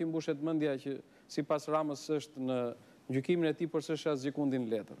me atë që i mbushet mendja që sipas Ramës është në gjykimin e tij, por s'është asgjë kundin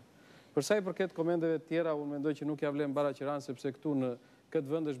letër. Për sa i përket komenteve të tjera, unë mendoj që nuk ja vlen baraqiran sepse këtu në këtë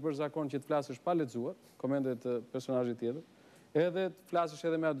vend është bërë zakon që të flasësh pa lexuar komentet të personazhit tjetër. Edhe të flasësh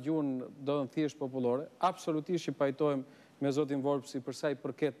edhe me atë gjuhën do të thjesht popullore, absolutisht që pajtohem me zotin Vorpsi për sa i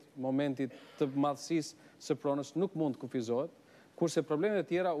përket momentit të madhësisë së pronës nuk mund të kufizohet, kurse problemet e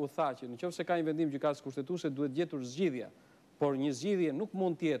tjera u tha që nëse ka një vendim gjykatës kushtetuese duhet gjetur zgjidhja, por një zgjidhje nuk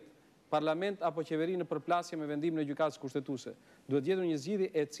mund të jetë parlament apo qeveri në përplasje me vendimin e gjykatës kushtetuese. Duhet gjetur një zgjidhje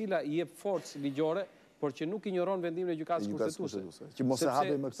e cila i jep forcë ligjore, por që nuk injoron vendimin e gjykatës kushtetuese. Që mos e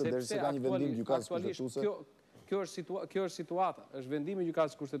hapim më këtë derisa ka një vendim gjykatës kushtetuese. Kjo është situata, është vendimi i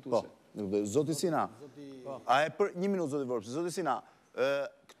gjykatës kushtetuese. Zoti Sina, një minutë zoti Vorpsi. Zoti Sina,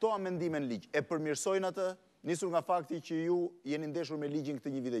 këto amendime në ligj e përmirësojnë atë, nisur nga fakti që ju jeni ndeshur me ligjin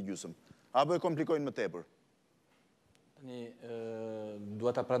këtë një vit e gjysmë, apo e komplikojnë më tepër? Tani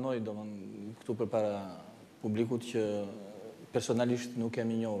dua ta pranoj domthon këtu përpara publikut që personalisht nuk jam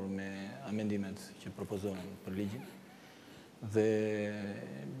i njohur me amendimet që propozohen për ligjin. Dhe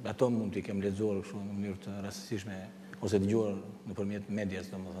ato mund t'i kem lexuar kështu në mënyrë të rastësishme ose dëgjuar nëpërmjet medias,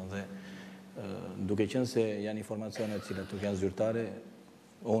 domethënë, dhe duke qenë se janë informacione të cilat nuk janë zyrtare,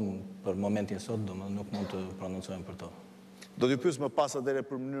 unë për momentin sot domethënë nuk mund të prononcohem për to. Do t'ju pyes më pas atëherë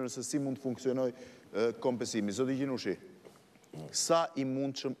për mënyrën se si mund të funksionojë kompensimi. Zoti Gjinushi, sa i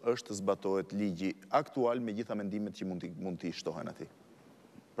mundshëm është të zbatohet ligji aktual me gjithë amendimet që mund t'i shtohen atij?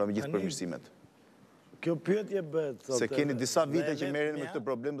 Pra me gjithë përmirësimet. Kjo pyetje bëhet sot. Se keni disa vite që merreni me këtë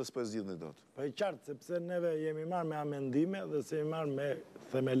problem dhe s'po e zgjidhni dot. Po i qartë, sepse neve jemi marrë me amendime dhe se jemi marrë me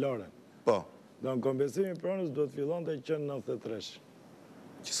themelore. Po. Do në kompensimi pronës duhet fillon të qenë 93.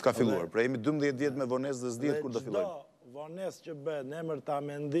 Që s'ka filluar. Pra jemi 12 vjet me vonesë dhe s'dihet kur do fillojmë. Dhe çdo vonesë që bëhet në emër të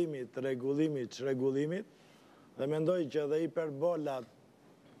amendimit, rregullimit, çrregullimit, dhe mendoj që edhe hiperbolat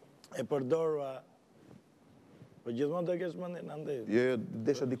e përdorura. Po gjithmonë të kesh mendin andej. Jo,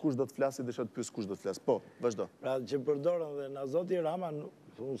 desha dikush do të flasi, desha të pyes kush do të flas. Po, vazhdo. Pra që përdorën dhe na zoti Rama,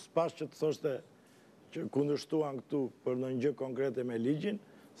 unë s'pash që të thoshte që kundërshtuan këtu për ndonjë gjë konkrete me ligjin,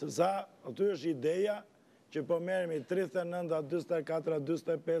 se sa aty është ideja që po merremi 39, 44,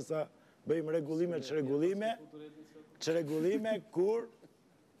 45, bëjmë rregullime, çrregullime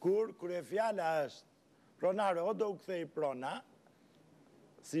kur e fjala është pronare o do u kthej prona,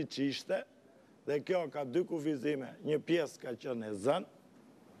 siç ishte. Dhe kjo ka dy kufizime, një pjesë ka qenë e zënë,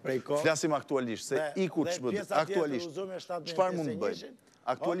 prej kohë. Flasim aktualisht, se iku aktualisht, çfarë mund të bëjmë?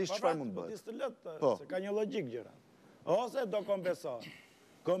 Aktualisht çfarë mund të bëjmë? Se ka një logjik gjëra. Ose do kompensohet.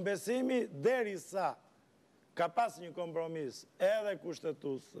 Kompensimi derisa ka pas një kompromis edhe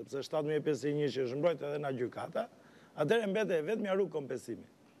kushtetues, sepse 1751 që është mbrojtë edhe nga gjykata, atëherë mbetet vetëm rrugë kompensimi.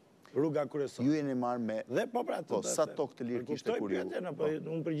 Rruga kryesore. Ju jeni marrë me... Dhe po pra të sa tokë të lirë kishte kur ju?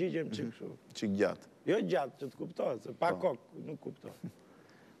 Unë përgjigjem çik kështu. Çik gjatë. Jo gjatë, që të kuptohet, se pa kokë nuk kuptohet.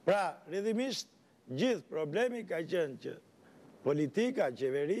 Pra, rrjedhimisht, gjithë problemi ka qenë që politika,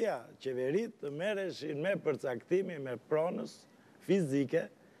 qeverit të merreshin me përcaktimin me pronës fizike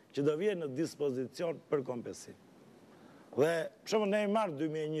që do vjen në dispozicion për kompensim. Dhe, shumë ne i marë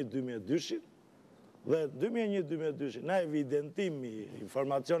 2001-2002, dhe 2001-2002, na evidentimi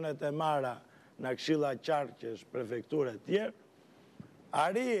informacionet e mara në Këshilla Qark, që është prefekturë e tjerë,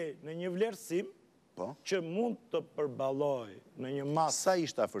 arije në një vlerësim që mund të përballoj në një masë. Sa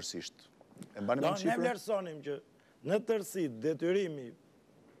ishte afërsisht? E mbani me Ne vlerësonim që në tërësi detyrimi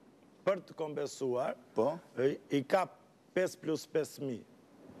për të kompensuar i ka 5+5.000.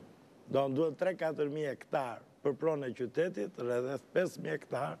 Do në duhet 3-4.000 hektar për pronën e qytetit, rreth 5.000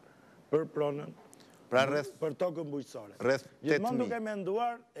 hektar për pronën për tokën bujqësore. Gjithmonë duke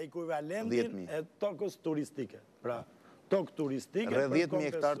menduar ekuivalentin e tokës turistike. Pra, tokë turistike për kompensuar. Rreth 10.000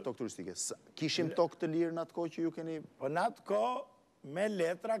 hektar tokë turistike. Kishim tokë të lirë në atë kohë që ju keni? Po në atë kohë me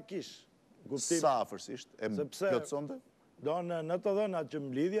letra kish. Sa afërsisht? E plotësonte? Do në të dhënat që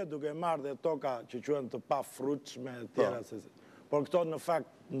mblidhje, duke marrë dhe toka që quhen të pa frutshme tjera. Por këto në fakt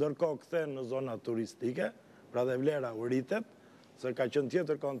ndërkohë kthen në zona turistike, pra dhe vlera u rritet, se ka qenë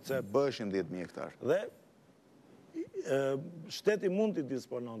tjetër koncept. Bëshin 10.000 hektar. Dhe shteti mund të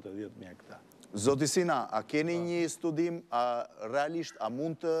dispononte 10.000 hektar. Zoti Sina, a keni një studim, realisht, a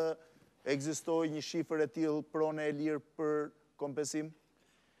mund të ekzistoj një shifër e tillë pronë e lirë për kompensim?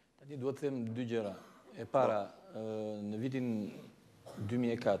 Tani duhet të them dy gjëra. E para, në vitin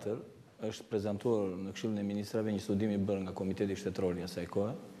 2004 është prezantuar në Këshillin e Ministrave një studim i bërë nga Komiteti Shtetëror i asaj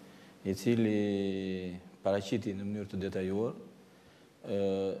kohe, i cili paraqiti në mënyrë të detajuar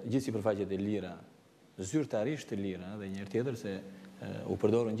gjithë sipërfaqet e lira, zyrtarisht të lira, dhe njëherë tjetër se u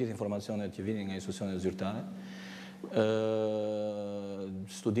përdorën gjithë informacionet që vinin nga institucionet zyrtare.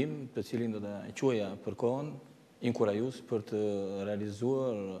 Studim të cilin do të quaja për kohën inkurajues për të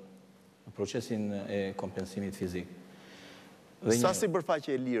realizuar procesin e kompensimit fizik. Sa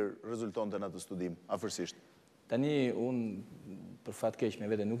sipërfaqe e lirë rezultonte në atë studim, afërsisht? Tani, unë për fat keq me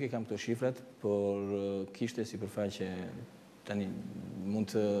vete nuk i kam këto shifrat, por kishte sipërfaqe, tani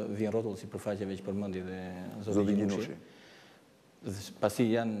mund të vjen rrotull sipërfaqeve që përmendi dhe zoti Gjinushi. Pasi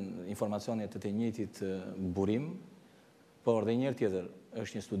janë informacionet të njëjtit burim, por dhe njëherë tjetër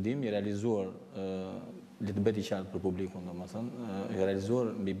është një studim i realizuar, le të bëhet i qartë për publikun, domethënë, i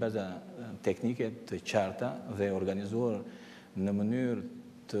realizuar mbi baza teknike të qarta dhe organizuar në mënyrë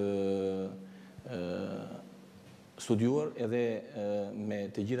të studiuar edhe me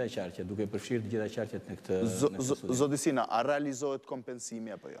të gjitha qarqet, duke përfshirë të gjitha qarqet në këtë studim. Zoti Sina, a realizohet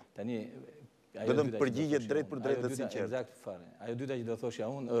kompensimi apo jo? Tani, vetëm përgjigje drejt për drejt dhe sinqert. Eksakt fare. Ajo dyta që do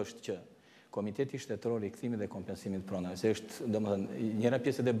thoshja unë është që Komiteti Shtetëror i Kthimit dhe Kompensimit pronave, se është, domethënë, njëra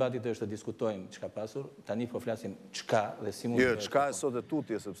pjesë e debatit është të diskutojmë çka pasur, tani po flasim çka dhe si mund të. Jo, çka e sot e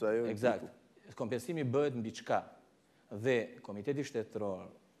tutje, sepse ajo. Eksakt. Kompensimi bëhet mbi çka. Dhe Komiteti Shtetëror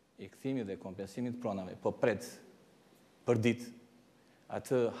i Kthimit dhe Kompensimit pronave po pret për ditë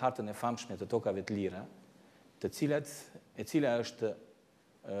atë hartën e famshme të tokave të lira, e cila është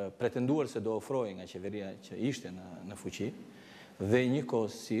pretenduar se do ofrojë nga qeveria që ishte në fuqi, dhe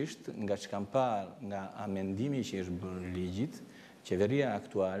njëkohësisht nga që kam parë nga amendimi që është bërë ligjit, qeveria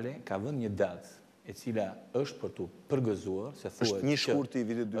aktuale ka vënë një datë e cila është për të përgëzuar, se thuhet është një shkurt i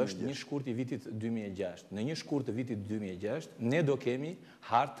vitit 2006. Është një shkurt i vitit 2006. Në një shkurt të vitit 2006, ne do kemi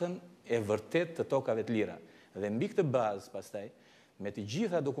hartën e vërtet të tokave të lira. Dhe mbi këtë bazë, pastaj, me të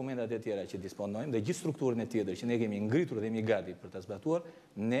gjitha dokumentat e tjera që disponojmë dhe gjithë strukturën e tjetër që ne kemi ngritur dhe jemi gati për ta zbatuar,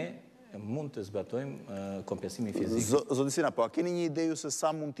 ne mund të zbatojmë kompensimin fizik. Zoti Sina, po a keni një ide se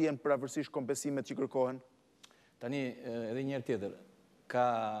sa mund të jenë përveçërisht kompensimet që kërkohen? Tani, edhe njëherë tjetër, ka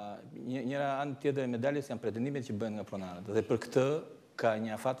njëra anë tjetër e medaljes janë pretendimet që bëhen nga pronarët. Dhe për këtë ka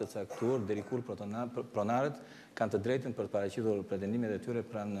një afat të caktuar deri kur pronarët kanë të drejtën për të paraqitur pretendimet e tyre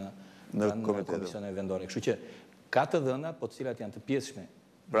pranë komisioneve vendore. Kështu që ka të dhëna, po të cilat janë të pjesshme.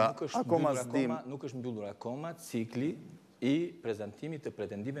 Pra, nuk është mbyllur akoma cikli i prezentimit të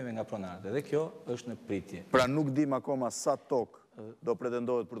pretendimeve nga pronarët. Dhe kjo është në pritje. Pra nuk dim akoma sa tokë do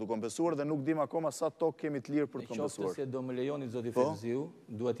pretendohet për të kompensuar dhe nuk dim akoma sa tokë kemi të lirë për të kompensuar. Qoftë se do më lejoni zoti Fevziu,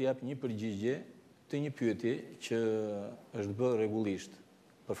 duhet jap një përgjigje të një pyetje që është bërë rregullisht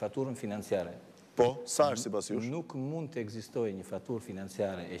për faturën financiare. Po, sa është sipas jush? Nuk mund të ekzistojë një faturë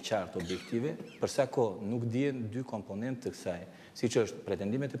financiare e qartë objektive, përsa kohë nuk dihen dy komponentë të kësaj, siç është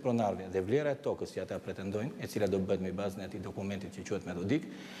pretendimet e pronarëve dhe vlera e tokës që ata pretendojnë, e cila do bëhet me bazën e atij dokumentit që quhet metodik,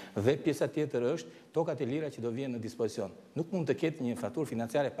 dhe pjesa tjetër është tokat e lira që do vijnë në dispozicion. Nuk mund të ketë një faturë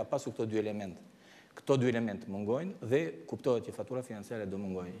financiare pa pasur këto dy elementë. Këto dy elementë mungojnë dhe kuptohet që fatura financiare do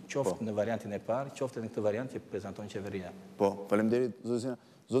mungojë, qoftë në variantin e parë, qoftë edhe në këtë variant që prezanton qeveria. Po, faleminderit zoti Sina.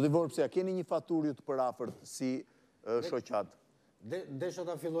 Zoti Vorpsi, a keni një faturë të përafërt si shoqat? Desha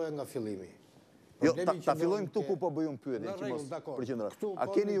ta filloja nga fillimi. Jo, ta fillojmë këtu ku po bëjmë pyetje. Në rregull, dakor. A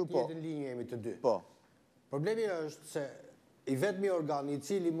keni ju po? Në linjë jemi të dy. Po. Problemi është se i vetmi organ i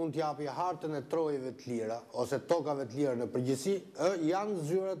cili mund t'japi hartën e trojeve të lira, ose tokave të lira në përgjithësi, janë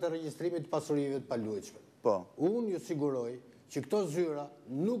zyrat e regjistrimit të pasurive të paluajtshme. Po. Unë ju siguroj që këto zyra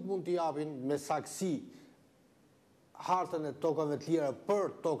nuk mund t'i japin me saksi hartën e tokave të lira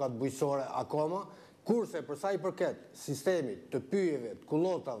për tokat bujqësore akoma, kurse për sa i përket sistemit të pyjeve, të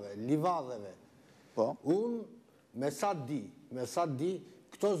kullotave, livadheve, unë me sa di,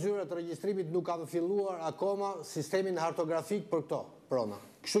 këto zyra të regjistrimit nuk kanë filluar akoma sistemin hartografik për këto prona.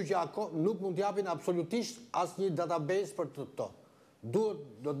 Kështu që nuk mund t'japin absolutisht asnjë database për këto. Do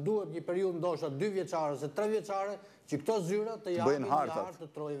të duhet një periudhë ndoshta 2 vjeçare ose 3 vjeçare që këto zyra të japin një hartë të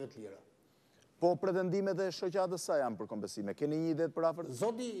trojeve të lira. Po pretendimet e shoqatës sa janë për kompensime? Keni një ide për afërt?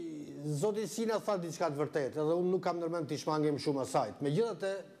 Zoti Sina tha diçka të vërtetë, edhe unë nuk kam ndërmend t'i shmangem shumë asaj.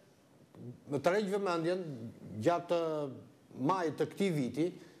 Megjithatë, më tërheq vëmendjen gjatë majit të këtij viti,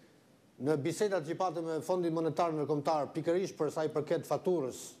 në bisedat që patëm me Fondin Monetar Ndërkombëtar, pikërisht për sa i përket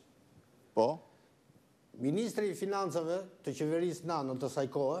faturës. Po. Ministri i Financave të qeverisë Nano të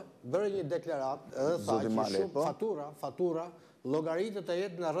saj kohe bëri një deklaratë edhe tha që shumë fatura llogaritet të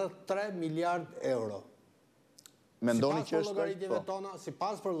jetë në rreth 3 miliard euro. Mendoni që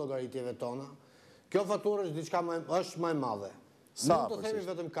sipas për llogaritjeve tona, kjo faturë është diçka është më e madhe. Nuk të themi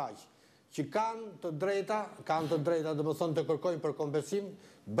vetëm kaq, që kanë të drejta, domethënë të kërkojnë për kompensim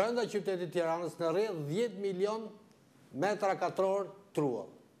brenda qytetit Tiranës në rreth 10 milion metra katror trull.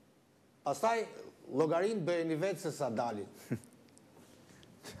 Pastaj llogarin bëheni vetë se sa dalin.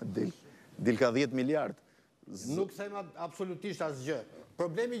 Dil ka 10 miliard. Nuk them absolutisht asgjë.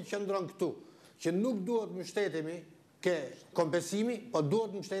 Problemi qëndron këtu, që nuk duhet mbështetemi ke kompensimi, po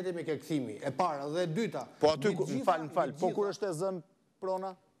duhet mbështetemi ke kthimi. E para dhe e dyta. Po aty fal, po kur është e zënë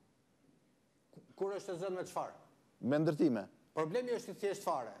prona? Kur është e zënë me çfarë? Me ndërtime. Problemi është i thjesht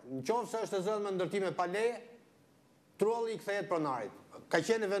fare. Nëse është e zënë me ndërtime pa leje, trulli i kthehet pronarit. Ka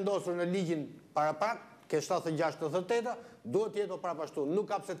qenë vendosur në ligjin paraprak, ke 76-88, duhet të jetë prapashtu. Nuk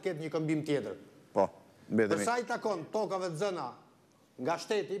ka pse të ketë një këmbim tjetër. Po. Për sa i takon tokave të zëna nga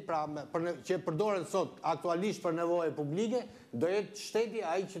shteti, pra që përdoren sot aktualisht për nevoje publike, do jetë shteti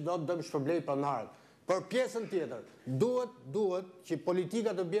ai që do të dëmë shpërblej pronarët. Për pjesën tjetër, duhet që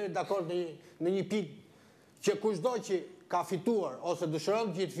politika të bjerë dakord në një pikë që kushdo që ka fituar ose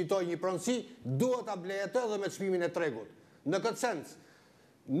dëshiron që të fitojë një pronësi, duhet ta blejë atë dhe me çmimin e tregut. Në këtë sens,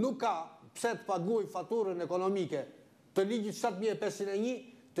 nuk ka pse të paguaj faturën ekonomike të ligjit 7501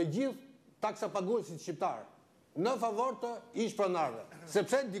 të gjithë taksa paguesit shqiptar në favor të ish pronarëve.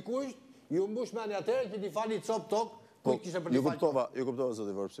 Sepse dikush ju mbush mendja atëherë që t'i fali cop tok kujt kishte për t'i falë. Ju kuptova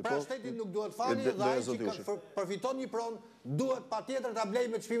zoti Vorpsi. Pra shtetit nuk duhet fali dhe ai që përfiton një pronë duhet patjetër ta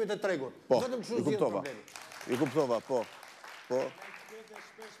blejë me çmimet e tregut. Vetëm kështu zgjidhet problemi. Ju kuptova, po.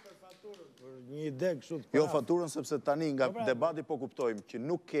 Një ide kështu të jo faturën, sepse tani nga debati po kuptojmë që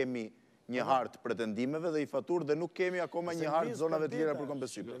nuk kemi një hartë pretendimeve dhe i faturë dhe nuk kemi akoma një hartë zonave të tjera për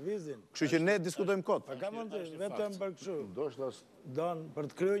kompensim. Kështu që ne diskutojmë kot. Pa ka mund të vetëm për kështu. Don për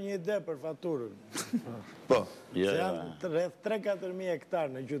të kryer një ide për faturën. Po. Janë rreth 3-4.000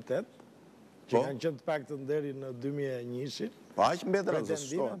 hektar në qytet, që kanë qenë të paktën deri në 2001-shin. Po aq mbetën ato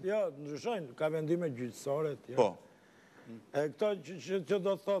shtohen. Jo, ndryshojnë, ka vendime gjyqësore të tjera. Po. Këto që do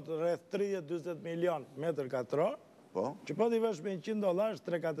të thotë rreth 30-40 milion metër katror, që po t'i vesh me $100 është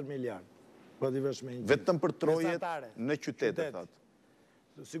 3-4 miliard. Po t'i vesh me 100. Vetëm për trojet në qytete, thatë.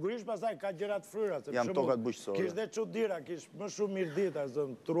 Sigurisht pasaj ka gjërat fryra. Janë tokat bujqësore. Kish dhe çuditëra, kish më shumë mirë dita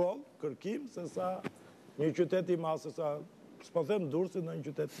zënë trull, kërkim, se sa një qytet i madh, se sa s'po them Durrësi në një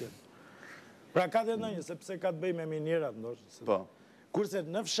qytet tjetër. Pra ka dhe ndonjë, sepse ka të bëjë me minierat, ndoshta. Po. Kurse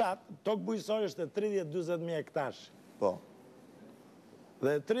në fshat, tokë bujqësore është 30-40.000 hektarë. Po.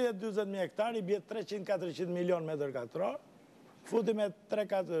 Dhe 30-40.000 hektar i bje 300-400 milion metër katror, futi me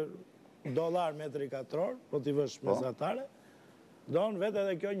 $3-4 metri katror, po t'i vësh mesatare, donë vetë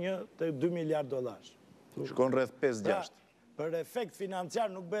edhe kjo $1-2 miliard. Shkon rreth 5-6. Për efekt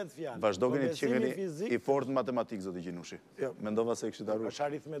financiar nuk bëhet fjalë. Vazhdo keni të qeni i fort matematikë, zoti Gjinushi. Mendova se kështë arru. Është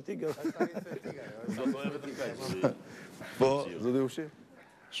aritmetikë. Po, zoti Hushi?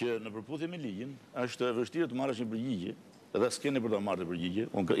 Që në përputhje me ligjin, është vështirë të marrësh një përgjigje, edhe s'keni për të marrë të përgjigje,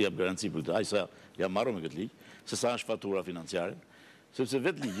 unë jap garanci për këtë, ajsa jam marrë me këtë ligj, se sa është fatura financiare, sepse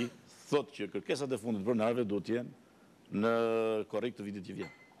vetë ligji thotë që kërkesat e fundit për pronarëve duhet të jenë në korrekt të vitit që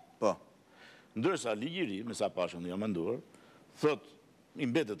vjen. Po. Ndërsa ligji i ri, me sa pashëm jam menduar, thotë i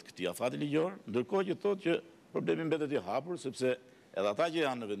mbetet këtij afati ligjor, ndërkohë që thotë që problemi mbetet i hapur, sepse edhe ata që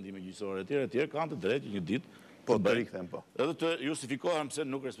janë në vendime gjyqësore të tjerë kanë të drejtë një ditë po të rikthehen po. Edhe të justifikohen pse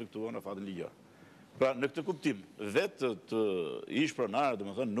nuk respektuan afatin ligjor. Pra, në këtë kuptim, vetë të ish pronarë, dhe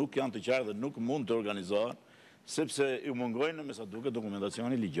më thënë, nuk janë të qartë dhe nuk mund të organizohen, sepse ju mungojnë me sa duke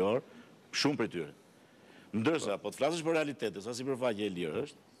dokumentacioni ligjor shumë për tyre. Ndërsa, po të flasësh për realitetet, sa si përfaqe e lirë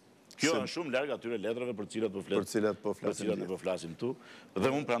është, kjo është shumë larg atyre letrave për cilat po flasim tu, dhe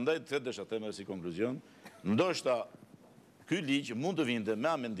unë prandaj të desha theme si konkluzion, ndoshta ky ligj mund të vinte me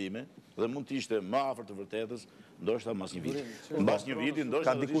amendime dhe mund të ishte më afër të vërtetës, ndoshta mbas një viti. Mbas një viti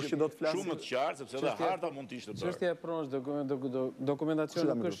ndoshta do të ishte shumë të qartë, sepse edhe harta mund të ishte bërë. Çështja e pronës dokumentacion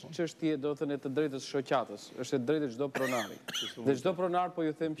nuk është çështje do të thënë të drejtës shoqatës, është e drejtë çdo pronari. Dhe çdo pronar po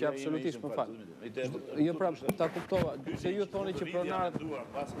ju them që absolutisht më fal. Jo pra ta kuptova, se ju thoni që pronarët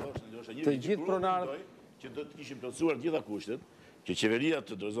të gjithë pronarët që do të kishin plotësuar gjitha kushtet, që qeveria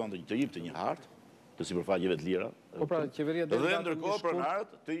të dorëzonte të jepte një hartë të sipërfaqeve të lira. Po pra, qeveria dhe ndërkohë pronarët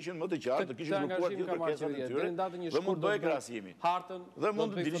të ishin më të qartë, të kishin grupuar gjithë kërkesat e tyre dhe mund bëjë krahasimi. Hartën dhe mund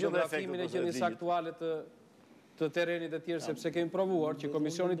të dirigojë fotografimin e qenies aktuale të terrenit e tjerë, sepse kemi provuar që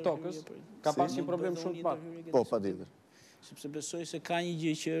Komisioni i Tokës ka pasur një problem shumë të madh. Po, patjetër. Sepse besoj se ka një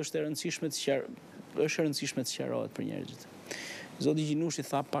gjë që është e rëndësishme të sqarohet për njerëzit. Zoti Gjinushi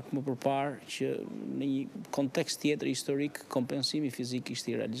tha pak më përpara që në një kontekst tjetër historik kompensimi fizik ishte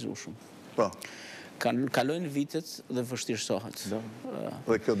i realizueshëm. Po. Kalojnë vitet dhe vështirësohet.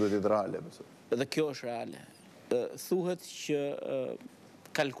 Dhe kjo duhet jetë reale. Dhe kjo është reale. Thuhet që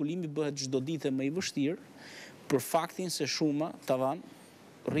kalkulimi bëhet çdo ditë më i vështirë për faktin se shuma tavan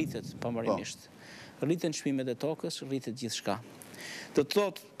rritet pamarimisht. Rriten çmimet e tokës, rritet gjithçka. Të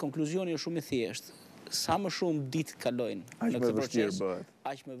thotë, konkluzioni është shumë i thjeshtë. Sa më shumë ditë kalojnë në këtë proces,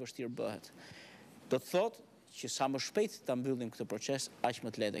 aq më vështirë bëhet. Do të thotë që sa më shpejt ta mbyllim këtë proces, aq më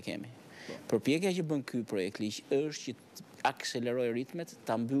të lehtë e kemi. Përpjekja që bën ky projekt ligj është që të akselerojë ritmet,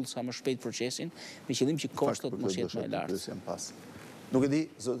 ta mbyll sa më shpejt procesin, me qëllim që kostot mos jetë më lartë. Nuk e di,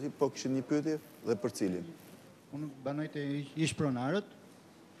 zoti, po kishin një pyetje dhe për cilin? Unë banoj të ish pronarët,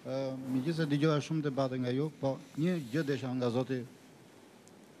 megjithëse dëgjova shumë debate nga ju, po një gjë desha nga zoti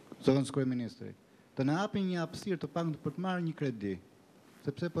zotës kryeministri. Të na japin një hapësirë të paktë për të marrë një kredi,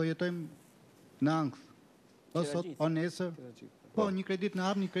 sepse po jetojmë në ankth. O sot, o nesër, po një kredi në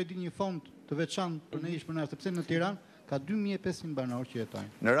hap, një kredi, një fond të veçantë për ne ish pronarë, sepse në Tiranë ka 2500 banorë që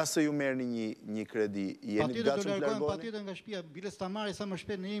jetojnë. Në rast se ju merrni një kredi, jeni të gatshëm të largoni? Patjetër nga shtëpia, bile ta marrë sa më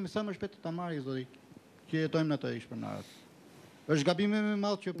shpejt, ne jemi sa më shpejt ta marrë zoti, që jetojmë në ato ish pronarët. Është gabim më i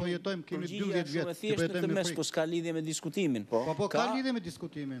madh që po jetojmë, kemi 12 vjet. Përgjigjja është në mes, po s'ka lidhje me diskutimin. Po ka lidhje me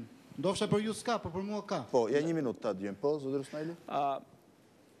diskutimin. Ndoshta për ju s'ka, por për mua ka. Po, ja një minutë ta dëgjojmë. Po, zoti Rusmajli?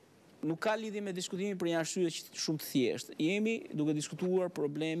 Nuk ka lidhje me diskutimin për një arsye shumë të thjeshtë. Jemi duke diskutuar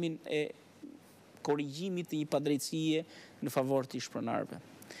problemin e korrigjimit të një padrejtësie në favor të ish-pronarëve.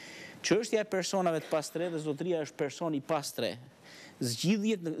 Çështja e personave të pastre dhe zotëria është person i pastre.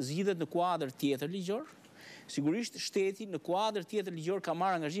 Zgjidhet në kuadër tjetër ligjor. Sigurisht shteti në kuadër tjetër ligjor ka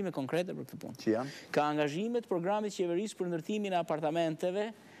marrë angazhime konkrete për këtë punë. Që janë? Ka angazhime të programit qeverisë për ndërtimin e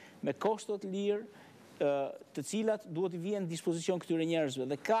apartamenteve me kosto të lirë, të cilat duhet të vijnë në dispozicion këtyre njerëzve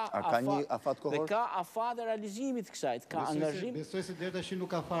dhe ka afat e realizimit kësaj, ka angazhim. Besoj se deri tash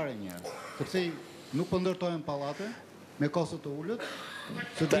nuk ka fare njerëz, sepse nuk po ndërtohen pallate me kosto të ulët,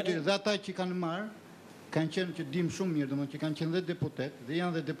 dhe ata që kanë marrë kanë qenë që dim shumë mirë, domethënë që kanë qenë dhe deputet, dhe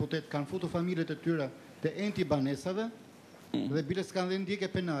janë dhe deputet, kanë futur familjet e tyre të enti banesave dhe bile s'kanë dhe ndjekje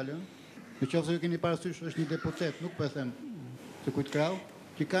penale, në qoftë se ju keni parasysh është një deputet, nuk po e them se kujt krau,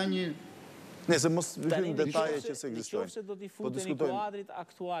 që ka një Nëse mos hyjmë detaje që ekzistojnë. Nëse do t'i futen në kuadrit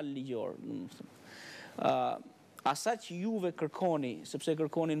aktual ligjor. Asaj që juve kërkoni, sepse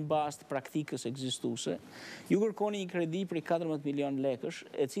kërkoni në bazë të praktikës ekzistuese, ju kërkoni një kredi për 14 milion lekësh,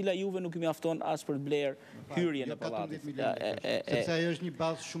 e cila juve nuk i mjafton as për të blerë hyrjen në pallatit. Sepse ajo është një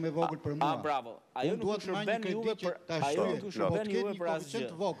bazë shumë e vogël për mua. Bravo. Ajo nuk u shërben juve për asgjë.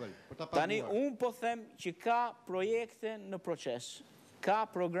 Tani unë po them që ka projekte në proces. Ka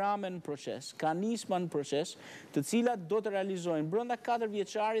programe në proces, ka nisma në proces, të cilat do të realizojnë brenda 4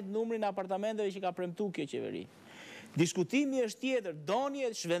 vjeçarit numrin e apartamenteve që ka premtuar kjo qeveri. Diskutimi është tjetër, doni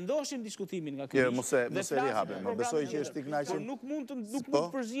e shvendosim diskutimin nga ky. Mos e rihapim, më besoj që është i kënaqur. Por nuk mund të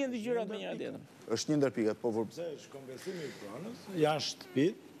përzihen dy gjërat me njëra tjetrën. Është një ndër pikat, po Vorpsi. Është kompensimi i pronës, janë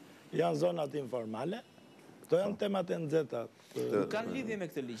shtëpit, janë zonat informale. Këto janë temat e nxehta. Nuk kanë lidhje me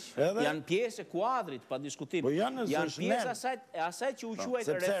këtë ligj. Janë pjesë e kuadrit pa diskutim. Janë pjesë asaj që u quajt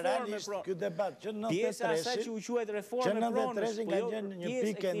reformë pronë. Ky debat që në 93-shin, pjesë asaj që u quajt reformë pronë. Ka qenë një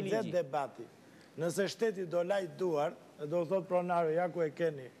pikë e nxehtë debati. Nëse shteti do laj duar, do thot pronarë, ja ku e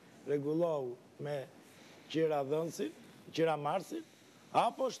keni rregullohu me qira dhënësin, qira marsin,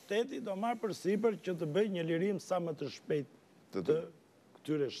 apo shteti do marrë përsipër që të bëjë një lirim sa më të shpejt të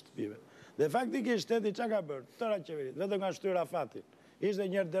këtyre shtëpive. Dhe faktikisht shteti çka ka bërë? Tëra qeverit, vetëm nga shtyra Rafatin. Ishte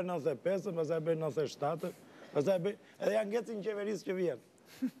njërë deri 95, pastaj bëri 97, pastaj bëri edhe ja ngecin qeverisë që vjen.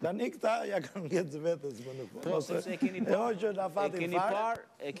 Tani këta ja kanë ngecë vetës më në fund. Sepse e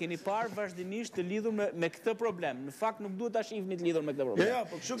keni parë vazhdimisht të lidhur me këtë problem. Në fakt nuk duhet ta shihni të lidhur me këtë problem. Jo,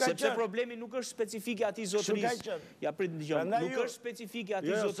 po kështu ka qenë. Sepse problemi nuk është specifik i atij zotërisë. Ja prit dëgjoj. Nuk është specifik i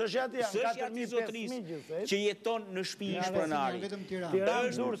atij zotërisë. S'është atij zotërisë që jeton në shtëpinë shpronari.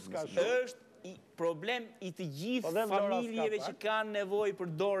 Është problem i të gjithë familjeve që kanë nevojë për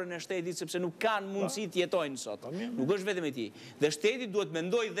dorën e shtetit, sepse nuk kanë mundësi të jetojnë sot. Nuk është vetëm e tij. Dhe shteti duhet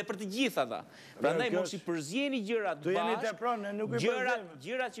mendojë dhe për të gjithë ata. Prandaj mos i përzjeni gjërat bashkë.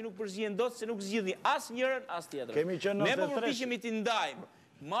 Gjërat që nuk përzihen dot se nuk zgjidhni as njërin as tjetrën. Ne po përpiqemi të ndajmë.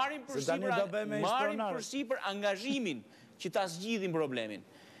 Marrim përsipër angazhimin që ta zgjidhim problemin.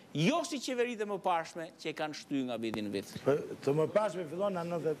 Jo si qeveritë më pashme që e kanë shtyr nga viti në vit. Të më pashme fillon në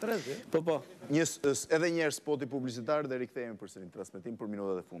 93. Po. Edhe njerë spoti publicitar dhe rikthehemi përsëri në transmetim për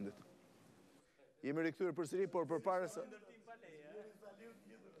minutat e fundit. Jemi rikthyer përsëri, por përpara se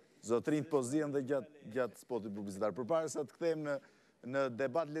zotrinj po zihen dhe gjatë spotit publicitar. Përpara se të kthehemi në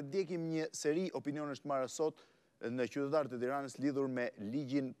debat, le të ndjekim një seri opinionesh të marrë sot në qytetarët e Tiranës lidhur me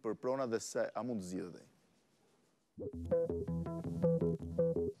ligjin për pronat dhe se a mund të zgjidhet ai.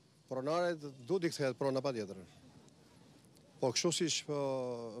 Pronaret duhet i kthehet prona patjetër. Po kështu siç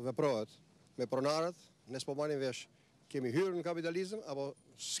veprohet me pronaret, ne s'po marrim vesh, kemi hyrë në kapitalizëm apo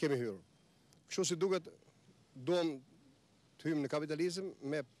s'kemi hyrë. Kështu si duket, duam të hyjmë në kapitalizëm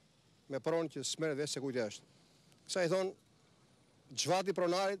me pronë që s'merret vesh se kujt është. Sa i thon xhvati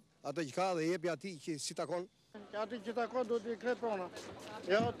pronarit, atë që ka dhe jepi atij që si takon. Aty që takon duhet i kthehet prona.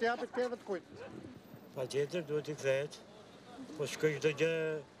 Jo, të japet kthehet kujt. Patjetër duhet i kthehet. Po shkoj çdo gjë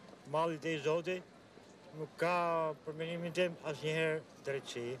mallit e Zotit, nuk ka për menimin tim asnjëherë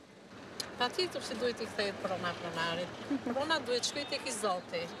drejtësi. Patjetër se duhet i kthehet prona pronarit. Prona duhet shkoj tek i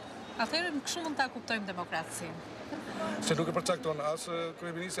Zoti. Atëherë kështu mund ta kuptojmë demokracinë. Se nuk e përcakton as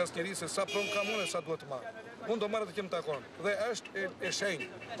kryeministri as njeri se sa pronë ka unë e sa duhet të marr. Unë do marrë të kem takon. Dhe është e shenjtë.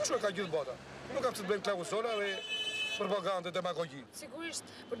 Kështu e ka gjithë bota. Nuk ka pse të bëjmë klauzola dhe propagandë, demagogji. Sigurisht,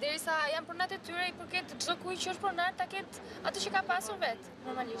 derisa janë pronat e tyre i përket çdo kujt që është pronar ta ketë atë që ka pasur vetë,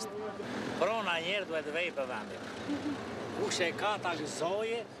 normalisht. Prona njerë duhet të vejë për vendin. Kush e ka ta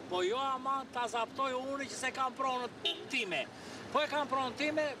gëzoje, po jo ama ta zaptoj unë që se kam pronët time. Po e kam pronët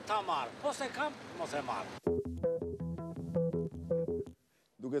time, ta marë. Po se kam, mos e marë.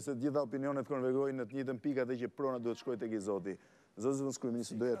 Duke se gjitha opinionet konvergojnë në të njëjtën pikë atë që prona duhet shkojë tek i Zoti. Zotës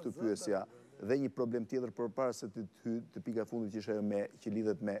kryeministri, doja të pyesja dhe një problem tjetër përpara se të hyj te pika fundit që është ajo që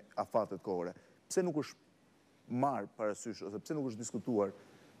lidhet me afatet kohore. Pse nuk është marrë parasysh ose pse nuk është diskutuar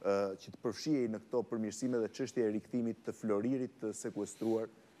që të përfshihej në këto përmirësime dhe çështja e rikthimit të Floririt të sekuestruar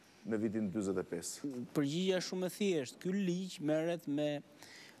në vitin 45? Përgjigjja është shumë e thjeshtë. Ky ligj merret me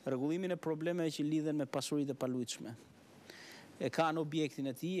rregullimin e problemeve që lidhen me pasuritë e palujtshme. E ka në objektin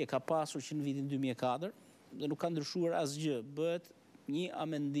e tij, e ka pasur që në vitin 2004 dhe nuk ka ndryshuar asgjë. Bëhet një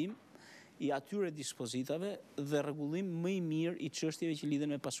amendim i atyre dispozitave dhe rregullim më i mirë i çështjeve që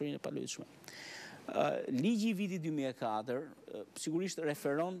lidhen me pasurinë e palujtshme. Ligji i vitit 2004 sigurisht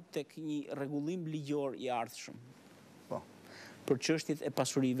referon tek një rregullim ligjor i ardhshëm. Për çështjet e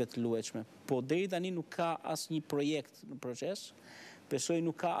pasurive të luajtshme. Po deri tani nuk ka asnjë projekt në proces. Besoj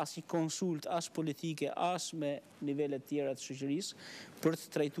nuk ka asnjë konsult as politike as me nivelet tjera të shoqërisë për të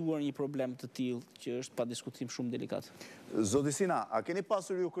trajtuar një problem të tillë që është pa diskutim shumë delikat. Zoti Sina, a keni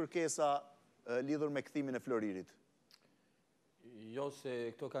pasur ju kërkesa lidhur me kthimin e Floririt? Jo,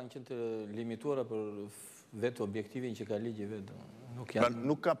 se këto kanë qenë të limituara për vetë objektivin që ka ligji vetë.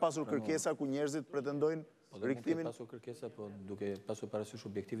 Nuk ka pasur kërkesa ku njerëzit pretendojnë rikthimin? Pasur kërkesa, po duke pasur parasysh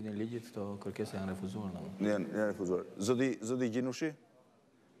objektivin e ligjit, këto kërkesa janë refuzuar. Janë refuzuar. Zoti Gjinushi?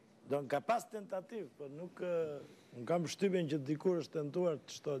 Do ka pas tentativ, po nuk kam shtypjen që dikur është tentuar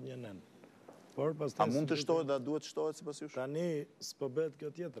të shtohet një nen. A mund të shtohet dhe duhet të shtohet sipas jush? Tani s'po bëhet kjo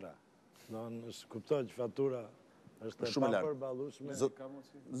tjetra. Do të kuptohet që fatura është e papërballueshme.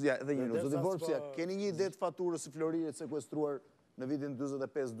 Edhe një minutë. Zoti Vorpsi, keni një ide të faturës së Floririt sekuestruar në vitin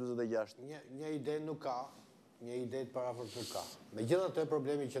 45-46? Një ide nuk ka, një ide të parafort ka. Megjithatë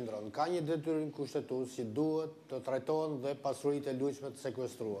problemi qëndron. Ka një detyrim kushtetues që duhet të trajtohen dhe pasuritë e luajtshme të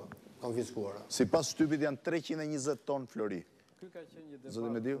sekuestruara, konfiskuara. Sipas shtypit janë 320 ton Flori. Ky ka qenë një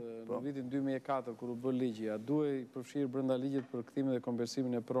debat në vitin 2004 kur u bë ligji, a duhej përfshirë brenda ligjit për kthimin dhe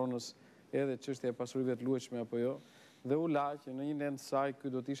kompensimin e pronës edhe çështja e pasurive të luajtshme apo jo, dhe u la që në një nend saj ky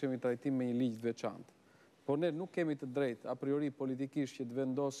do të ishte një trajtim me një ligj të veçantë. Po ne nuk kemi të drejtë a priori politikisht që të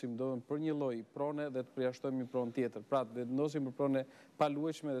vendosim për një lloj prone dhe të përjashtojmë një pronë tjetër. Pra të vendosim për prone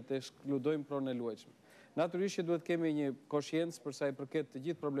paluajtshme dhe të ekskludojmë pronë e luajtshme. Natyrisht që duhet kemi një koshiencë për sa i përket të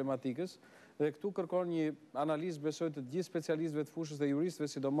gjithë problematikës dhe këtu kërkon një analizë besoj të gjithë specialistëve të fushës dhe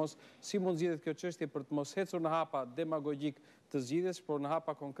juristëve, sidomos si mund zgjidhet kjo çështje për të mos ecur në hapa demagogjik të zgjidhjes, por në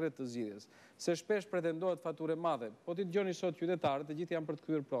hapa konkret të zgjidhjes. Se shpesh pretendohet faturë madhe, po ti dëgjoni sot qytetarët, të gjithë janë për të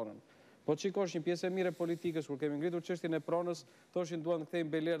kthyer pronën. Po çikosh një pjesë e mirë e politikës, kur kemi ngritur çështjen e pronës, thoshin duan të kthejnë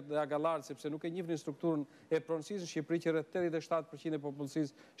Beler dhe Agallar sepse nuk e njihnin strukturën e pronësisë në Shqipëri që rreth 87% e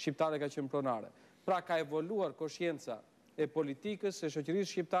popullsisë shqiptare ka qenë pronare. Pra ka evoluar koshienca e politikës, e shoqërisë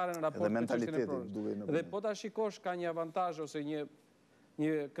shqiptare në raport me çështjen e pronës. Dhe po ta shikosh ka një avantazh ose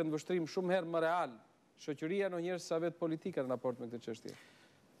një këndvështrim shumë herë më real shoqëria ndonjëherë sa vetë politika në raport me këtë çështje.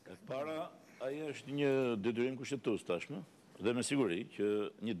 E para, ai është një detyrim kushtetues tashmë. Dhe me siguri që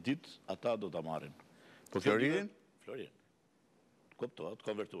një ditë ata do ta marrin. Po Florin? Florin. Kuptohet,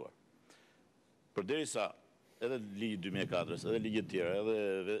 konvertuar. Përderisa edhe ligji 2004, edhe ligjet tjera,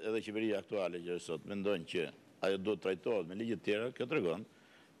 edhe qeveria aktuale që është sot mendojnë që ajo do të trajtohet me ligjet tjera, kjo tregon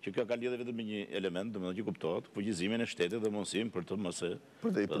që kjo ka lidhje vetëm me një element, domethënë që kuptohet, fuqizimin e shtetit dhe mundësinë për të mos e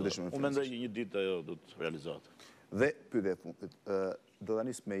unë mendoj që një ditë ajo do të realizohet. Dhe pyetja e fundit, do ta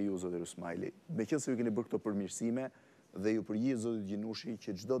nis me ju zoti Rusmajli. Meqense ju keni bërë këto përmirësime dhe ju përgjigjet zotit Gjinushi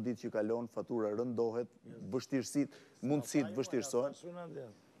që çdo ditë që kalon fatura rëndohet, vështirësitë, mundësitë vështirësohen.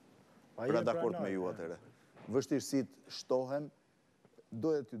 Pra dakord me ju atëherë. Vështirësitë shtohen,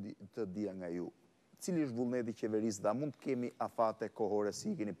 dohet të dija nga ju. Cili është vullneti i qeverisë dhe a mund të kemi afate kohore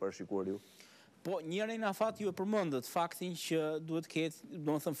si i keni parashikuar ju? Po, njërin afat ju e përmendët faktin që duhet ketë,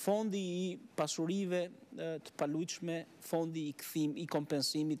 domethënë fondi i pasurive të paluajtshme, fondi i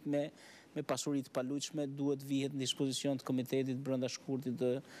kompensimit me pasuritë të paluajtshme duhet vihet në dispozicion të komitetit brenda shkurtit të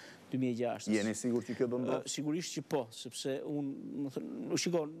 2006. Jeni sigurt që kjo do ndodhë? Sigurisht që po, sepse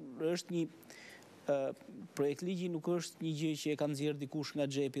shikon, është një projekt ligji nuk është një gjë që e ka nxjerrë dikush nga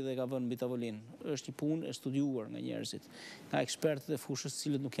xhepi dhe ka vënë mbi tavolinë. Është një punë e studiuar nga njerëzit, nga ekspertët e fushës, të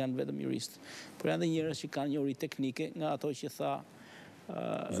cilët nuk janë vetëm juristë, por janë edhe njerëz që kanë njohuri teknike, nga ato që tha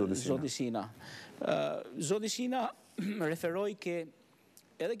Zoti Sina. Zoti Sina referoi ke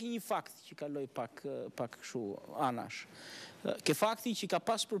edhe ke një fakt që kaloi pak kështu anash. Ke fakti që ka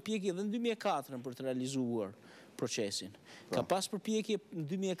pas përpjekje edhe në 2004 për të realizuar procesin. Ka pas përpjekje në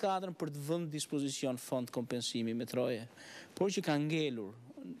 2004 për të vënë dispozicion fond kompensimi me troje, por që ka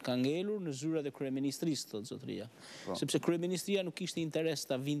ngelur në zyrat e kryeministrisë, thotë zotëria. Sepse kryeministria nuk kishte interes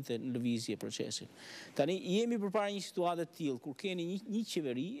ta vinte në lëvizje procesin. Tani jemi përpara një situate të tillë kur keni një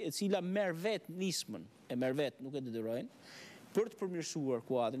qeveri e cila merr vetë nismën, nuk e detyrojnë, për të përmirësuar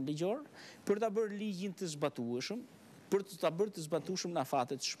kuadrin ligjor, për ta bërë ligjin të zbatueshëm, për të ta bërë të zbatueshëm në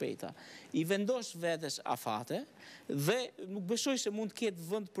afate të shpejta. I vendos vetes afate dhe nuk besoj se mund të ketë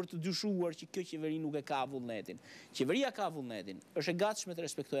vend për të dyshuar që kjo qeveri nuk e ka vullnetin. Qeveria ka vullnetin, është e gatshme të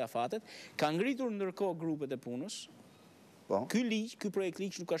respektojë afatet, ka ngritur ndërkohë grupet e punës. Ky projekt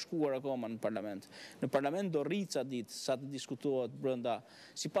ligj nuk ka shkuar akoma në parlament. Në parlament do rrit ca ditë sa të diskutohet brenda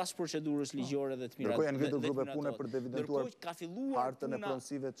sipas procedurës ligjore dhe të mirat. Ndërkohë janë ngritur grupe pune për të evidentuar hartën e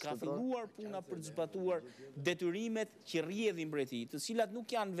pronësive të ka filluar puna për të zbatuar detyrimet që rrjedhin mbreti, të cilat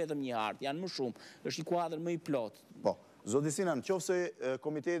nuk janë vetëm një hartë, janë më shumë, është një kuadër më i plot. Po, zoti Sina, nëse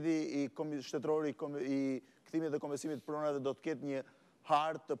komiteti shtetëror i kthimit dhe kompensimit pronave do të ketë një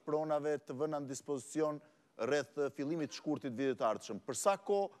hartë të pronave të vëna në dispozicion rreth fillimit të shkurtit vitit të ardhshëm. Për sa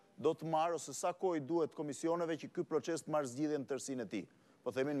kohë do të marrë ose sa kohë i duhet komisioneve që ky proces të marrë zgjidhje në tërësinë e tij?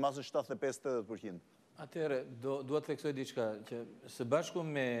 Po themin masë 75-80%. Atëherë, duhet të theksoj diçka që së bashku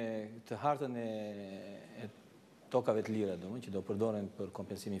me të hartën e tokave të lira, që do përdoren për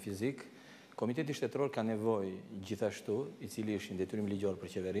kompensimin fizik, Komiteti Shtetëror ka nevojë gjithashtu, i cili është një detyrim ligjor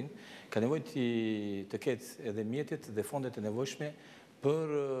për qeverinë, ka nevojë të ketë edhe mjetet dhe fondet e nevojshme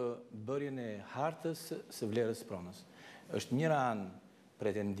për bërjen e hartës së vlerës pronës. Është njëra anë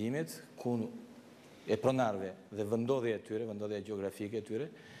pretendimet e pronarve dhe vendodhja e tyre, vendodhja gjeografike e tyre,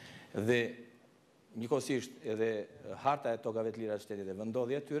 dhe njëkohësisht edhe harta e tokave të lira të shtetit dhe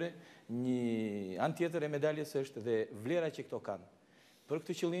vendodhja e tyre, një anë tjetër e medaljes është dhe vlera që këto kanë. Për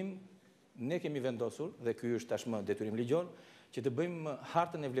këtë qëllim, ne kemi vendosur, dhe ky është tashmë detyrim ligjor, që të bëjmë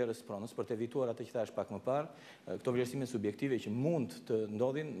hartën e vlerës pronës për të evituar atë që thash pak më parë, këto vlerësime subjektive që mund të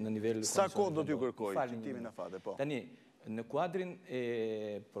ndodhin në nivel Sa kohë do t'ju kërkoj shqiptimin e fate, po? Tani, në kuadrin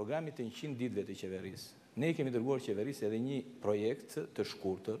e programit të 100 ditëve të qeverisë, ne kemi dërguar qeverisë edhe një projekt të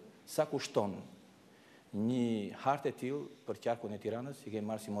shkurtër, sa kushton një hartë e tillë për qarkun e Tiranës, i kemi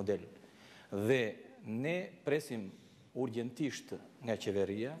marrë si model. Dhe ne presim urgjentisht nga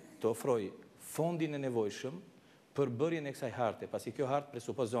qeveria të ofrojë fondin e nevojshëm për bërjen e kësaj harte, pasi kjo hartë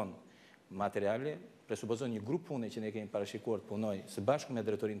presupozon materiale, presupozon një grup pune që ne kemi parashikuar të punoj së bashku me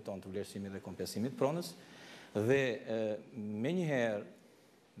drejtorinë tonë të vlerësimit dhe kompensimit pronës, dhe me njëherë,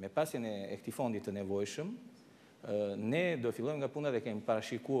 me pasjen e këtij fondi të nevojshëm, ne do fillojmë nga puna dhe kemi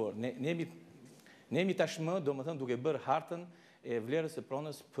parashikuar, ne jemi tashmë, domethënë duke bërë hartën e vlerës së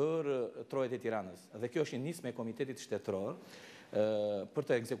pronës për trojet e Tiranës. Dhe kjo është një nismë e Komitetit Shtetëror për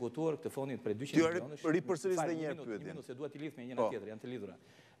të ekzekutuar këtë fondin për 200 milionësh. Ty ripërsëris dhe një herë pyetjen. Një minutë, se dua t'i lidh me njëra tjetër, janë të lidhura.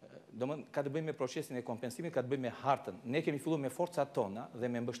 Domethënë ka të bëjë me procesin e kompensimit, ka të bëjë me hartën. Ne kemi filluar me forcat tona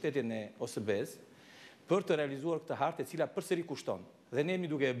dhe me mbështetjen e OSB-s për të realizuar këtë hartë e cila përsëri kushton. Dhe ne jemi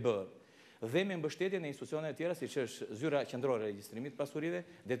duke e bërë. Dhe me mbështetjen e institucioneve tjera, siç është zyra qendrore e regjistrimit pasurive,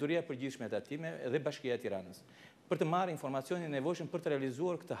 detyria e përgjithshme e tatimeve dhe Bashkia e Tiranës, për të marrë informacionin e nevojshëm për të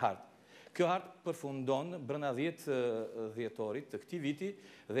realizuar këtë hartë. Kjo hartë përfundon brenda 10 dhjetorit të këtij viti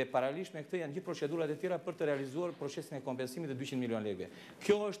dhe paralelisht me këtë janë gjithë procedurat e tjera për të realizuar procesin e kompensimit të 200 milion lekëve.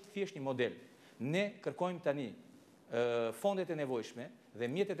 Kjo është thjesht një model. Ne kërkojmë tani fondet e nevojshme dhe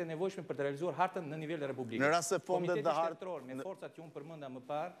mjetet e nevojshme për të realizuar hartën në nivel republik. Në rast se fondet dhe hartë me forcat që unë përmenda më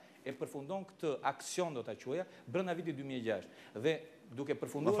parë e përfundon këtë aksion do ta quaja brenda vitit 2006 dhe duke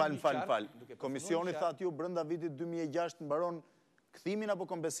përfunduar Komisioni thatë ju brenda vitit 2006 mbaron kthimin apo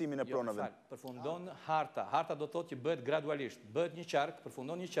kompesimin e pronave? Përfundon harta. Harta do të thotë që bëhet gradualisht, bëhet një qark,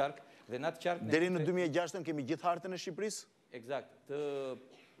 përfundon një qark dhe në atë qark deri në 2006 kemi gjithë hartën e Shqipërisë? Eksakt. Të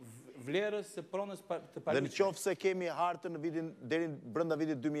vlerës së pronës të Dhe në qoftë se kemi hartën deri brenda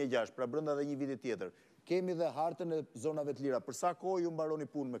vitit 2006, pra brenda dhe një viti tjetër, kemi dhe hartën e zonave të lira. Për sa kohë ju mbaroni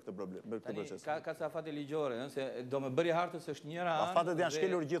punë me këtë problem, me këtë proces? Ka ca afate ligjore, se do me bërja hartës është njëra anë. Afatet janë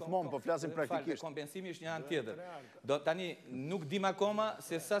shkelur gjithmonë, po flasim praktikisht. Kompensimi është një anë tjetër. Tani nuk dim akoma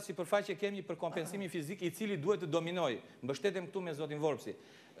se sa sipërfaqe kemi për kompensimin fizik i cili duhet të dominoj. Mbështetem këtu me zotin Vorpsi.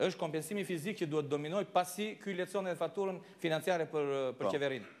 Është kompensimi fizik që duhet të dominoj pasi ky lehtëson edhe faturën financiare për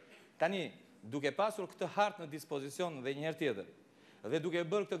qeverinë. Tani, duke pasur këtë hartë në dispozicion dhe njëherë tjetër, dhe duke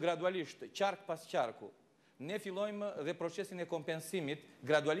bërë këtë gradualisht, qark pas qarku, ne fillojmë dhe procesin e kompensimit,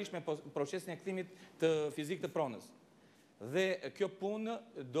 gradualisht me procesin e kthimit të fizik të pronës. Dhe kjo punë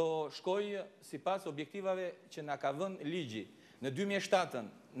do shkojë sipas objektivave që na ka vënë ligji. Në 2007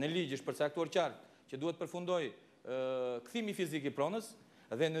 në ligj është përcaktuar qartë që duhet përfundoj kthimi fizik i pronës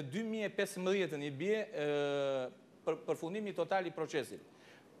dhe në 2015 i bie përfundimi total i procesit.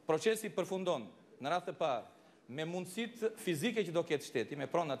 Procesi përfundon në radhë të parë me mundësitë fizike që do ketë shteti, me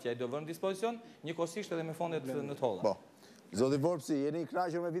pronat që ai do vënë në dispozicion, njëkohësisht edhe me fondet në të holla. Zoti Vorpsi, jeni i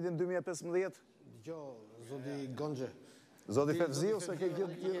kënaqur me vitin 2015? Dgjoj, zoti Gonxhe. Zoti Fevziu se ke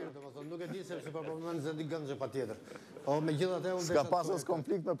gjithë domethënë nuk e di sepse po përmend zoti Gonxhe patjetër. Po megjithatë unë s'ka pasur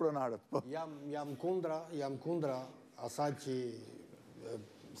konflikt me pronarët. Jam kundra asaj që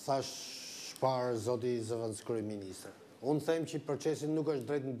thash parë zoti zëvendës kryeministër. Unë them që procesi nuk është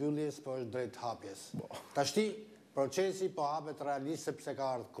drejt mbylljes, po është drejt hapjes. Tashti, procesi po hapet realisht sepse ka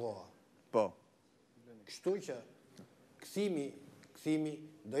ardhur koha. Po. Kështu që kthimi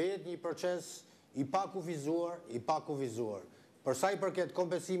do jetë një proces i pakufizuar. Për sa i përket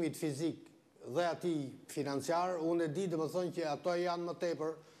kompensimit fizik dhe atij financiar, unë e di domethënë që ato janë më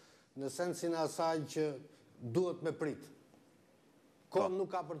tepër në sensin e asaj që duhet me prit. Kohë nuk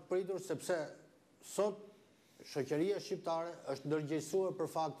ka për të pritur sepse sot shoqëria shqiptare është ndërgjegjësuar për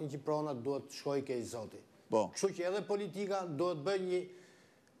faktin që pronat duhet të shkojë ke Zoti. Kështu që edhe politika duhet bëjë një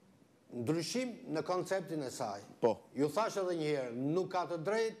ndryshim në konceptin e saj. Ju thash edhe një herë, nuk ka të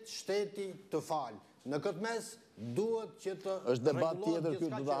drejtë shteti të falë. Në këtë mes duhet që të është debat tjetër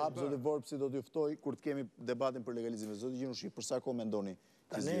ky do ta hap zoti Vorpsi, do t'ju ftoj kur të kemi debatin për legalizimin. Zoti Gjinushi, për sa kohë mendoni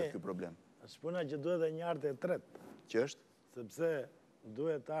që zgjidhet ky problem? Është puna që duhet edhe një hartë e tretë. Që është? Sepse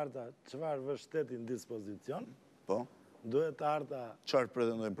duhet harta çfarë vë shteti në dispozicion. Po. Duhet harta çfarë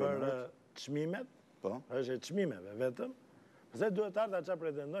pretendojnë për çmimet. Po. Është e çmimeve vetëm. Pse duhet harta çfarë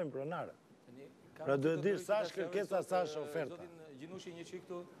pretendojnë pronarët. Pra duhet di sa është kërkesa, sa është oferta. Zotin Gjinushi një çik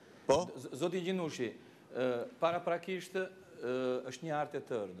këtu. Po. Zoti Gjinushi, paraprakisht është një hartë e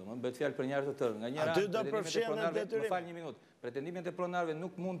tërë, domethënë bëhet fjalë për një hartë të tërë. Nga njëra më fal një minutë. Pretendimet e pronarëve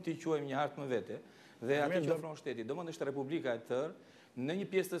nuk mund t'i quajmë një hartë më vete dhe atë që ofron shteti. Domethënë është Republika e tërë. Në një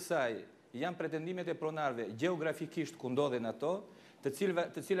pjesë të saj janë pretendimet e pronarëve gjeografikisht ku ndodhen ato,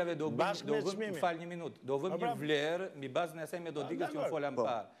 të cilave do vëmë fal një minutë, do vëmë një vlerë mbi bazën e asaj metodikës që unë fola më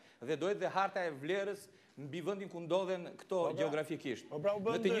parë. Dhe do jetë dhe harta e vlerës mbi vendin ku ndodhen këto gjeografikisht.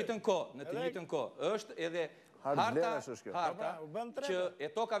 Në të njëjtën kohë është edhe harta që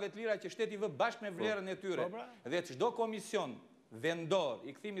e tokave të lira që shteti vë bashkë me vlerën e tyre. Dhe çdo komision vendor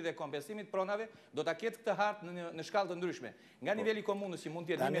i kthimit dhe kompensimit pronave do ta ketë këtë hartë në shkallë të ndryshme. Nga niveli komunës që mund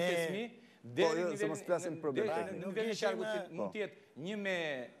të jetë 1.500 deri në nivelin e qarkut mund të jetë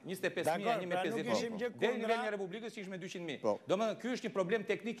 1.25.000, 1.50.000 deri në nivelin e Republikës që ishte me 200.000. Domethënë ky është një problem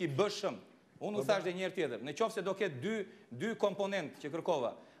teknik i bëshëm. Unë u thash edhe një herë tjetër, në qoftë se do ketë dy komponentë që kërkova,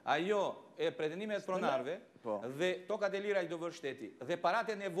 ajo e pretendimeve të pronarëve dhe tokat e lira që do vë shteti dhe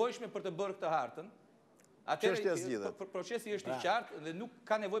paratë e nevojshme për të bërë këtë hartën, atëherë procesi është i qartë dhe nuk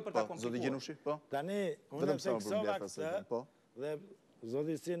ka nevojë për ta komplikuar. Zoti Gjinushi, po. Tani unë theksova këtë dhe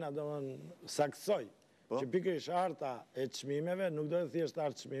zoti Sina domthon saksoj që pikërisht harta e çmimeve nuk do të thjesht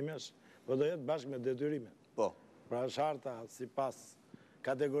hartë çmimesh, por do jetë bashkë me detyrimet. Po. Pra është harta sipas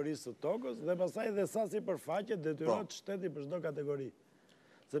kategorisë të tokës dhe pastaj dhe sasi përfaqe detyrohet shteti për çdo kategori.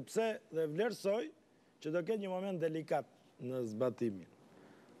 Sepse dhe vlerësoj që do ketë një moment delikat në zbatimin.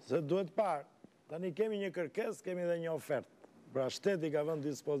 Se duhet parë, tani kemi një kërkesë, kemi dhe një ofertë. Pra shteti ka vënë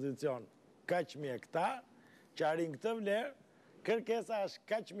dispozicion kaq mijë hektar që arrin këtë vlerë, kërkesa është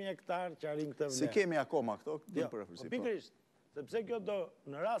kaq mijë hektar që arrin këtë vlerë. Si kemi akoma këto? Pikërisht, sepse kjo do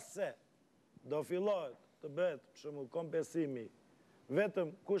në rast se do fillohet të bëhet për shembull kompensimi vetëm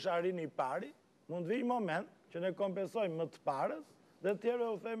kush arrin i pari, mund vijë moment që ne kompensojmë më të parës dhe të tjerë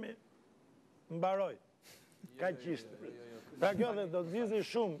u themi mbaroj. Ka qishtë. Pra kjo dhe do të vizi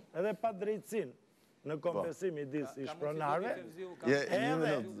shumë edhe pa drejtsin në kompensimi disë i shpronarve,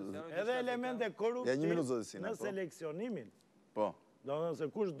 edhe elemente korupti në seleksionimin. Po. Do në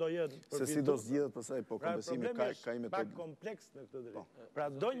se kush do jetë përfitus. Se si do zgjedhët pësaj, po kompensimi ka i metodë. Pak kompleks në këtë drejtë. Pra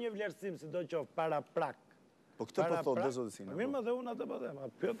do një vlerësim si do qofë para prak. Po këtë po thotë dhe Zoti Sina. Mirë më dhe unë atë po them,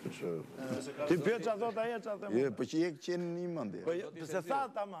 pjot që... Ti pjot që a thot aje që a them. Po që je qenë një mëndje. Po se tha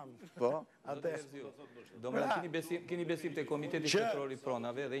tamam. Po. Do më keni besim të Komiteti Shtetëror i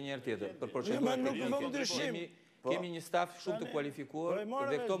Pronave dhe një herë tjetër për procedurën. Kemi një staf shumë të kualifikuar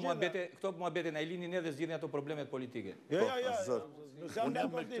dhe këto muhabete na i linin edhe zgjidhin ato problemet politike. Jo. Që kjo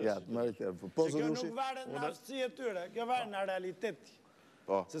nuk varen në aftësi e tyre, kjo varen në realiteti.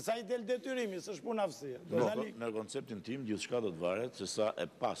 Se sa i del detyrimi, së është punë aftësia. Në konceptin tim, gjithçka do të varet se sa e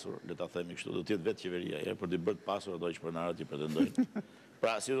pasur, le ta themi kështu, do t'jetë vetë qeveria, për t'i bërë pasur ato që pronarët i pretendojnë.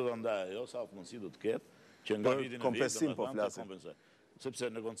 Pra, si do të ndaj ajo, sa mundësi do të ketë, që nga vitin e vitin të kompensoj. Sepse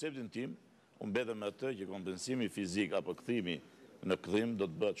në konceptin tim, unë betëm atë që kompensimi fizik apo kthimi në kthim do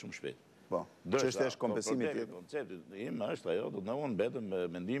të bëhet shumë shpejt. Po, çështja është kompensimi tjetër. Konceptit im është ajo, do të unë betëm me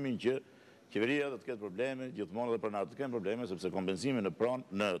mendimin që qeveria do të ketë probleme, gjithmonë dhe pronarët të kenë probleme, sepse kompensimi në pronë,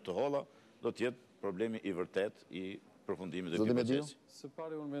 në të holla, do të jetë problemi i vërtet i përfundimit e këtij procesi. Së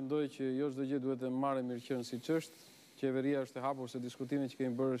pari unë mendoj që jo çdo gjë duhet të marrë mirëqenë siç është. Qeveria është e hapur se diskutimet që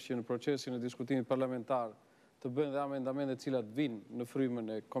kemi bërë që në procesin e diskutimit parlamentar të bëhen dhe amendamente të cilat vinë në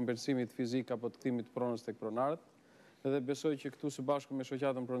frymën e kompensimit fizik apo të kthimit pronës tek pronarët. Edhe besoj që këtu së bashku me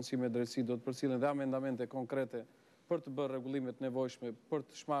shoqatën Permirsimi me drejtësi do të përcillen dhe amendamente konkrete për të bërë rregullimet nevojshme për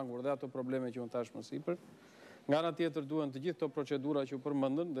të shmangur dhe ato probleme që unë thash më sipër. Nga ana tjetër duhen të gjithë këto procedura që u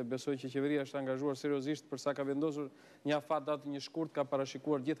përmendën dhe besoj që qeveria është angazhuar seriozisht për sa ka vendosur një afat datë një shkurt, ka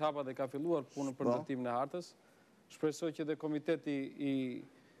parashikuar gjithë hapat dhe ka filluar punën për ndërtimin e hartës. Shpresoj që dhe Komiteti i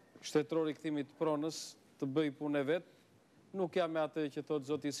Shtetëror i Kthimit Pronës të bëj punën e vet. Nuk jam me atë që thotë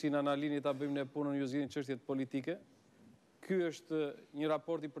zoti Sina na lini ta bëjmë ne punën, ju zgjidhni çështjet politike. Ky është një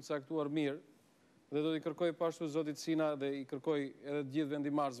raport i përcaktuar mirë dhe do t'i kërkoj pashtu zotit Sina dhe i kërkoj edhe të gjithë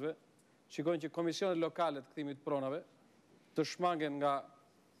vendimarrësve, shikojnë që komisionet lokale të kthimit pronave të shmangen nga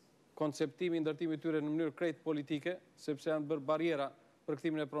konceptimi i ndërtimit tyre në mënyrë krejt politike, sepse janë bërë barjera për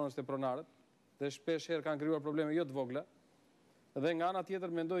kthimin e pronës të pronarët dhe shpesh herë kanë krijuar probleme jo të vogla. Dhe nga ana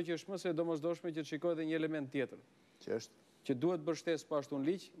tjetër mendoj që është më së domosdoshme që të shikojë edhe një element tjetër. Që duhet bërë shtesë po ashtu në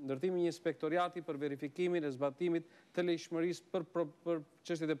ligj, ndërtimi një inspektoriati për verifikimin e zbatimit të lehtëshmërisë për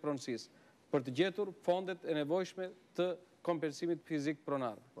çështjet e pronësisë, për të gjetur fondet e nevojshme të kompensimit fizik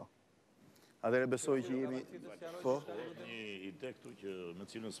pronarëve. Atëherë besoj që jemi... Një ide këtu që me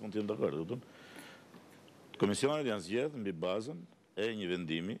cilën s'mund të jem dakord. Komisionet janë zgjedhur mbi bazën e një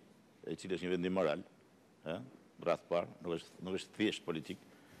vendimi, e cili është një vendim moral, rreth parë, nuk është thjesht politik.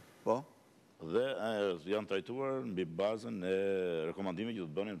 Po. Dhe janë trajtuar mbi bazën e rekomandimeve që do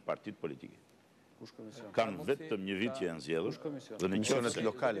të bënin partitë politike. Kanë vetëm një vit që janë zgjedhur dhe në komisionet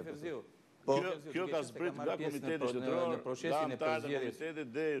lokale. Kjo ka zbrit nga Komiteti Shtetëror, nga antarët e Komitetit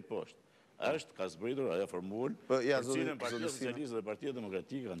deri poshtë. Është ka zbritur ajo formulë për cilën Partia Socialiste dhe Partia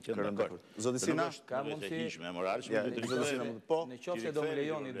Demokratike kanë qenë dakord. Zoti Sina, ka mundësi moralshme në qoftë se do më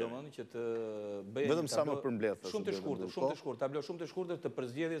lejoni domosdoshmë që të bëjë vetëm sa më përmbledh shumë të shkurtër, tablo shumë të shkurtër të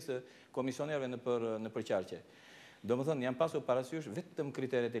përzgjedhjes së komisionerëve në përqarqe. Domethënë janë pasur parasysh vetëm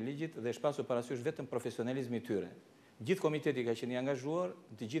kriteret e ligjit dhe është pasur parasysh vetëm profesionalizmi i tyre. Gjithë komiteti ka qenë i angazhuar,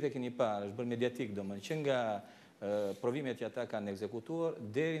 të gjithë e keni parë, është bërë mediatik domethënë që nga provimet që ata kanë ekzekutuar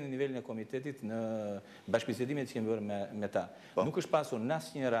deri në nivelin e komitetit në bashkëbisedimet që kemi bërë me ta. Nuk është pasur në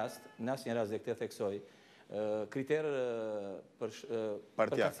asnjë rast dhe këtë theksoj, kriter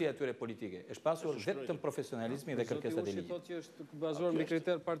përkatësia e tyre politike. Është pasur vetëm profesionalizmi dhe kërkesat e ligjit. Zoti Hushi thotë që është bazuar mbi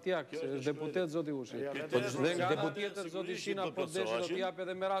kriter partijak, se është deputet zoti Hushi. Dhe nga ana tjetër zoti Sina po deshë do t'i japë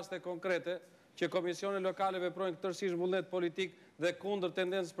edhe me raste konkrete që komisionet lokale veprojnë tërësisht vullnet politik dhe kundër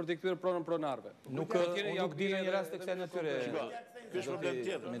tendencës për t'i kthyer pronën pronarve. Nuk di në një rast të kësaj natyre. Ky është problem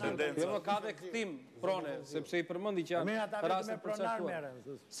tjetër. Jo, ka dhe kthim prone, sepse i përmendi që janë raste përcaktuar.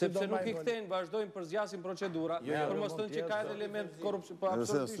 Sepse nuk i kthejnë, vazhdojnë për zgjasin procedura, për mos thënë që ka edhe element korrupsion, po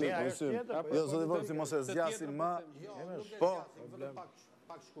absolutisht. Jo, zoti Vorpsi, mos e zgjasin më. Po.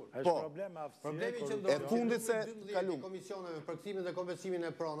 Është problemi që e fundit se kalum komisioneve për kthimin dhe kompensimin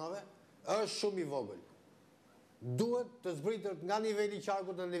e pronave është shumë i vogël. Duhet të zbritet nga niveli i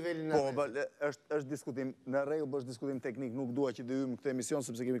qarkut në nivelin e vet. Po, është diskutim në rregull, po është diskutim teknik, nuk dua që të hyjmë këtë emision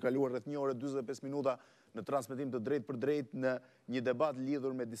sepse kemi kaluar rreth 1 orë 45 minuta në transmetim të drejtë për drejtë në një debat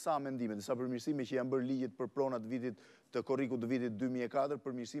lidhur me disa mendime, disa përmirësime që janë bërë ligjit për pronat vitit të korrikut të vitit 2004,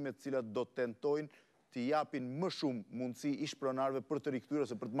 përmirësime të cilat do të tentojnë të japin më shumë mundësi ish-pronarëve për të rikthyer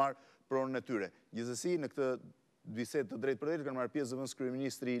ose për të marrë pronën e tyre. Gjithsesi, në këtë bisedë të drejtë për drejtë kanë marrë pjesë zëvendës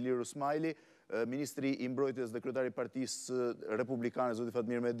kryeministri Ilir Rusmajli, ministri i mbrojtjes dhe kryetari i Partisë Republikane zoti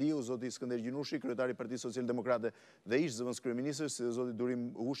Fatmir Mediu, zoti Skënder Gjinushi, kryetari i Partisë Socialdemokrate dhe ish zëvendës kryeministrit, si dhe zoti Durim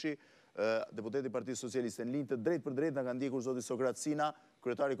Hushi, deputeti i Partisë Socialiste. Në linjë të drejtë për drejtë na ka ndjekur zoti Sokrat Sina,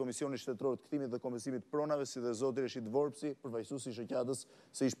 kryetari i Komisionit Shtetëror të Kthimit dhe Kompensimit Pronave, si dhe zoti Reshit Vorpsi, përfaqësuesi i shoqatës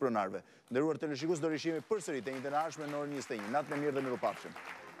së ish-pronarëve. Nderuar teleshikues, do rishihemi përsëri të njëjtën ardhshme në orën 21. Natë më mirë dhe mirupafshim.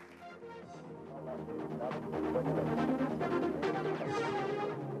 Thank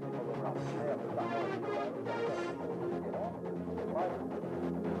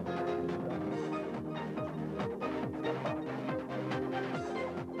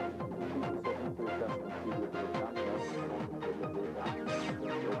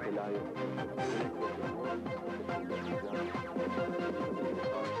you.